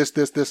struggling with this,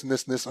 and this, and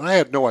this. And I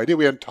had no idea.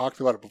 We hadn't talked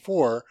about it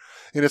before.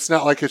 And it's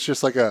not like it's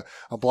just like a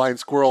blind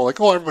squirrel,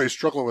 like, oh, everybody's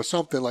struggling with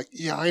something. Like,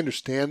 yeah, I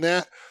understand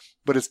that.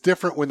 But it's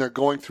different when they're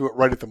going through it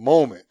right at the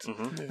moment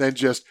than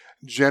just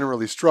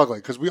generally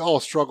struggling. Because we all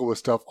struggle with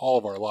stuff all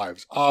of our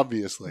lives,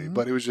 obviously.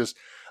 But it was just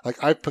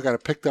like I kind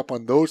of picked up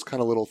on those kind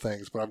of little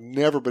things. But I've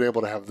never been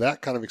able to have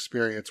that kind of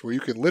experience where you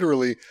can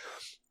literally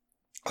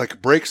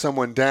like break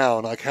someone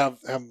down, like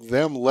have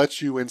them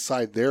let you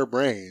inside their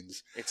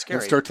brains. It's scary.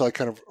 And start to like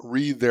kind of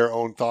read their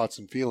own thoughts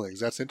and feelings.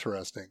 That's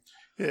interesting.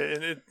 Yeah,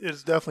 and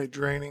it's definitely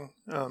draining,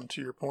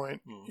 to your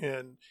point.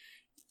 And,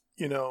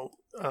 you know,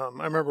 I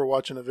remember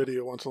watching a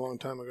video once a long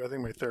time ago. I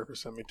think my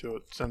therapist sent it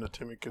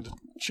to me because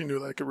she knew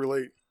that I could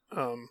relate.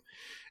 And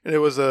it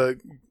was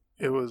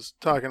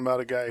talking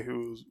about a guy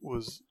who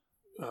was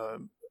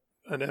an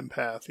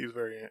empath. He was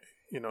very,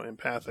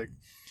 empathic.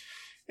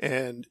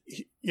 And,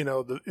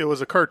 it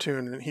was a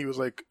cartoon, and he was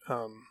like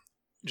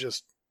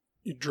just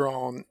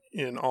drawn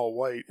in all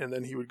white. And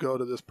then he would go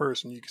to this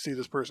person. You could see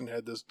this person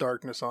had this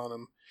darkness on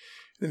him.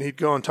 Then he'd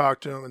go and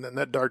talk to him, and then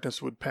that darkness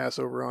would pass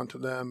over onto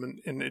them,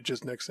 and it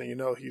just, next thing you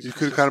know, you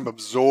could kind of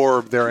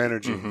absorb their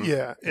energy.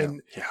 Yeah,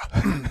 and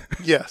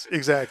yes,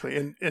 exactly.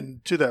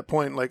 And to that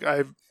point, like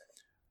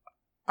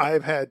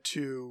I've had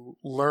to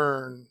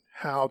learn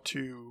how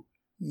to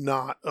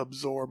not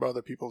absorb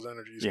other people's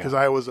energies because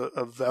I was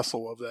a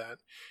vessel of that,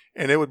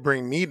 and it would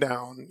bring me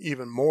down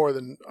even more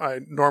than I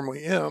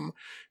normally am.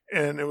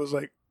 And it was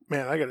like,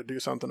 man, I got to do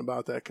something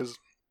about that because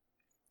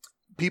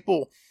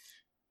people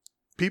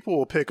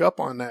will pick up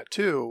on that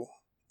too,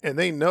 and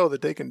they know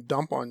that they can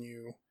dump on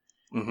you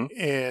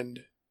and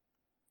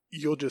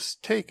you'll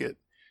just take it.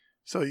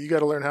 So you got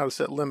to learn how to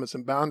set limits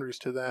and boundaries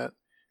to that,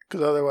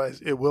 because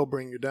otherwise it will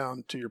bring you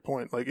down, to your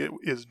point. Like, it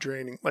is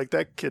draining. Like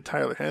that kid,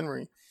 Tyler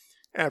Henry,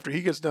 after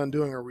he gets done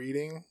doing a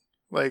reading,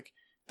 like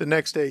the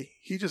next day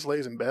he just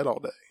lays in bed all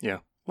day. Yeah.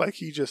 Like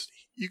you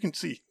can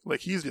see, like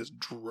he's just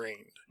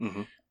drained.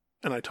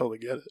 And I totally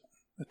get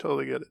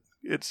it.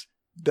 It's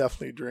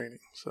definitely draining.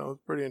 So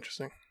it's pretty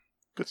interesting.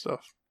 Good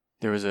stuff.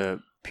 There was a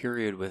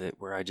period with it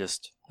where I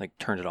just like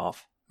turned it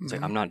off. It's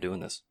like, I'm not doing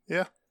this.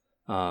 Yeah.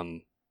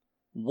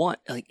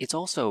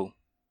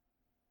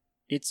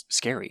 It's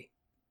scary.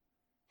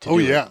 Oh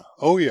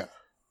yeah.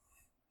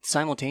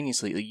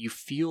 Simultaneously, like, you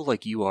feel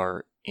like you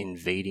are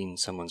invading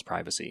someone's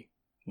privacy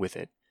with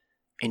it,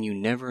 and you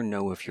never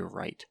know if you're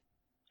right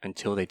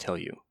until they tell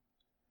you.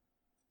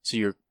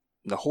 So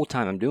the whole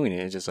time I'm doing it,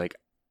 it's just like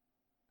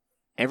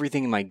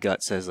everything in my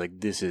gut says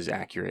like this is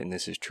accurate and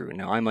this is true.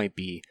 Now I might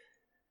be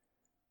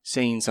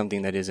saying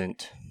something that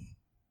isn't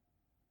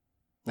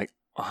like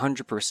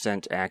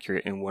 100%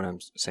 accurate in what I'm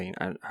saying.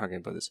 How can I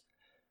put this?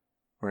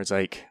 Where it's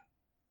like,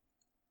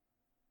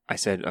 I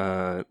said,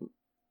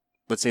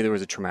 let's say there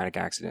was a traumatic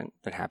accident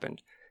that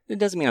happened. It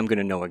doesn't mean I'm going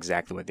to know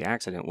exactly what the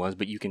accident was,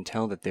 but you can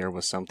tell that there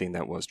was something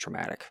that was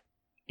traumatic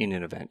in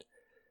an event.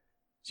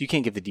 So you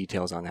can't give the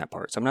details on that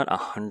part. So I'm not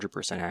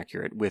 100%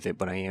 accurate with it,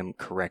 but I am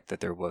correct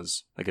that there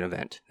was like an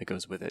event that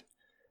goes with it.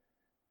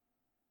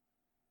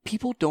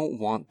 People don't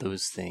want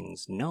those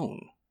things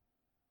known.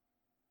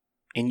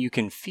 And you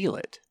can feel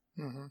it.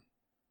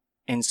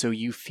 And so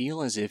you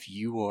feel as if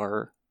you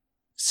are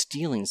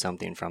stealing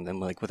something from them,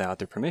 like without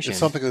their permission. It's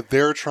something that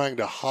they're trying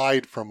to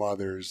hide from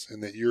others,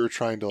 and that you're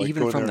trying to like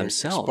even go from in there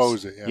themselves. And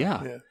expose it.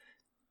 Yeah.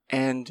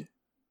 And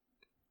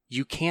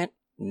you can't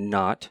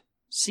not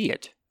see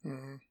it.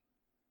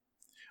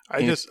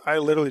 I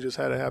literally just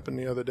had it happen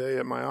the other day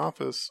at my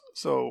office.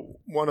 So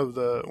one of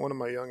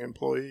my young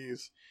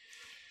employees,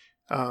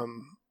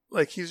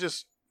 like he's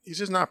just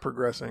not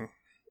progressing,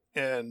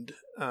 and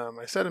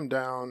I set him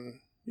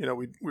down.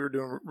 We were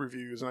doing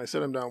reviews, and I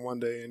set him down one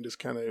day and just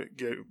kind of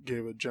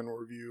gave a general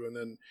review, and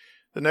then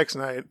the next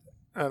night,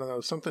 I don't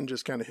know, something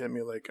just kind of hit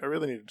me like I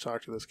really need to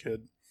talk to this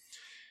kid,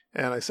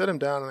 and I set him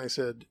down and I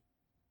said,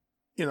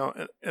 you know,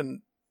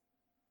 and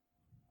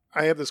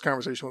I have this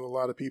conversation with a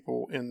lot of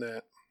people in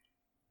that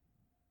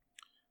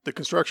the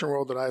construction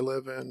world that I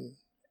live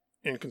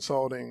in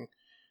consulting,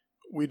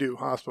 we do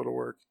hospital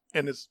work,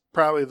 and it's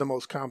probably the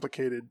most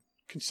complicated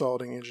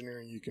consulting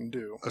engineering you can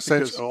do.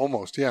 Essentially,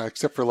 almost, yeah,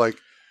 except for like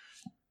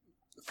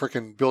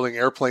freaking building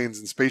airplanes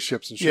and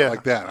spaceships and shit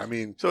like that. I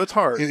mean, so it's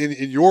hard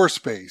in your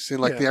space, in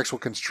like the actual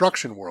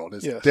construction world,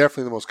 it's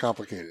definitely the most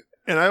complicated.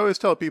 And I always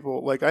tell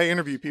people, like, I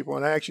interview people,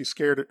 and I actually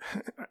scared it.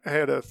 I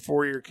had a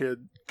 4-year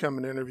kid come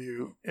and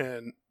interview,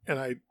 and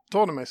I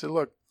told him, I said,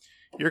 look,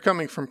 you're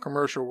coming from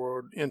commercial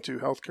world into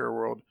healthcare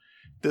world.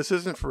 This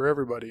isn't for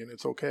everybody, and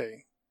it's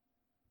okay.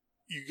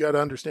 You got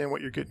to understand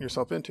what you're getting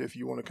yourself into if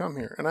you want to come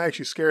here. And I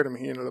actually scared him.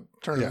 He ended up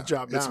turning the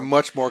job down. It's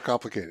much more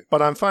complicated.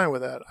 But I'm fine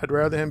with that. I'd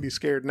rather him be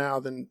scared now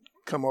than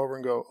come over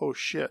and go, oh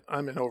shit,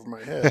 I'm in over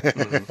my head.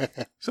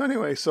 Mm-hmm. So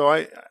anyway, so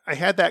I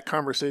had that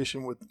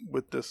conversation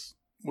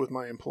with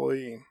my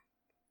employee,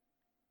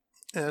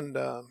 and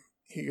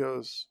he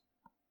goes,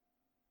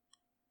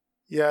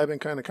 yeah, I've been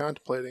kind of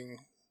contemplating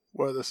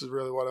whether this is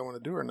really what I want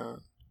to do or not.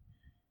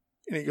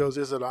 And he goes,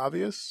 is it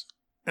obvious?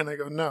 And I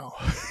go, no,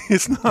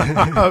 it's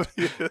not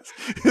obvious.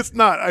 It's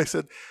not. I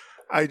said,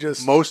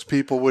 most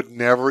people would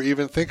never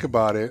even think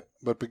about it.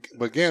 But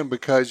again,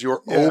 because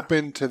you're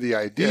open to the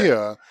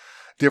idea,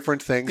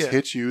 different things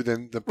hit you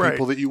than the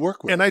people that you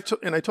work with. And I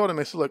told him,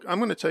 I said, look, I'm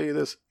going to tell you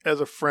this as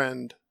a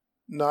friend,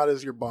 not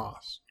as your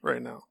boss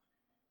right now.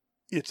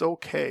 It's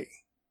okay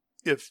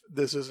if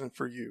this isn't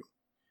for you.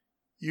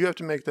 You have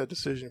to make that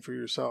decision for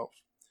yourself.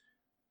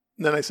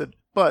 And then I said,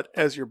 but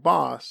as your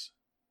boss,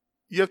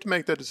 you have to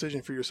make that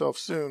decision for yourself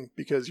soon,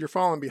 because you're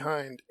falling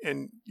behind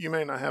and you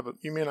may not have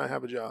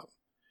a job.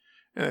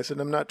 And I said,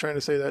 I'm not trying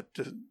to say that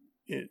to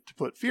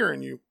put fear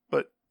in you,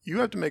 but you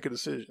have to make a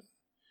decision.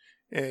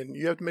 And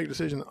you have to make a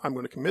decision, I'm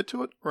going to commit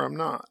to it or I'm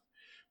not.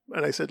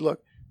 And I said,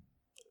 look,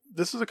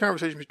 this is a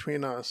conversation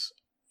between us.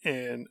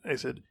 And I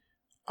said,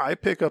 I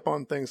pick up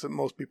on things that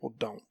most people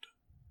don't.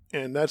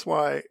 And that's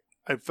why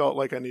I felt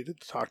like I needed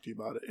to talk to you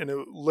about it. And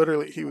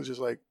he was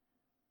just like,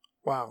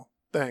 wow,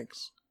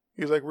 thanks.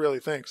 He was like, really,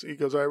 thanks. He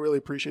goes, I really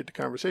appreciate the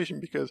conversation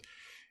because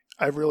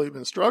I've really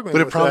been struggling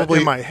with that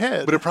in my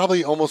head. But it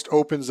probably almost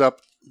opens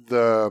up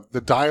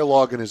the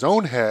dialogue in his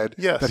own head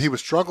that he was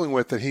struggling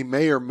with, that he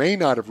may or may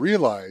not have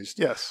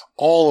realized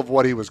all of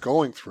what he was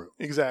going through.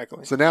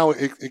 Exactly. So now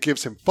it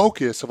gives him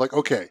focus of like,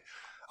 okay,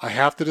 I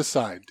have to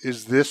decide,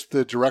 is this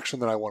the direction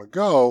that I want to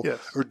go,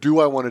 or do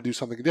I want to do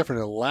something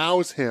different? It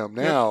allows him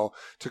now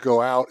to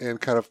go out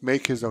and kind of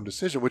make his own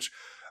decision, which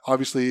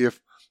obviously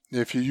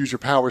if you use your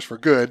powers for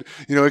good,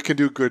 it can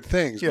do good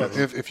things. But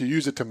if you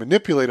use it to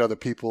manipulate other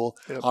people,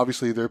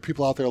 obviously there are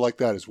people out there like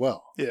that as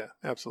well. Yeah,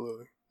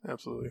 absolutely.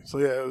 Absolutely. So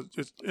yeah,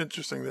 it's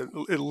interesting that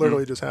it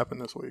literally just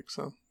happened this week.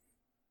 So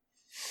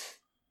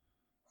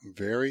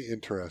very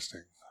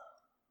interesting.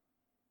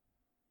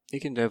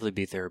 It can definitely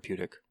be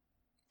therapeutic.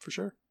 For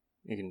sure.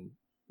 It can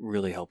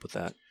really help with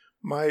that.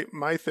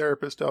 My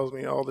therapist tells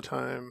me all the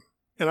time,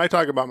 and I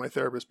talk about my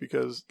therapist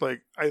because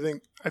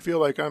I feel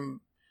like I'm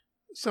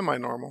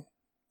semi-normal,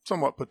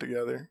 somewhat put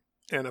together.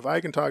 And if I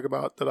can talk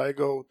about that I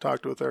go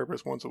talk to a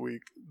therapist once a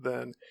week,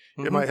 then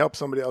it might help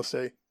somebody else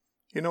say,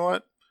 you know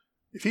what?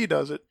 If he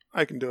does it,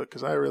 I can do it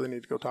because I really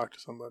need to go talk to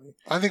somebody.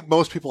 I think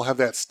most people have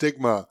that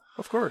stigma,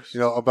 of course,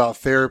 about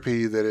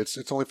therapy, that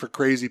it's only for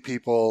crazy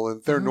people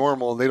and they're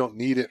normal and they don't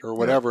need it or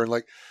whatever.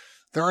 And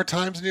there are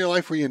times in your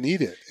life where you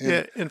need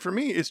it. And for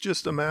me, it's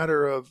just a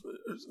matter of,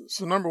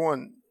 so number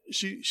one,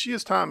 she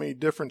has taught me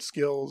different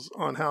skills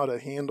on how to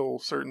handle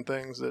certain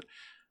things that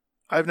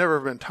I've never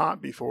been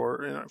taught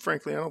before. And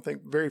frankly, I don't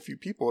think very few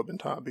people have been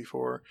taught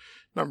before,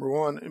 number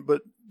one.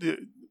 But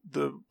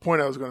the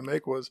point I was going to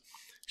make was,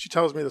 she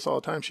tells me this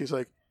all the time. She's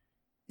like,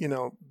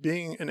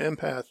 being an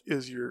empath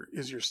is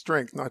your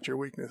strength, not your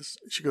weakness.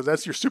 She goes,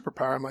 that's your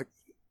superpower. I'm like,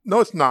 no,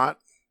 it's not.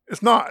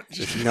 It's not. It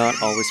does not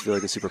always feel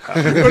like a superpower.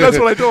 But that's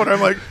what I told her.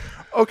 I'm like,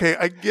 okay,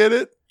 I get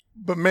it,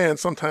 but man,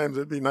 sometimes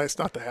it'd be nice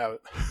not to have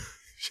it.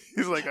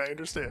 She's like, I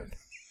understand.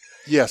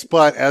 Yes,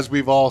 but as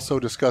we've also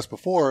discussed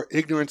before,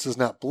 ignorance is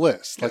not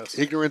bliss.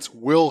 Ignorance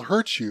will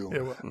hurt you.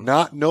 It will.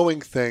 Not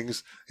knowing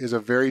things is a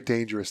very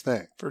dangerous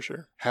thing. For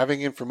sure.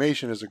 Having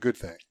information is a good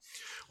thing.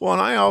 Well,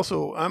 and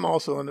I'm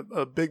also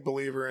a big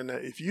believer in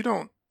that if you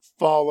don't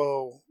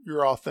follow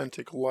your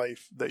authentic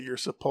life that you're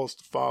supposed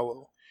to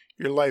follow,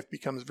 your life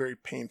becomes very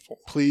painful.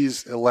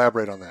 Please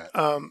elaborate on that.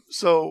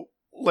 So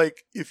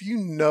if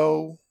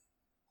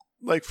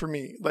for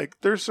me,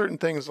 there's certain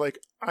things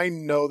I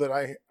know that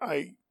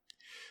I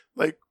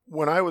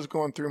when I was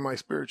going through my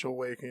spiritual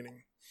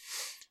awakening,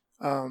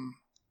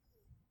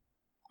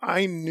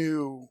 I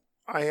knew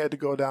I had to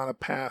go down a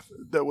path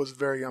that was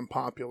very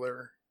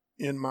unpopular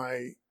in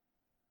my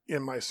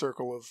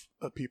circle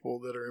of people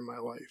that are in my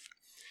life,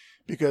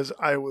 because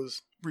I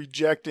was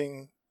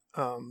rejecting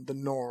the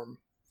norm.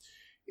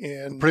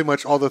 And pretty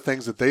much all the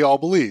things that they all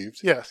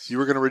believed. Yes. You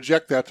were going to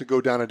reject that to go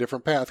down a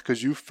different path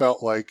because you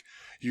felt like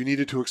you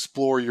needed to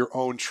explore your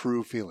own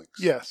true feelings.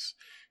 Yes,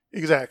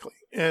 exactly.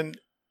 And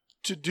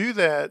to do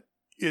that,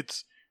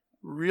 it's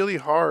really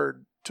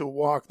hard to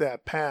walk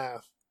that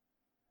path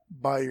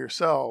by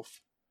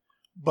yourself.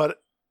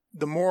 But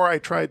the more I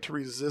tried to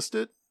resist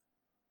it,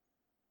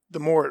 the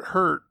more it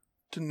hurt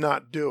to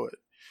not do it.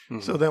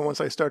 Mhm. So then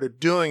once I started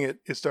doing it,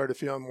 it started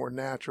feeling more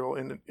natural,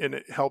 and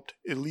it helped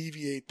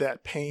alleviate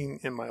that pain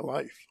in my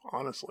life,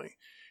 honestly.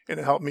 And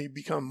it helped me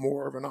become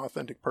more of an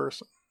authentic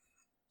person.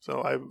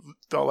 So I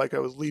felt like I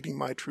was leading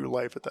my true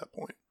life at that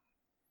point.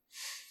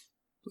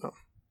 So.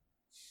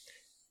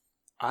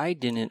 I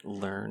didn't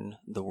learn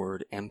the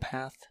word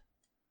empath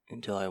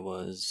until I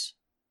was,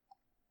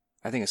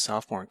 I think, a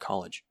sophomore in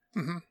college.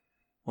 Mm-hmm.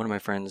 One of my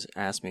friends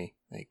asked me,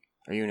 like,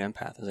 "Are you an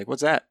empath?" I was like,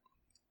 "What's that?"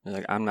 They're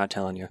like, "I'm not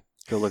telling you.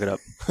 Go look it up."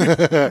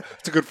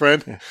 It's a good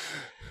friend.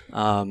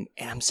 And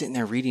I'm sitting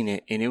there reading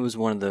it, and it was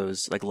one of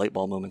those like light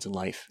bulb moments in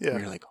life. Yeah.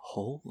 Where you're like,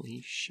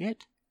 "Holy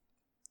shit!"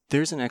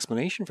 There's an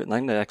explanation for it.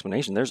 Not an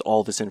explanation. There's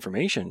all this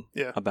information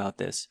about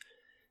this,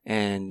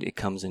 and it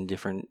comes in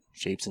different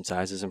shapes and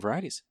sizes and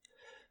varieties.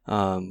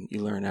 You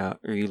learn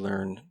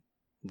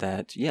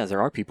that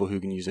there are people who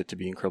can use it to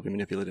be incredibly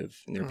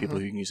manipulative, and there are people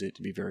who can use it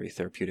to be very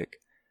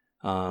therapeutic.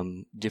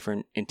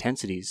 Different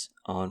intensities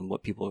on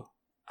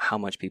how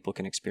much people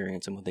can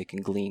experience and what they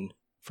can glean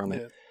from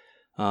it.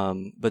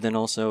 But then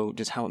also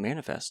just how it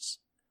manifests.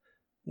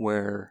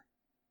 Where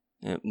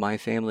my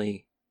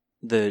family,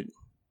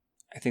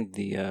 I think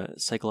the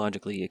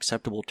psychologically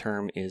acceptable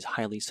term is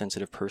highly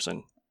sensitive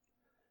person,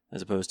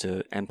 as opposed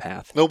to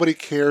empath. Nobody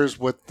cares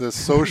what the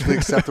socially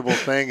acceptable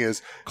thing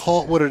is.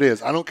 Call it what it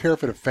is. I don't care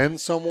if it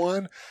offends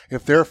someone.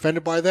 If they're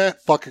offended by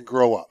that, fucking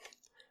grow up.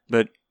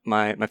 But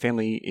my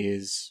family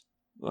is,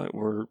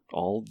 we're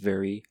all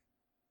very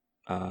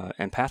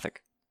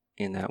empathic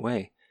in that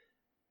way.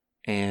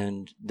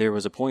 And there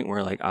was a point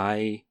where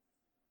I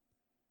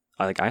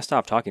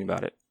stopped talking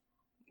about it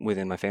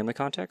within my family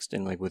context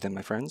and like within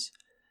my friends.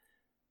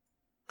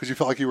 Because you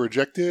felt like you were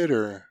rejected,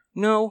 or?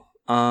 No.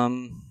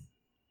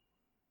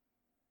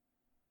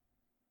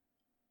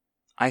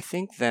 I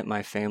think that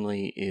my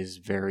family is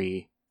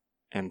very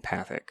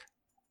empathic.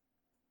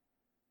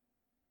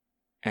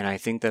 And I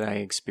think that I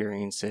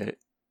experience it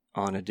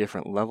on a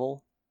different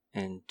level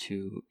and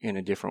in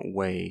a different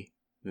way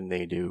than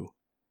they do.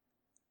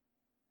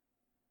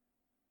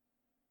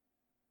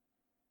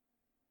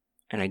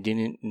 And I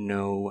didn't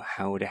know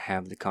how to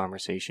have the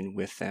conversation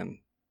with them.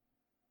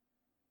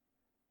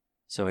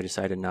 So I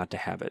decided not to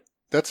have it.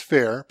 That's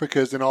fair,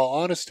 because in all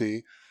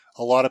honesty,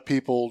 a lot of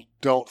people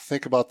don't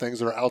think about things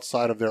that are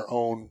outside of their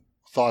own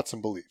thoughts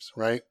and beliefs,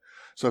 right?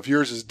 So if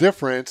yours is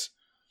different,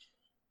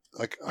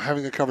 like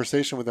having a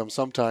conversation with them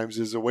sometimes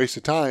is a waste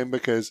of time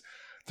because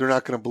they're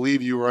not going to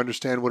believe you or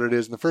understand what it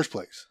is in the first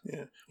place.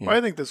 Yeah. Well,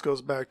 I think this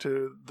goes back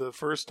to the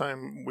first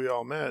time we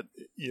all met.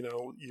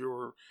 You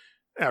were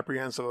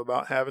apprehensive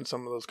about having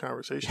some of those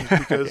conversations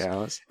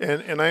because,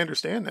 and I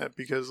understand that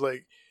because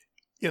like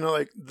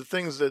the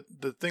things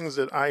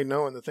that I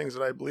know and the things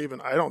that I believe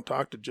in, I don't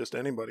talk to just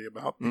anybody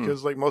about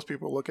because like most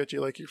people look at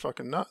you like you're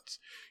fucking nuts,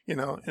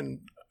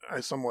 and I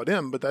somewhat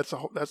am, but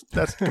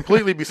that's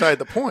completely beside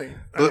the point.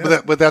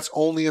 But that's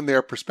only in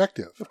their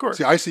perspective. Of course.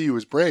 See, I see you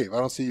as brave. I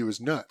don't see you as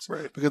nuts.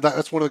 Right. Because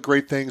that's one of the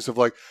great things of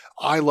like,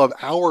 I love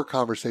our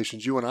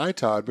conversations, you and I,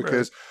 Todd,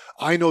 because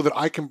I know that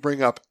I can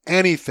bring up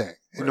anything.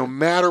 And no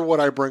matter what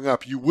I bring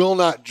up, you will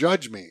not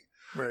judge me.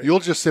 Right. You'll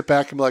just sit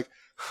back and be like,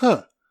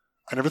 I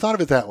never thought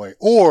of it that way.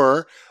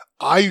 Or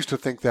I used to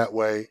think that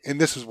way, and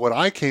this is what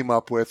I came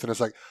up with. And it's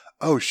like,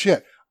 oh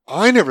shit,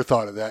 I never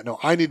thought of that. No,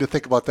 I need to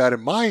think about that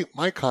in my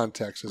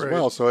context as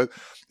well. So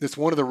it's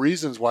one of the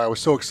reasons why I was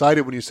so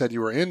excited when you said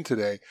you were in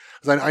today.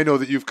 Because I know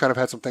that you've kind of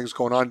had some things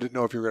going on, didn't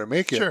know if you were going to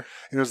make it. Sure.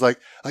 And it was like,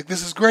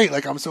 this is great.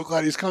 Like, I'm so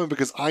glad he's coming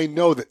because I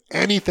know that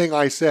anything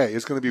I say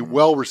is going to be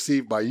well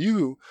received by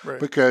you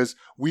because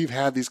we've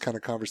had these kind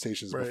of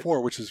conversations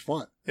before, which is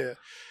fun. Yeah.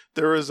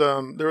 There was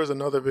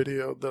another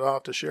video that I'll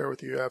have to share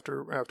with you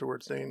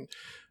afterwards, Dane.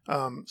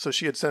 So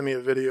she had sent me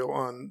a video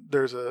on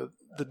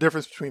the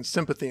difference between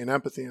sympathy and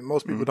empathy, and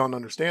most people don't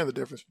understand the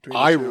difference between the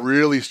two. I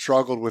really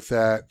struggled with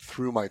that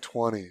through my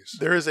 20s.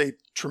 There is a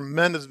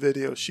tremendous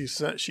video she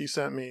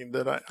sent me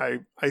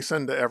that I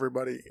send to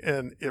everybody,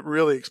 and it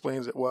really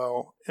explains it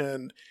well.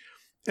 And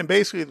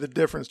basically the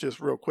difference, just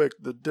real quick,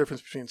 the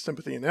difference between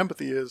sympathy and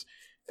empathy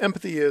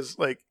is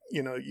like,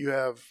 you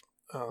have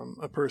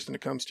a person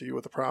that comes to you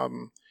with a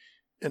problem.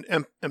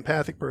 An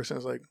empathic person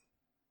is like,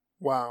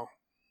 wow,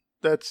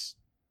 that's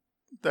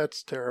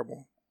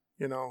terrible.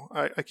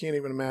 I can't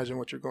even imagine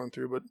what you're going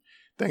through, but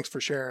thanks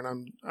for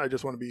sharing. I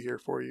just want to be here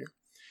for you.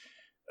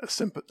 A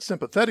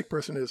sympathetic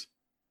person is,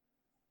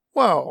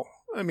 well,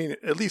 I mean,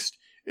 at least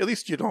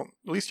you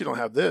don't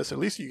have this. At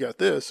least you got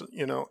this,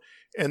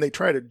 and they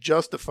try to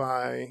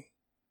justify.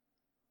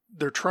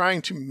 They're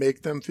trying to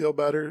make them feel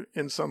better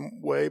in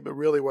some way, but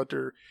really what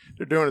they're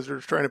doing is they're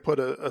trying to put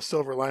a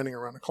silver lining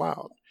around a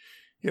cloud.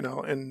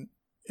 And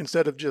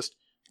instead of just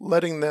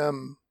letting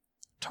them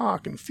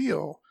talk and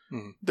feel,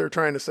 they're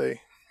trying to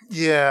say,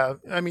 Yeah,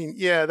 I mean,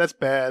 yeah, that's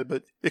bad,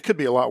 but it could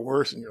be a lot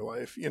worse in your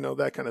life,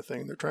 that kind of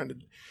thing. They're trying to,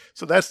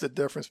 so that's the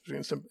difference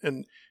between some,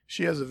 and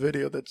she has a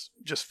video that's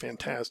just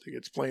fantastic. It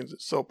explains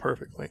it so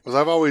perfectly. Because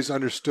I've always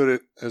understood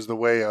it as the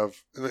way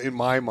of, in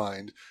my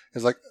mind,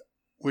 is like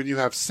when you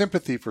have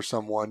sympathy for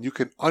someone, you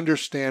can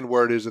understand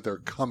where it is that they're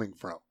coming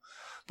from.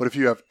 But if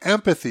you have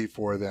empathy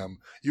for them,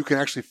 you can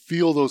actually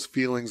feel those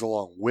feelings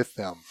along with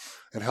them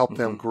and help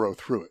them grow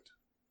through it.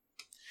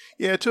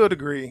 Yeah, to a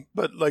degree,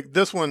 but like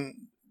this one,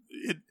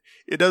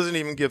 it doesn't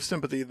even give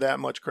sympathy that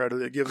much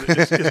credit. It gives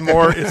it's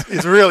more.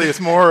 It's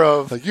more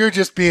of like you're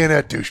just being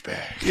a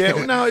douchebag.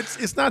 Yeah, no,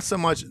 it's not so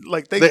much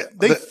like they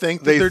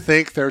think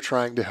they're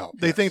trying to help.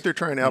 They think they're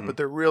trying to help, but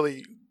they're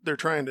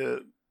trying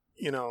to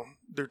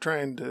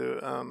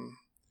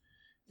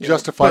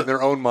justify in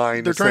their own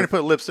mind. They're trying to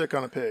put lipstick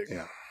on a pig.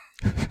 Yeah.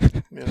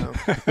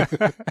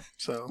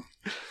 So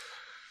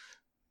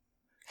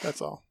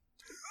that's all.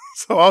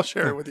 So I'll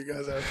share it with you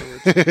guys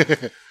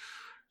afterwards.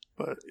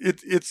 But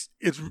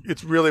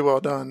it's really well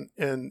done,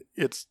 and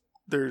it's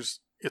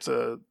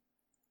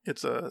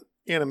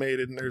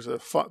animated, and there's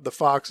the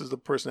fox is the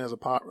person who has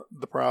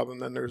the problem,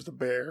 then there's the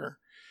bear,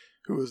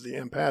 who is the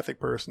empathic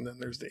person, then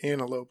there's the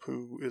antelope,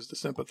 who is the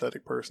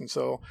sympathetic person.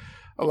 So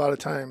a lot of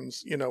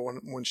times,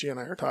 when she and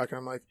I are talking,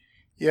 I'm like,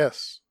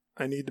 yes,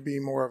 I need to be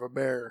more of a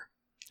bear,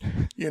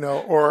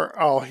 or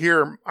I'll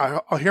hear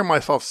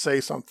myself say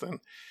something,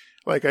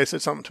 like I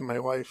said something to my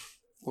wife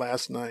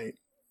last night.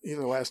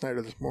 Either last night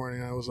or this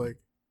morning, I was like,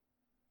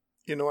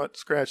 you know what?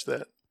 Scratch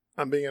that.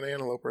 I'm being an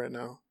antelope right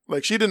now.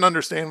 Like, she didn't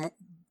understand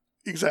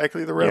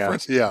exactly the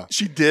reference. Yeah.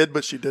 She did,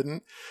 but she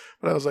didn't.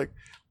 But I was like,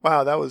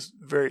 wow, that was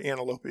very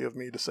antelope-y of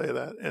me to say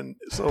that. And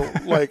so,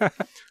 like,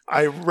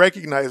 I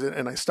recognized it,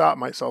 and I stopped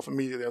myself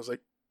immediately. I was like,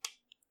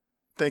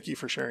 thank you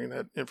for sharing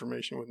that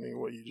information with me,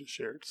 what you just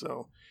shared.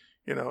 So,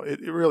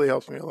 it really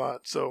helps me a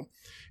lot. So,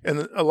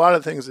 and a lot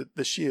of things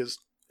that she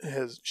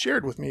has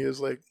shared with me is,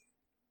 like,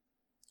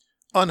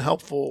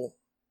 unhelpful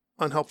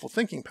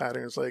thinking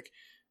patterns, like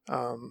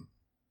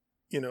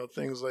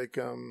things like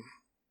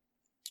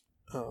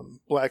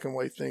black and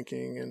white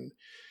thinking, and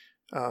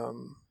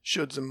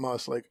shoulds and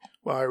musts, like,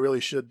 well, I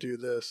really should do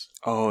this.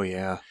 Oh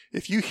yeah.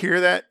 If you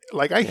hear that,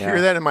 like, I hear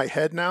that in my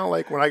head now,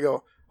 like when I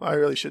go, well, I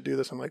really should do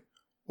this, I'm like,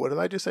 what did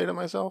I just say to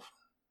myself?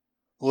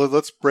 Well,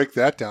 let's break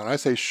that down. I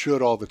say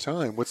should all the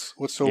time. What's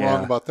so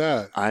wrong about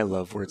that? I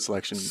love word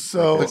selection.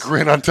 So the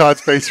grin on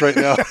Todd's face right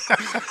now.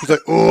 He's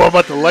like, "Oh, I'm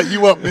about to light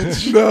you up,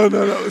 Mitch."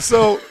 No.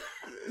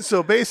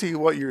 So basically,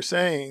 what you're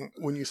saying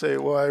when you say,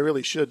 "Well, I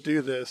really should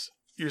do this,"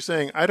 you're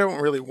saying, "I don't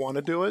really want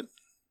to do it,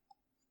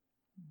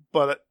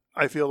 but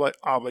I feel like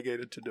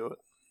obligated to do it."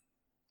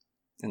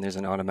 And there's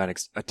an automatic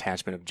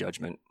attachment of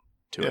judgment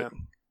to it,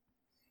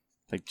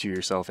 like to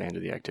yourself and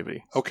to the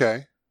activity.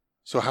 Okay,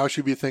 so how should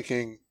you be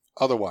thinking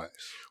otherwise?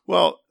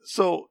 Well,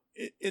 so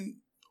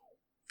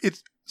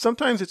it's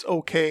sometimes it's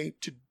okay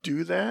to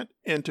do that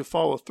and to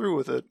follow through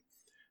with it,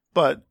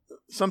 but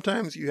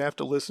sometimes you have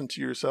to listen to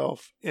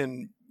yourself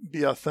and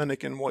be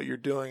authentic in what you're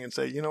doing and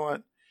say, you know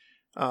what,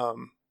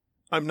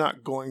 I'm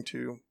not going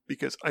to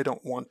because I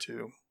don't want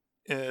to,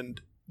 and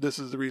this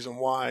is the reason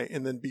why,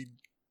 and then be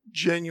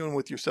genuine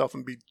with yourself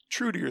and be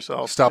true to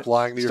yourself. Stop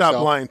lying to yourself.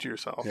 Stop lying to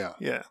yourself.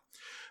 Yeah.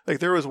 Like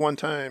there was one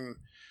time,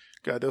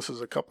 God, this was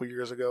a couple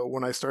years ago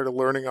when I started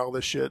learning all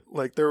this shit.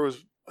 Like there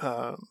was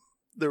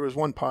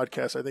one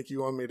podcast I think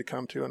you wanted me to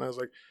come to, and I was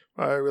like,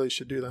 well, I really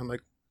should do that. I'm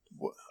like,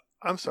 what?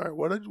 I'm sorry,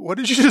 what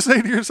did you just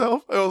say to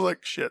yourself? I was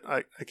like, shit,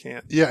 I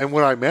can't. Yeah, and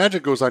what I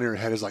imagine goes on in your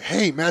head is like,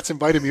 hey, Matt's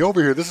invited me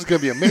over here. This is going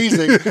to be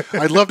amazing.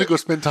 I'd love to go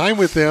spend time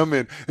with him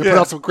and put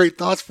out some great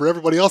thoughts for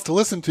everybody else to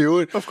listen to.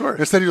 And of course.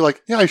 Instead you're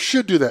like, yeah, I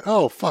should do that.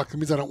 Oh, fuck, that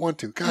means I don't want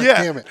to. God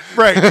damn it.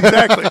 Right,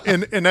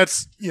 exactly. and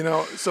that's,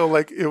 so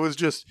like it was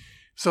just,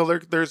 so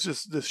there's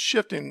just this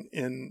shift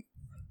in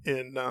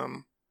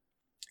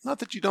not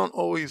that you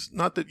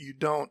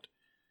don't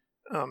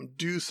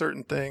do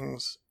certain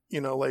things,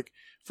 like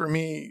for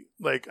me,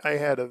 like I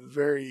had a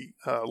very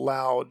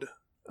loud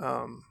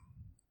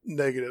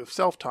negative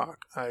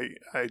self-talk.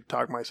 I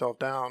talked myself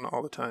down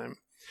all the time,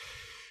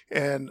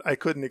 and I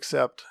couldn't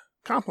accept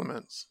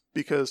compliments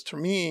because to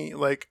me,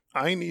 like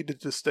I needed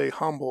to stay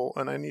humble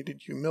and I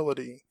needed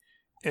humility.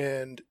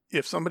 And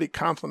if somebody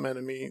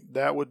complimented me,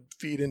 that would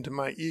feed into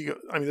my ego.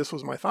 I mean, this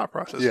was my thought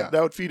process. Yeah.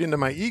 That would feed into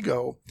my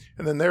ego,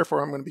 and then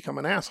therefore I'm going to become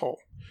an asshole.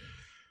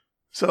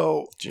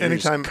 So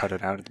anytime, just cut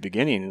it out at the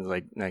beginning, and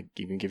like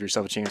even give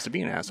yourself a chance to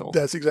be an asshole.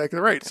 That's exactly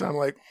right. So I'm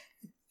like,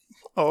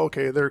 oh,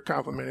 okay, they're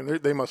complimenting.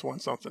 They must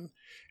want something,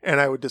 and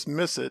I would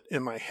dismiss it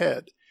in my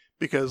head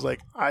because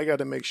like I got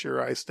to make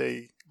sure I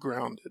stay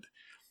grounded.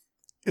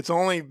 It's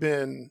only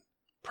been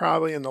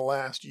probably in the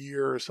last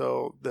year or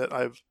so that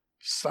I've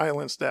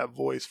silenced that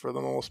voice for the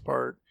most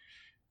part,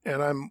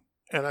 and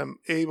I'm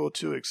able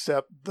to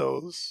accept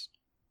those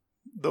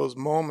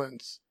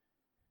moments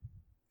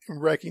and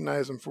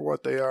recognize them for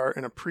what they are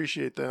and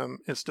appreciate them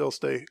and still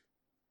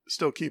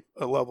keep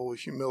a level of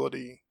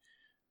humility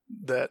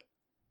that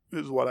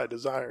is what I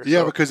desire.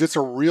 Yeah, because it's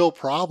a real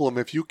problem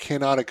if you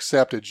cannot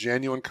accept a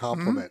genuine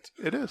compliment.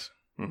 It is.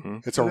 Mm-hmm.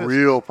 It's a It is.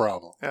 real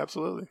problem.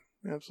 Absolutely.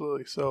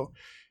 So,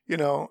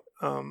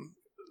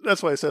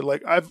 that's why I said,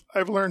 like,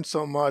 I've learned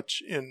so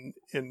much in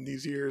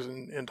these years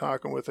and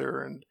talking with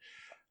her, and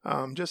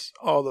just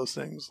all those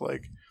things,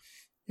 like,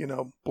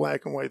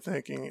 black and white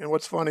thinking. And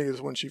what's funny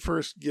is when she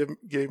first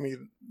gave me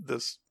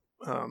this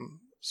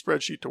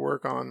spreadsheet to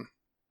work on,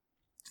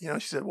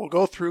 she said, well,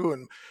 go through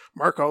and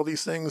mark all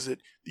these things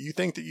that you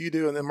think that you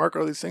do, and then mark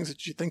all these things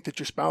that you think that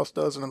your spouse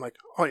does. And I'm like,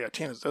 oh yeah,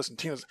 Tina's does, and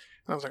Tina's.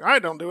 And I was like, I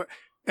don't do it.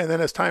 And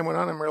then as time went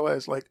on, I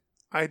realized, like,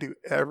 I do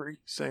every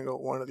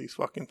single one of these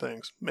fucking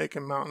things.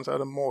 Making mountains out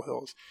of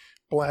molehills,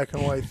 black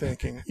and white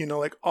thinking,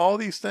 like all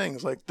these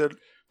things, like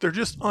they're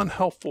just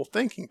unhelpful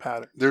thinking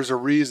patterns. There's a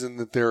reason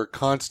that there are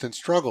constant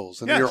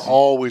struggles, and Yes. you're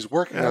always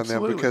working on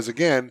Absolutely. them because,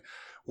 again,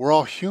 we're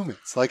all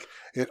humans. Like,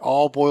 it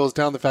all boils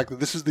down to the fact that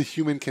this is the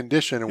human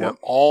condition, and Yep. we're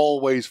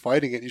always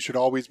fighting it. You should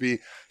always be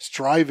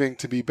striving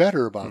to be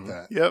better about Mm-hmm.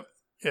 that. Yep.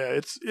 Yeah,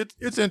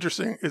 it's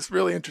interesting. It's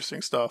really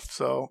interesting stuff.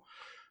 So,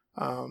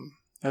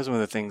 That was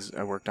one of the things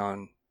I worked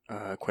on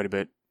quite a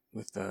bit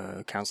with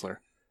the counselor,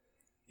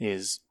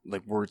 is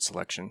like word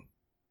selection,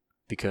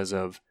 because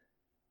of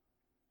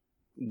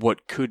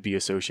what could be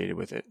associated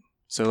with it.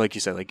 So like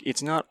you said, like,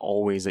 it's not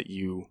always that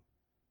you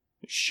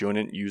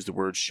shouldn't use the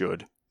word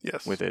should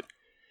yes. with it.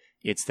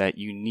 It's that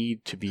you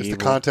need to be It's able...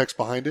 the context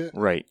behind it.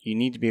 Right. You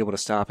need to be able to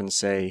stop and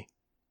say,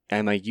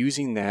 am I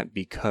using that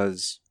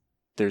because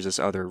there's this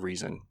other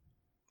reason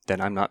that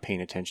I'm not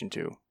paying attention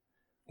to?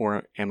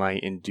 Or am I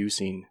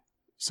inducing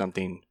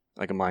something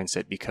like a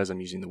mindset because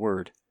I'm using the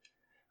word?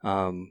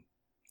 And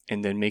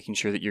then making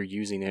sure that you're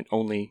using it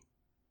only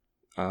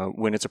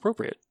when it's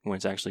appropriate, when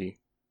it's actually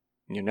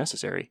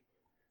necessary.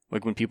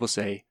 Like when people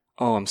say,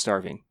 oh, I'm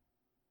starving.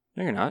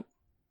 No, you're not.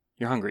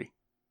 You're hungry.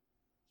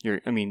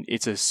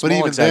 It's a small But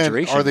even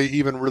exaggeration. then, are they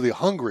even really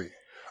hungry?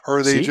 Or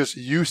are they See? just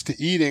used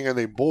to eating and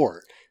they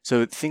bored?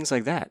 So things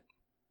like that,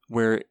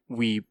 where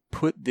we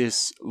put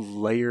this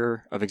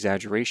layer of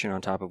exaggeration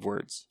on top of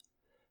words.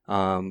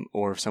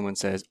 Or if someone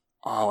says,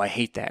 oh, I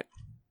hate that.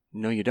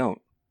 No, you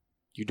don't.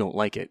 You don't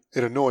like it.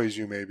 It annoys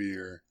you, maybe,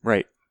 or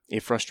Right.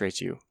 It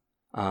frustrates you.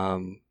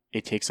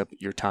 It takes up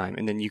your time.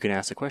 And then you can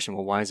ask the question,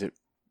 well, why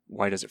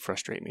does it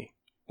frustrate me?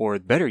 Or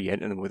better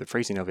yet, and with the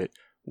phrasing of it,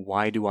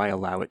 why do I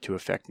allow it to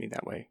affect me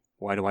that way?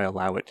 Why do I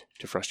allow it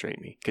to frustrate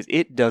me? Because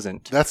it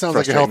doesn't. that sounds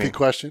like a frustrate healthy me.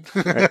 question.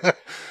 Right.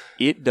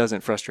 It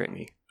doesn't frustrate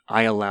me.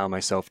 I allow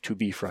myself to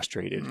be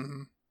frustrated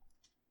Mhm.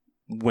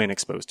 when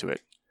exposed to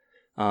it.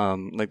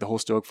 Like the whole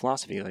Stoic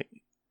philosophy, like,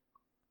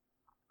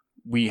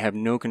 we have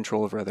no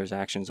control over others'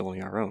 actions,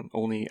 only our own,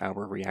 only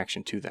our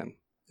reaction to them.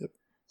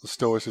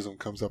 Stoicism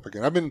comes up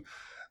again. I've been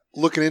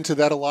looking into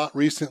that a lot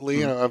recently.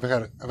 Mhm. And I've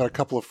had a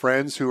couple of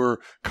friends who are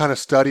kind of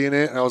studying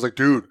it, and I was like,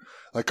 dude,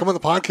 like, come on the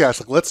podcast,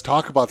 like, let's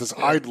talk about this.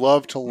 Yeah. I'd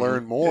love to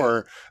learn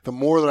more. The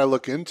more that I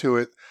look into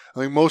it,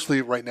 I mean,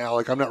 mostly right now,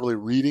 like, I'm not really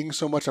reading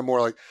so much. I'm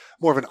more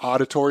of an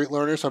auditory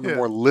learner, so I've been Yeah.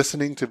 more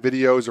listening to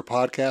videos or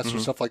podcasts or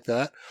Mhm. stuff like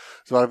that.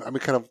 So I've been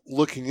kind of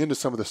looking into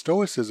some of the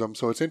Stoicism.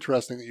 So it's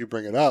interesting that you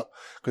bring it up,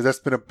 because that's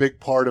been a big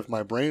part of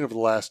my brain over the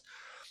last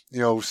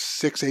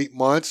 6-8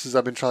 months, as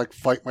I've been trying to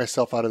fight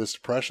myself out of this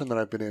depression that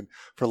I've been in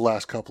for the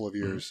last couple of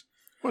years.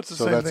 What's the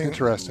So same that's thing?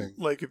 interesting.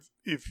 Like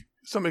if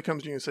somebody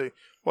comes to you and say,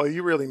 well,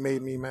 you really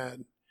made me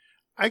mad.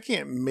 I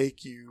can't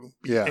make you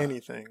be Yeah.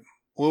 anything.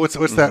 Well, what's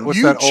that? What's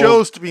You that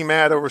chose to be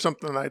mad over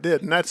something I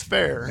did, and that's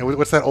fair. old?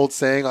 What's that old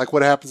saying? Like,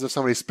 what happens if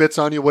somebody spits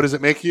on you? What does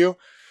it make you?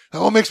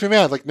 Oh, it makes me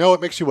mad. Like, no,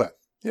 it makes you wet.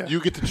 Yeah.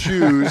 You get to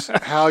choose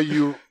how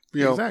you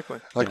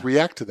Exactly. Yeah.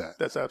 react to that.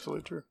 That's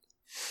absolutely true.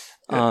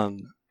 Yeah.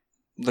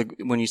 Like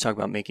when you talk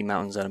about making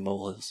mountains out of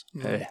molehills,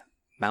 Mhm.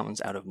 mountains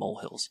out of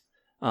molehills.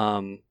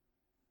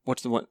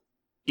 What's the one?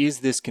 Is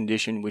this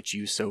condition which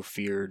you so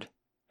feared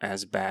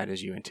as bad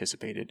as you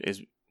anticipated?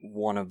 Is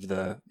one of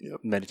the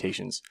Yep.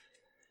 meditations.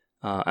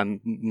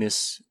 I'm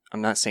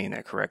not saying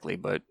that correctly,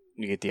 but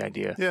you get the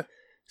idea. Yeah.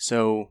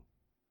 So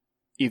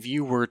if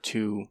you were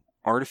to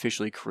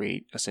artificially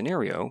create a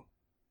scenario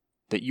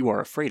that you are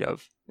afraid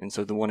of, and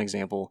so the one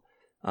example,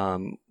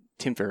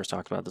 Tim Ferriss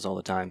talked about this all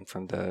the time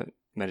from the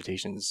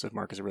Meditations of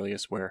Marcus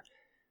Aurelius, where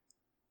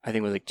I think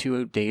it was like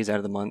 2 days out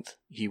of the month,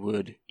 he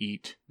would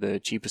eat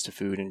the cheapest of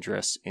food and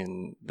dress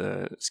in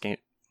the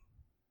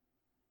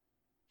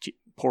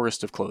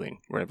poorest of clothing,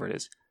 whatever it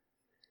is,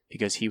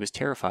 because he was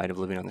terrified of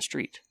living on the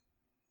street.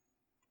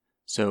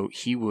 So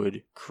he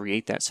would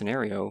create that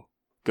scenario,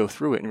 go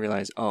through it, and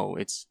realize, oh,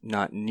 it's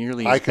not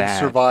nearly as I can bad.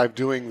 survive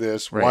doing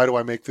this. Right. Why do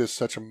I make this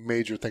such a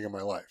major thing in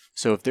my life?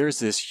 So if there's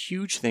this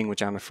huge thing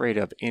which I'm afraid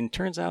of, and it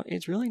turns out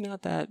it's really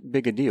not that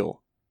big a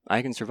deal,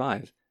 I can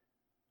survive.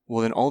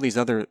 Well, then all these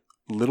other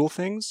little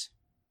things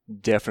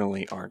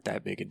definitely aren't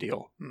that big a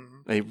deal.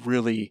 Mhm. It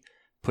really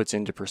puts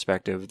into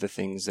perspective the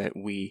things that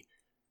we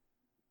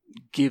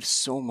give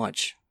so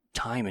much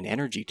time and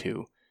energy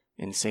to,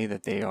 and say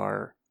that they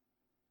are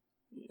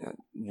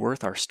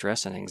worth our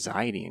stress and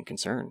anxiety and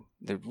concern.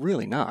 They're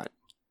really not.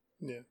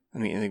 Yeah. I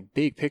mean, in the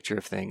big picture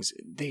of things,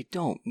 they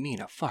don't mean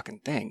a fucking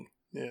thing.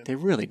 Yeah. They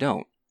really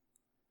don't.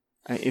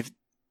 If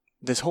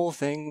this whole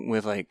thing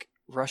with like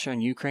Russia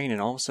and Ukraine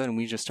and all of a sudden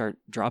we just start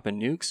dropping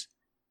nukes,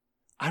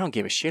 I don't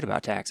give a shit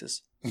about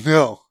taxes.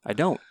 No. I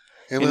don't.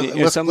 And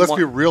let's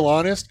be real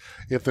honest.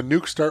 If the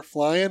nukes start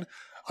flying,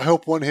 I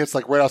hope one hits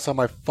like right outside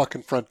my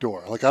fucking front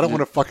door. Like, I don't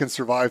want to fucking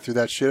survive through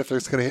that shit if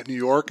it's going to hit New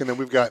York and then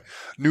we've got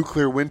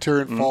nuclear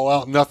winter and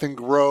fallout, nothing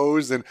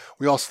grows, and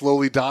we all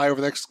slowly die over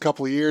the next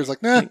couple of years.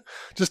 Like, nah,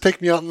 just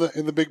take me out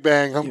in the Big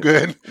Bang. I'm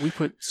good. We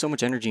put so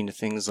much energy into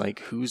things like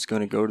who's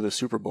going to go to the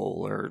Super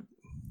Bowl or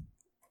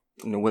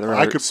whether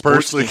I could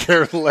personally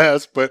care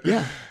less, but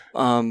yeah.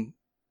 And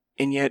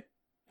yet,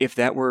 if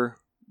that were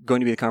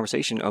going to be the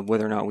conversation of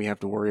whether or not we have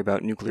to worry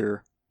about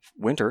nuclear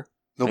winter,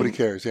 nobody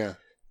cares. Yeah.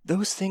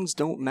 Those things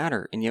don't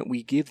matter, and yet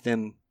we give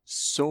them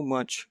so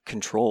much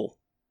control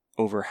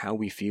over how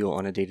we feel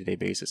on a day-to-day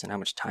basis and how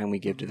much time we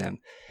give to them.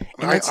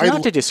 And it's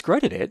not to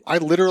discredit it. I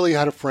literally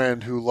had a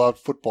friend who loved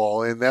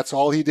football, and that's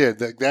all he did.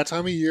 That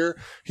time of year,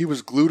 he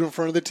was glued in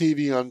front of the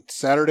TV on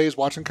Saturdays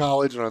watching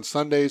college and on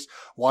Sundays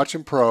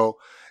watching pro,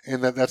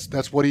 and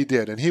that's what he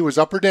did. And he was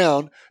up or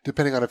down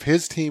depending on if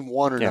his team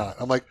won or not.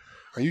 I'm like,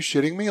 are you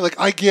shitting me? Like,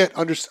 I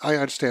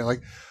understand.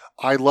 Like,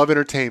 I love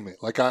entertainment.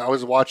 Like, I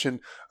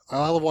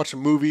love watching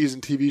movies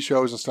and TV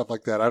shows and stuff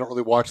like that. I don't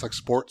really watch like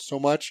sports so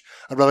much.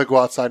 I'd rather go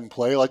outside and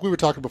play. Like we were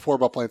talking before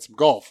about playing some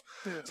golf.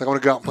 Yeah. It's like I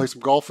want to go out and play some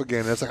golf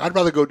again. And it's like I'd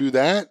rather go do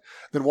that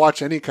than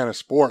watch any kind of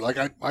sport. Like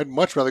I'd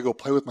much rather go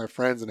play with my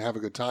friends and have a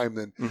good time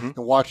than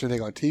watch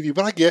anything on TV.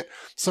 But I get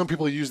some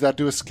people use that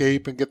to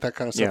escape and get that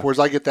kind of stuff. Yeah. Whereas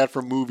I get that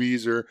from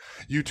movies or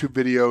YouTube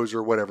videos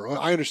or whatever.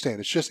 I understand.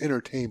 It's just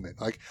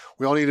entertainment. Like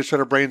we all need to shut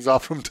our brains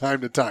off from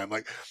time to time.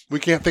 Like we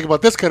can't think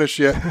about this kind of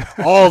shit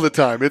all the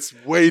time. It's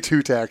way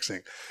too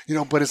taxing.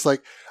 But it's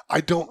like,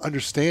 I don't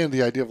understand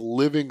the idea of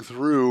living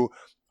through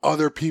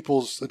other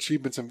people's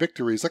achievements and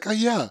victories. Like,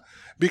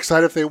 be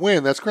excited if they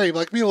win. That's great.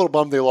 Like, be a little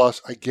bummed they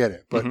lost. I get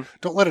it. But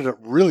don't let it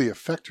really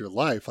affect your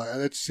life.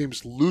 That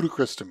seems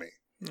ludicrous to me.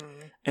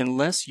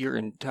 Unless your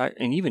entire,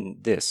 and even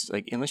this,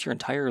 like, unless your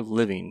entire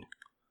living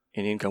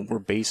and income were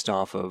based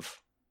off of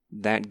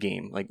that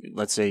game, like,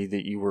 let's say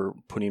that you were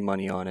putting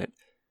money on it,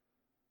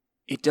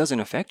 it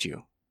doesn't affect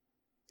you.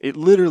 It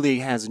literally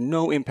has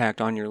no impact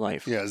on your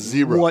life. Yeah,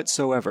 zero.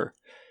 Whatsoever.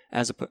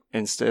 Outside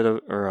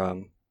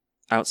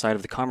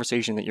of the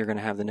conversation that you're going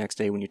to have the next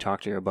day when you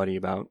talk to your buddy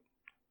about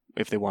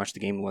if they watched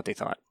the game and what they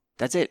thought.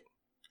 That's it.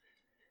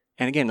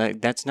 And again,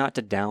 that's not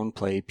to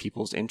downplay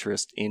people's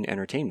interest in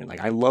entertainment.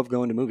 Like, I love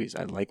going to movies.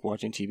 I like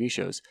watching TV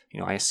shows.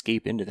 I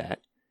escape into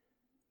that.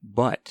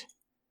 But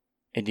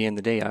at the end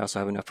of the day, I also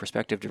have enough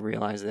perspective to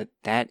realize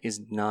that is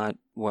not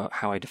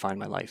how I define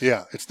my life.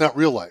 Yeah, it's not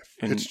real life.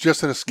 And it's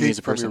just an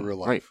escape from your real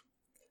life.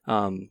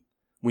 Right.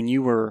 When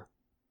you were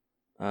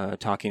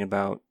talking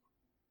about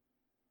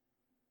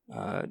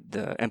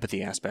the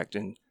empathy aspect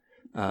and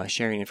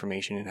sharing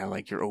information and how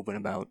like you're open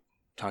about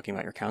talking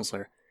about your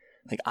counselor,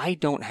 like I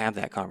don't have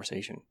that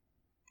conversation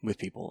with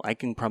people. I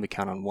can probably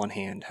count on one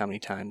hand how many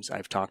times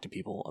I've talked to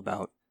people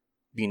about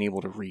being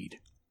able to read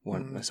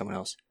someone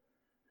else.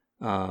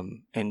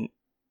 And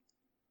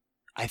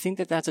I think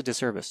that's a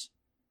disservice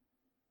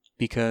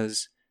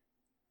because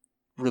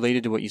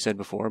related to what you said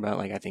before about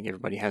like, I think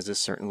everybody has this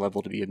certain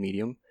level to be a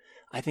medium.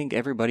 I think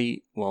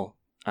everybody, well,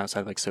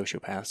 outside of like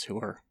sociopaths who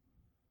are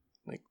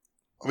like,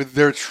 I mean,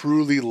 they're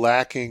truly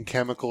lacking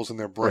chemicals in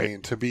their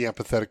brain to be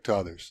empathetic to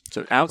others.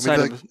 So outside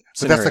of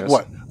but that's like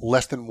what?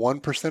 Less than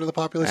 1% of the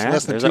population?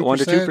 Less than 2%? There's that 1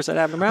 to 2%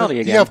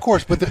 abnormality again. Yeah, of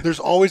course, but there's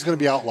always going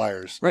to be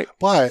outliers. Right.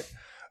 But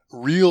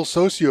real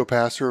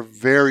sociopaths are a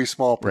very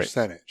small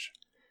percentage.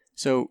 Right.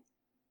 So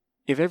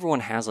if everyone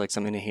has like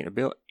some innate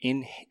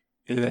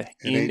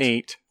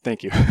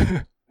thank you,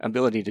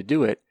 ability to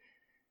do it,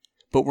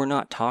 but we're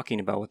not talking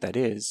about what that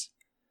is,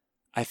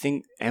 I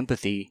think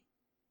empathy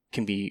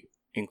can be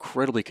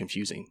incredibly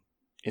confusing,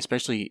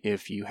 especially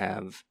if you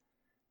have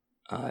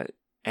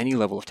any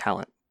level of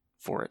talent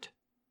for it,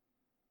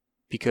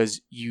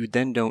 because you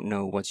then don't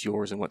know what's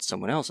yours and what's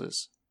someone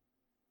else's.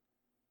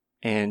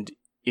 And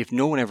if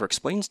no one ever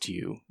explains to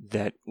you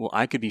that, well,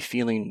 I could be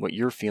feeling what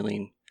you're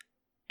feeling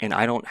and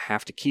I don't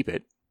have to keep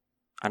it,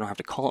 I don't have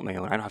to call it my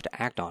own, I don't have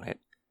to act on it,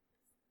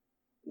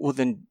 well,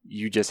 then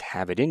you just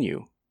have it in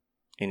you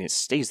and it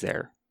stays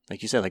there.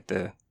 Like you said, like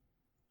the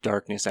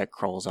darkness that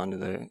crawls onto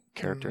the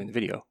character in the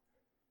video.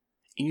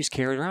 And you just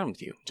carry it around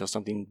with you until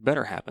something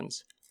better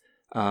happens.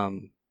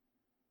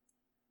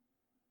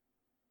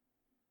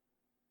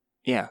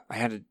 Yeah, I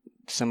had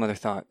some other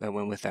thought that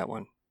went with that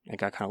one. I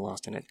got kind of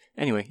lost in it.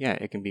 Anyway, yeah,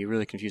 it can be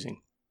really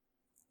confusing.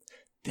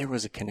 There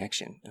was a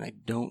connection, and I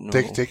don't know.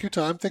 Take your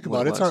time. Think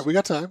about it. It's all right. We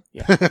got time.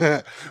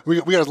 Yeah.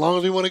 we got as long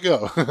as we want to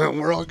go.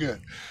 We're all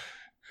good.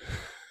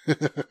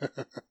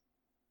 What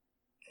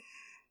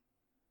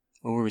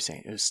were we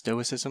saying? It was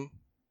stoicism?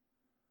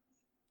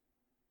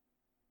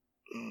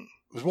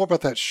 It was more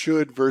about that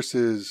should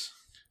versus...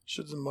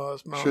 Shoulds and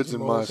musts. Mountains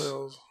and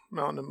molehills.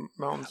 Mountains and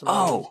molehills.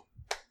 Oh!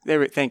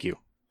 Thank you.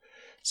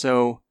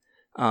 So,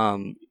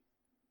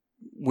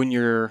 when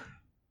you're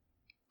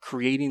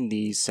creating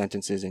these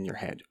sentences in your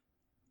head,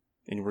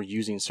 and we're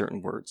using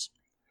certain words,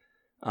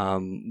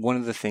 one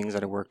of the things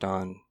that I worked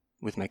on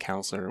with my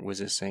counselor was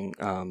this thing,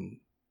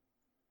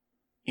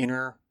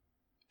 inner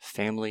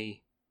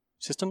family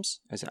systems.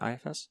 Is it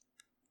IFS?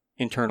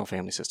 Internal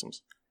family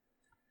systems.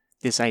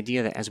 This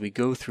idea that as we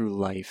go through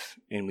life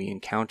and we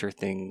encounter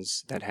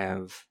things that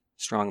have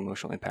strong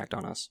emotional impact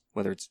on us,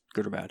 whether it's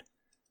good or bad,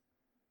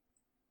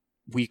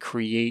 we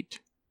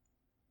create,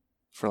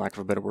 for lack of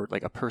a better word,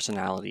 like a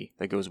personality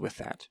that goes with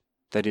that.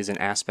 That is an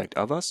aspect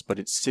of us, but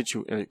it's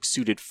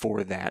suited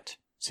for that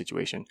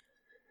situation.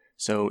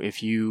 So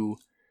if you,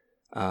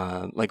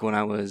 like when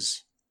I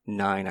was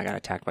 9, I got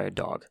attacked by a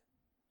dog.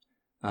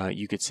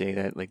 You could say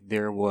that like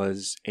there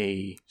was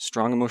a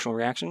strong emotional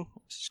reaction,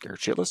 scared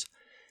shitless,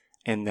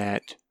 and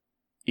that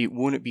it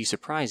wouldn't be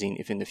surprising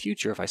if in the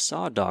future, if I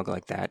saw a dog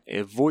like that,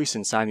 a voice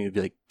inside me would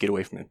be like, get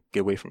away from him,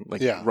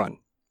 like run.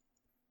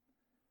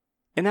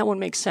 And that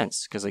wouldn't make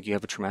sense because like you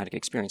have a traumatic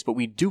experience, but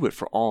we do it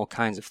for all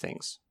kinds of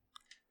things.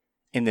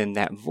 And then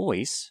that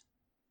voice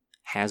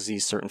has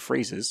these certain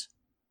phrases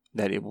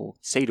that it will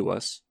say to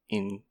us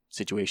in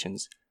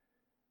situations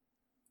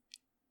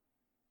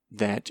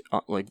that,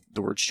 like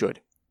the word should,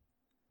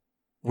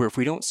 where if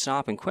we don't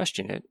stop and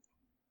question it,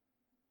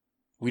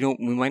 we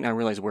might not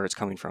realize where it's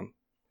coming from.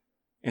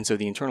 And so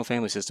the internal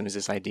family system is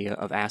this idea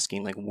of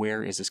asking, like,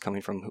 where is this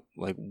coming from?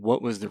 Like,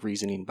 what was the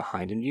reasoning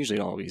behind it? And usually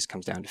it always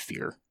comes down to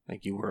fear.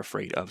 Like, you were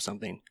afraid of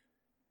something.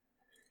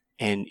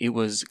 And it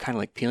was kind of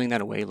like peeling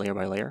that away layer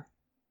by layer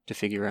to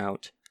figure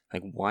out,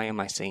 like, why am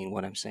I saying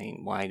what I'm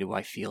saying? Why do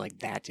I feel like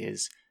that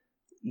is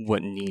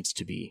what needs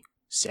to be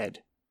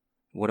said?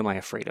 What am I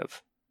afraid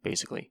of,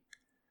 basically?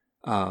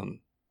 And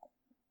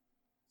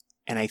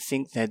I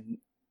think that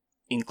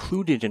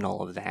included in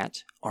all of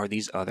that are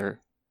these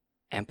other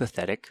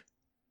empathetic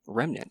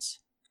remnants.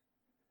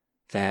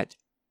 That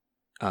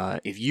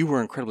if you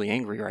were incredibly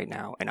angry right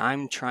now, and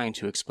I'm trying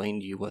to explain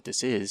to you what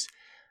this is,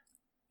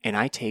 and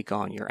I take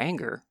on your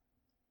anger,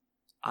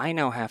 I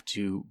now have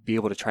to be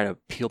able to try to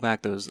peel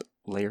back those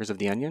layers of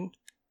the onion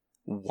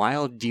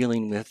while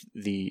dealing with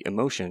the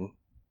emotion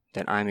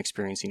that I'm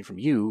experiencing from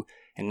you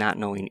and not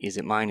knowing, is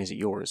it mine, is it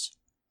yours?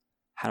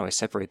 How do I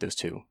separate those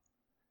two?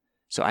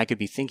 So I could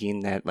be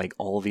thinking that like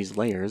all of these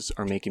layers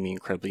are making me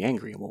incredibly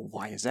angry. Well,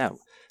 why is that?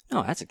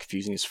 No, that's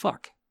confusing as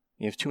fuck.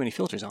 You have too many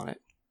filters on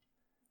it.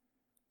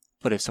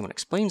 But if someone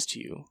explains to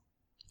you,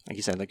 like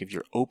you said, like if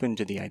you're open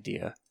to the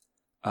idea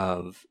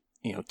of,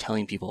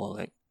 telling people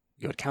like,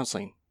 go to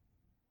counseling,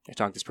 I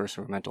talk to this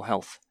person for mental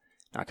health,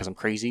 not because I'm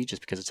crazy,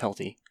 just because it's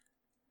healthy.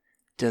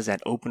 Does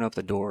that open up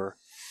the door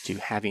to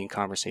having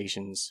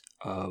conversations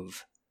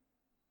of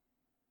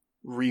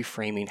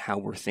reframing how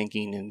we're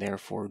thinking and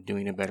therefore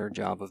doing a better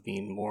job of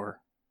being more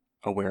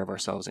aware of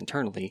ourselves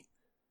internally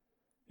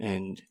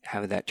and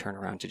have that turn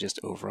around to just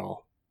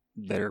overall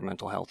better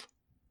mental health?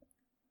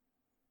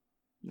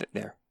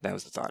 That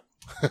was the thought.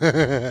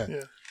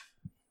 Yeah,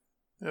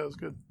 that was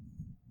good.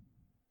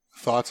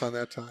 Thoughts on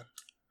that, Todd?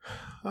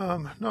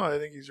 No, I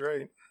think he's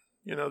right.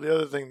 The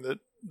other thing that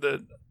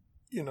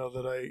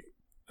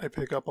I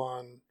pick up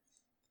on,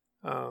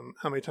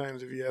 how many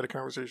times have you had a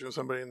conversation with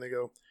somebody and they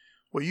go,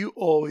 well, you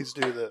always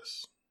do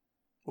this.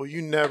 Well,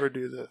 you never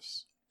do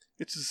this.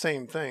 It's the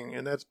same thing,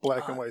 and that's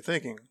black and white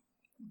thinking.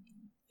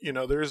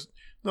 There's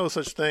no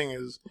such thing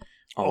as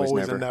always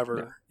never. And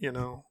never.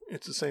 Yeah.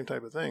 It's the same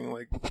type of thing.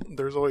 Like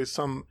there's always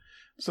some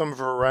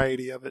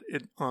variety of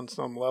it on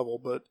some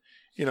level, but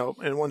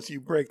and once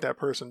you break that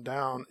person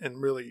down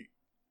and really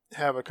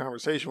have a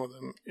conversation with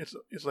them,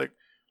 it's like,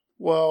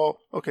 well,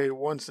 okay,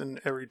 once in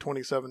every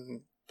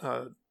 27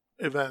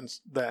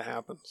 events that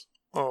happens.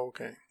 Oh,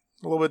 okay.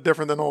 A little bit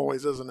different than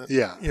always, isn't it?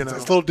 Yeah. It's a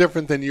little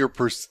different than your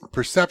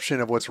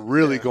perception of what's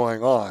really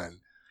going on,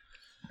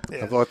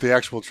 of what the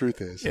actual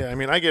truth is. Yeah, I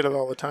mean, I get it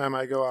all the time.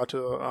 I go out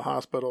to a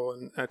hospital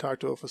and I talk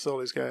to a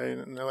facilities guy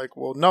and they're like,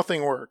 well,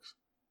 nothing works.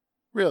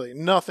 Really,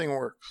 nothing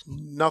works.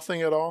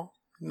 Nothing at all?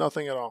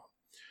 Nothing at all.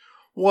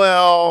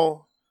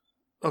 Well,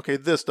 okay,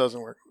 this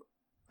doesn't work.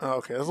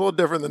 Okay, that's a little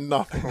different than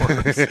nothing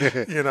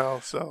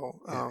works, so.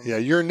 Yeah,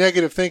 your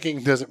negative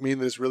thinking doesn't mean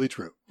that it's really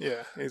true.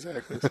 Yeah,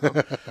 exactly.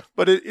 So,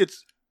 but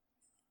it's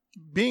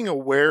being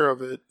aware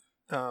of it.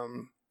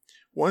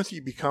 Once you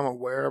become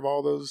aware of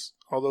all those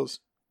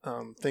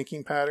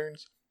thinking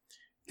patterns,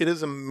 it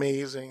is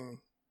amazing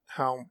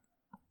how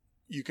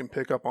you can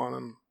pick up on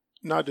them,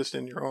 not just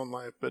in your own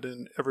life, but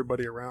in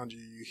everybody around you.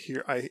 You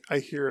hear, I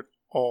hear it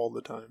all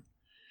the time.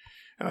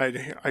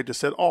 And I just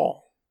said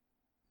all,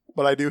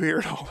 but I do hear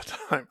it all the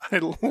time. I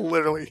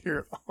literally hear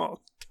it all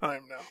the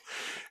time now.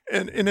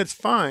 And it's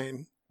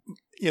fine.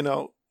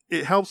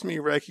 It helps me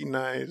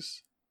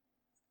recognize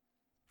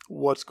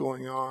what's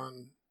going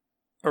on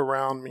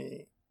around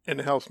me, and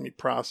it helps me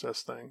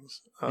process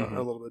things a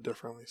little bit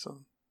differently.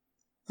 So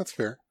that's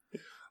fair.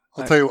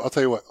 I'll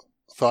tell you what.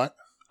 Thought?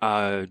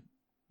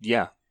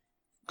 Yeah.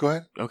 Go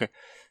ahead. Okay.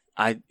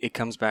 It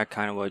comes back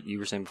kind of what you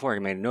were saying before. I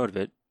made a note of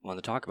it,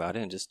 wanted to talk about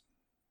it, and just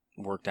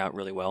worked out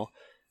really well.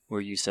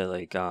 Where you said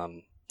like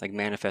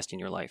manifesting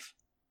your life,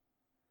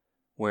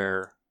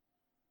 where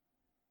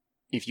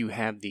if you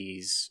have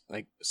these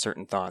like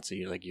certain thoughts,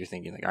 you're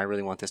thinking like, I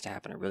really want this to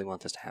happen. I really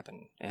want this to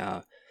happen.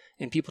 And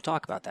And people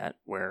talk about that,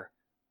 where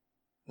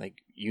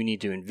like you need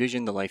to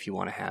envision the life you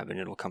want to have and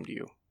it'll come to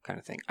you, kind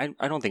of thing.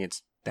 I don't think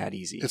it's that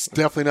easy. It's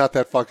definitely not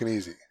that fucking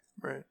easy.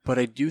 Right. But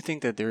I do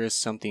think that there is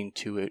something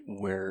to it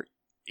where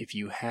if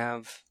you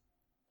have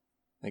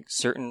like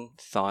certain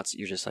thoughts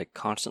you're just like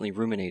constantly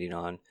ruminating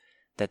on,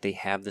 that they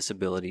have this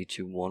ability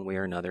to one way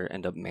or another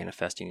end up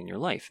manifesting in your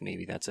life.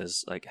 Maybe that's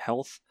as like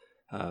health,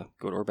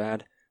 good or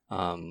bad,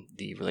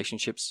 the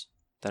relationships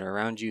that are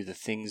around you, the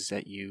things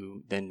that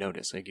you then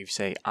notice. Like you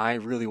say, I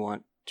really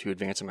want to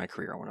advance in my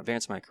career. I want to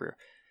advance in my career.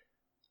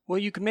 Well,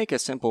 you can make a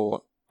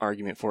simple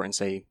argument for it and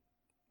say,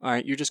 all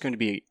right, you're just going to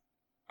be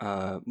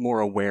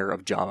more aware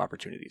of job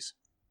opportunities.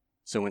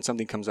 So when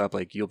something comes up,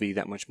 like you'll be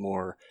that much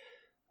more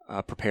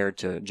prepared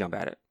to jump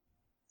at it.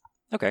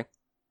 Okay.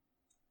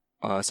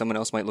 Someone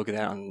else might look at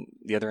that on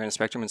the other end of the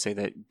spectrum and say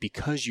that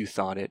because you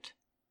thought it,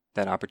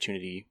 that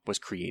opportunity was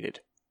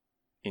created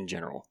in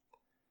general.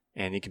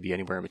 And it could be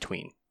anywhere in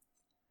between.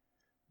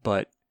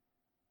 But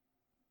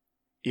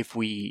if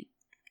we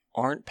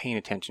aren't paying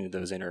attention to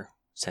those inner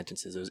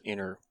sentences, those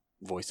inner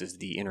voices,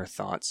 the inner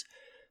thoughts,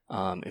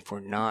 if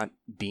we're not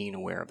being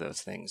aware of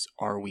those things,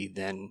 are we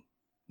then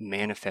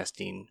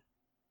manifesting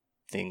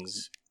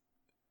things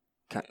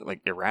kind of like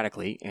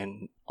erratically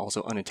and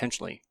also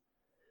unintentionally?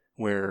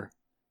 Where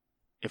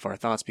if our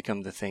thoughts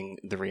become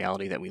the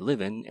reality that we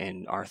live in,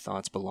 and our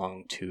thoughts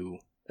belong to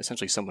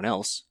essentially someone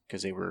else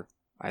because they were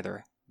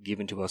either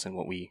given to us in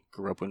what we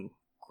grew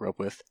up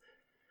with,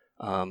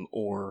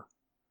 or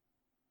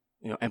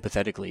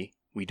empathetically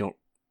we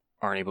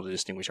aren't able to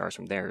distinguish ours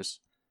from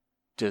theirs,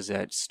 does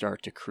that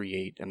start to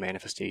create a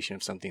manifestation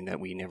of something that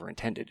we never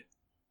intended,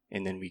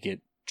 and then we get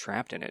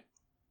trapped in it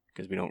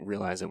because we don't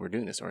realize that we're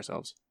doing this to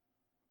ourselves?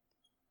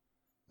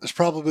 There's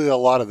probably a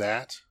lot of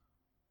that,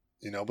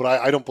 but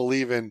I don't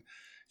believe in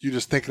you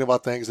just thinking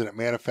about things and it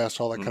manifests,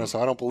 all that kind of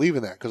stuff. I don't believe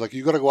in that because like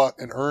you got to go out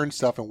and earn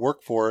stuff and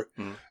work for it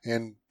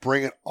and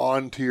bring it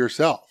on to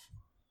yourself.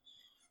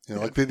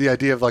 Like the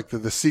idea of like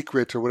the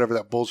secret or whatever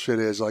that bullshit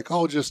is, like,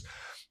 oh, just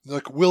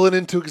like will it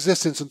into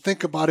existence and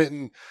think about it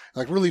and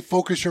like really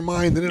focus your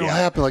mind, then it'll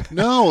happen. Like,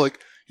 no, like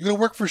you got to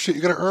work for shit.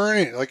 You got to earn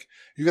it. Like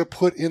you got to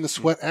put in the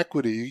sweat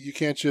equity. You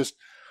can't just,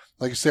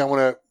 like you say, I want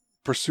to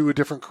pursue a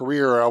different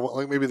career, or I want,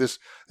 like maybe this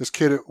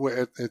kid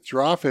at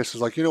your office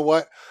is like, you know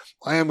what?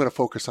 I am going to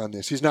focus on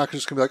this. He's not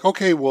just going to be like,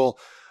 okay, well,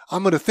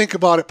 I'm going to think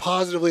about it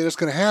positively and it's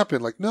going to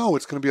happen. Like, no,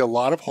 it's going to be a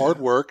lot of hard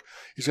work.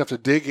 He's going to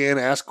have to dig in,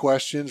 ask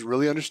questions,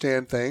 really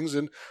understand things,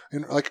 and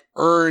like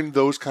earn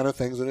those kind of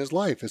things in his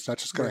life. It's not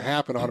just going to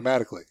happen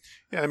automatically.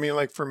 Yeah, I mean,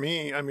 like for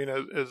me, I mean,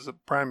 as a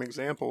prime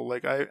example,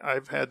 like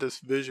I've had this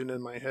vision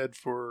in my head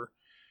for,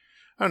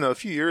 I don't know, a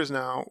few years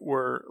now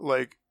where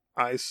like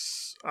I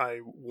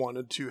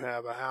wanted to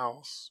have a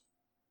house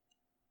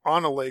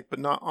on a lake, but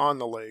not on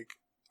the lake,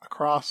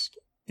 across,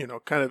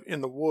 kind of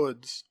in the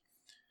woods.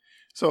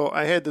 So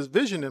I had this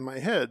vision in my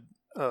head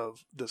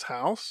of this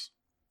house,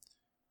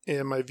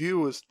 and my view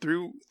was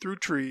through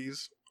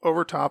trees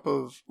over top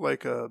of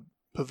like a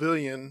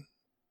pavilion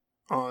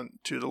on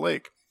to the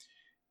lake.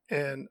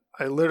 And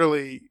I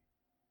literally,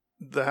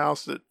 the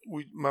house that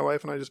my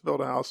wife and I just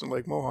built a house in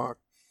Lake Mohawk,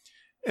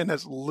 and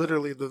that's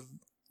literally the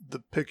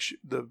picture,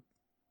 the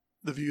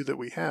view that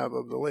we have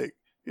of the lake.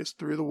 It's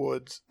through the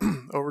woods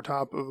over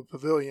top of a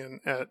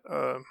pavilion at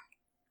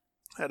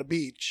a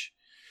beach.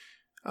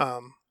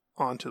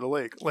 Onto the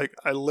lake. Like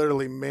I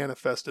literally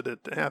manifested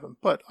it to happen,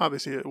 but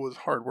obviously it was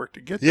hard work to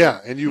get there. Yeah,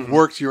 and you've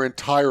worked your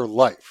entire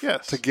life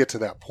to get to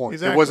that point.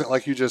 Exactly. It wasn't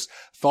like you just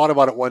thought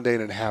about it one day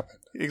and it happened.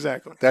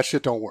 Exactly. That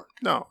shit don't work.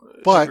 No.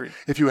 But agreed.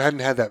 if you hadn't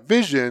had that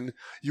vision,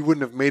 you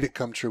wouldn't have made it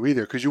come true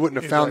either, because you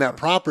wouldn't have found that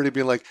property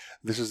being like,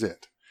 this is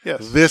it.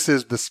 Yes. This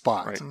is the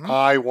spot. Right.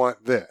 I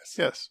want this.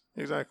 Yes,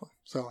 exactly.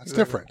 So it's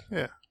different.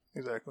 Yeah,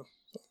 exactly.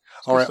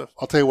 All right.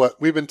 I'll tell you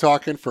what, we've been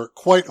talking for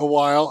quite a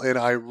while, and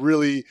I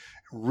really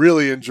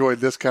enjoyed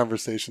this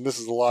conversation. This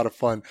is a lot of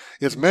fun.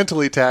 It's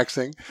mentally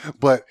taxing,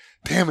 but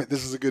damn it,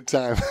 this is a good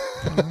time.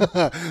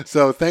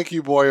 So thank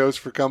you, boyos,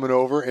 for coming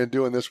over and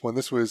doing this one.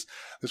 This was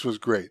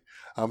great.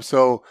 I'm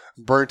so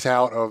burnt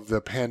out of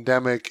the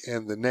pandemic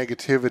and the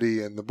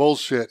negativity and the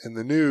bullshit and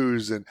the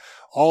news and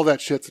all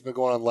that shit that's been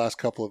going on the last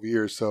couple of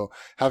years. So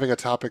having a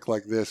topic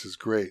like this is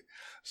great.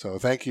 So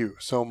thank you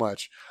so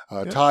much.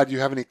 Todd, do you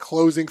have any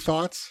closing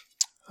thoughts?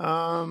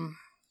 No,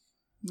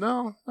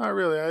 not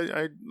really.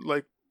 I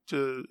like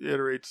to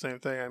iterate the same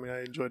thing. I mean,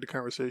 I enjoyed the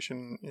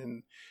conversation,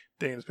 and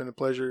Dane, it's been a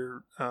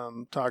pleasure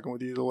talking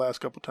with you the last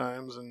couple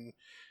times, and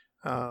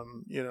I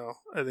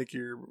think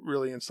you're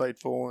really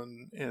insightful,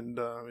 and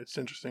it's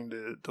interesting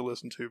to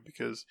listen to,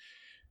 because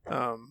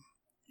I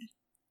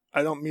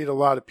don't meet a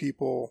lot of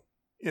people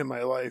in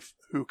my life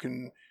who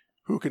can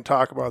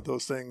talk about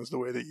those things the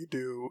way that you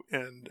do,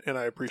 and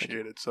I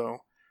appreciate it. So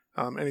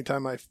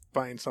anytime I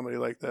find somebody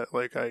like that,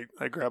 like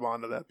I grab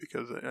onto that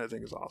because I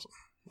think it's awesome.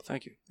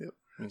 Thank you. Yep.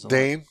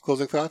 Dane,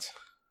 closing thoughts?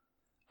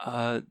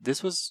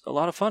 This was a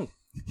lot of fun.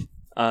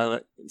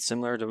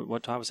 Similar to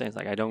what Todd was saying, it's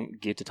like I don't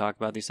get to talk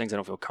about these things. I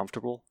don't feel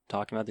comfortable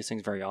talking about these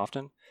things very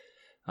often.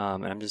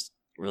 And I'm just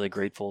really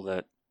grateful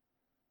that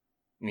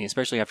I mean,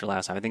 especially after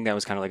last time, I think that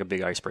was kind of like a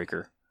big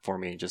icebreaker for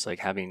me, just like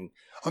having.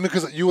 I mean,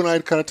 because you and I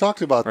had kind of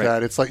talked about Right.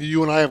 that. It's like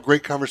you and I have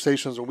great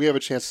conversations when we have a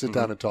chance to sit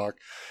down and talk.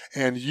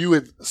 And you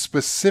had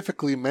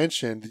specifically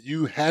mentioned that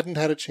you hadn't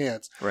had a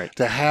chance Right.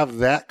 to have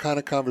that kind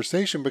of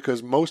conversation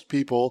because most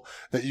people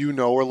that you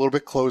know are a little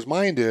bit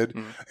closed-minded,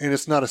 and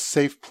it's not a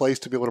safe place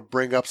to be able to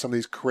bring up some of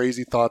these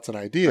crazy thoughts and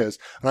ideas.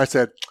 And I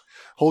said,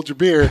 hold your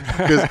beer,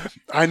 because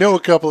I know a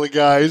couple of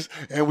guys,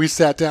 and we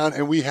sat down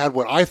and we had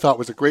what I thought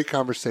was a great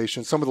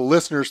conversation. Some of the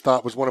listeners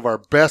thought was one of our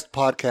best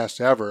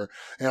podcasts ever.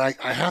 And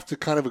I have to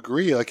kind of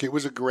agree, like it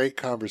was a great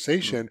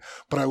conversation,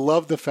 but I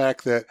love the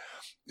fact that,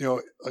 you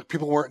know, like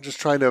people weren't just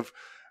trying to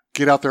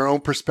get out their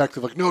own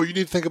perspective. Like, no, you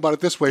need to think about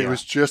it this way. Yeah. It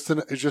was just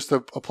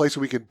a place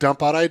where we could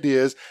dump out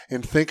ideas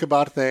and think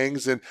about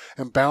things and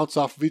bounce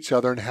off of each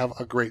other and have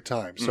a great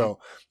time. So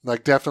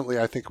like, definitely,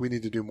 I think we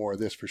need to do more of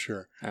this for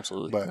sure.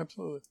 Absolutely. But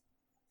Absolutely.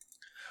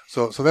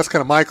 So that's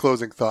kind of my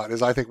closing thought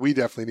is I think we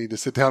definitely need to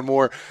sit down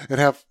more and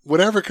have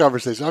whatever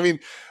conversation. I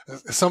mean,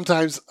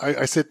 sometimes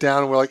I sit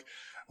down and we're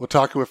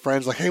talking with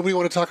friends like, hey, what do you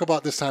want to talk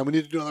about this time? We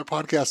need to do another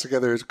podcast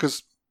together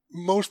because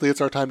mostly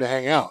it's our time to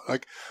hang out.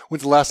 Like,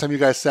 when's the last time you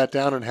guys sat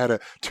down and had a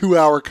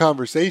 2-hour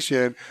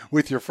conversation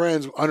with your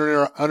friends,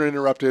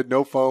 uninterrupted,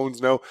 no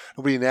phones,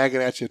 nobody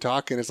nagging at you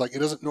talking? It's like, it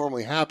doesn't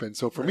normally happen.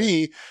 So for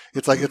me,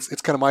 it's like,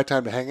 it's kind of my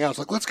time to hang out. It's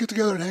like, let's get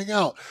together and hang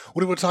out.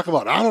 What do you want to talk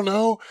about? I don't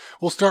know.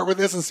 We'll start with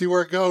this and see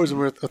where it goes. And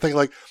we're thinking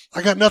like,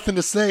 I got nothing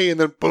to say. And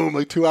then boom,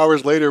 like 2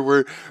 hours later,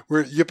 we're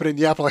yipping and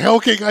yapping like, hey,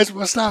 okay, guys,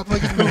 we'll stop.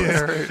 Like,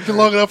 it's been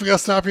long enough. We got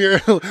to stop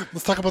here.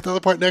 Let's talk about the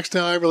other part next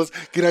time. Or let's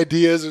get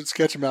ideas and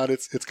sketch them out.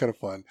 It's kind of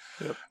fun.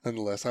 Yep.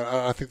 Nonetheless,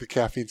 I think the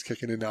caffeine's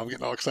kicking in now. I'm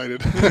getting all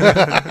excited.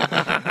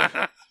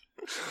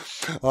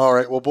 All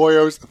right. Well,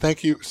 boyos,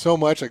 thank you so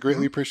much. I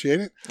greatly appreciate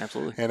it.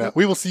 Absolutely. And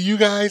we will see you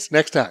guys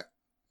next time.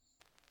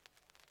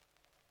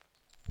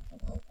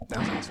 That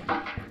was awesome.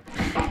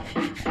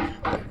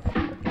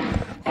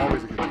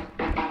 Always a good time.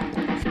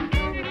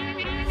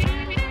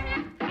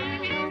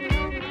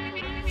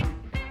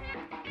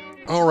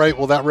 All right.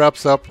 Well, that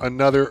wraps up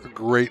another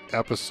great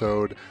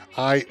episode.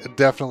 I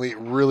definitely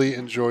really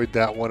enjoyed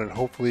that one, and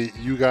hopefully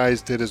you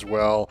guys did as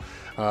well.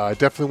 I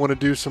definitely want to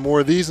do some more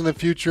of these in the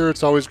future.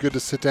 It's always good to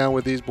sit down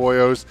with these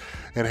boyos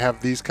and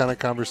have these kind of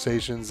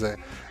conversations. I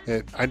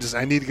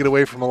need to get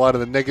away from a lot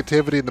of the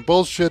negativity and the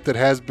bullshit that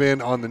has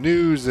been on the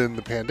news and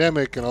the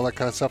pandemic and all that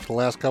kind of stuff for the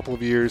last couple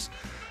of years.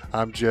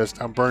 I'm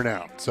burnt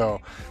out.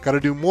 So got to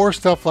do more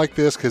stuff like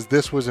this because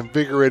this was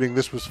invigorating.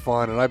 This was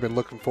fun. And I've been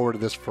looking forward to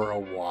this for a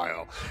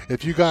while.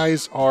 If you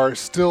guys are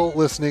still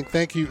listening,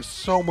 thank you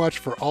so much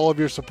for all of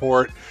your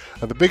support.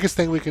 The biggest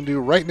thing we can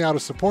do right now to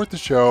support the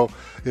show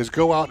is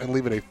go out and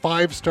leave it a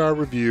 5-star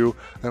review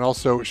and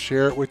also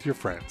share it with your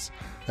friends.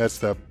 That's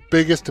the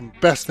biggest and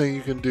best thing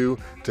you can do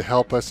to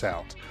help us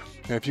out.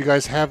 And if you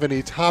guys have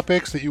any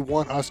topics that you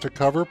want us to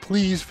cover,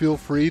 please feel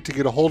free to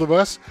get a hold of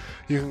us.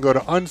 You can go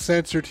to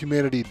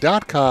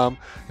uncensoredhumanity.com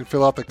and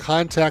fill out the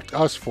Contact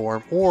Us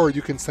form, or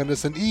you can send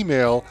us an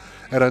email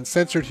at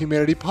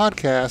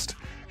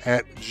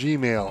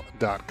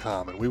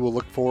uncensoredhumanitypodcast@gmail.com. And we will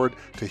look forward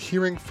to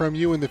hearing from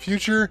you in the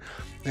future,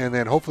 and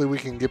then hopefully we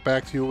can get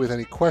back to you with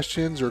any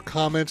questions or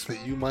comments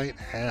that you might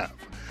have.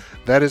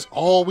 That is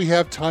all we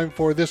have time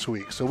for this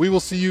week. So we will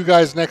see you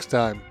guys next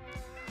time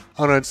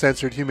on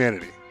Uncensored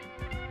Humanity.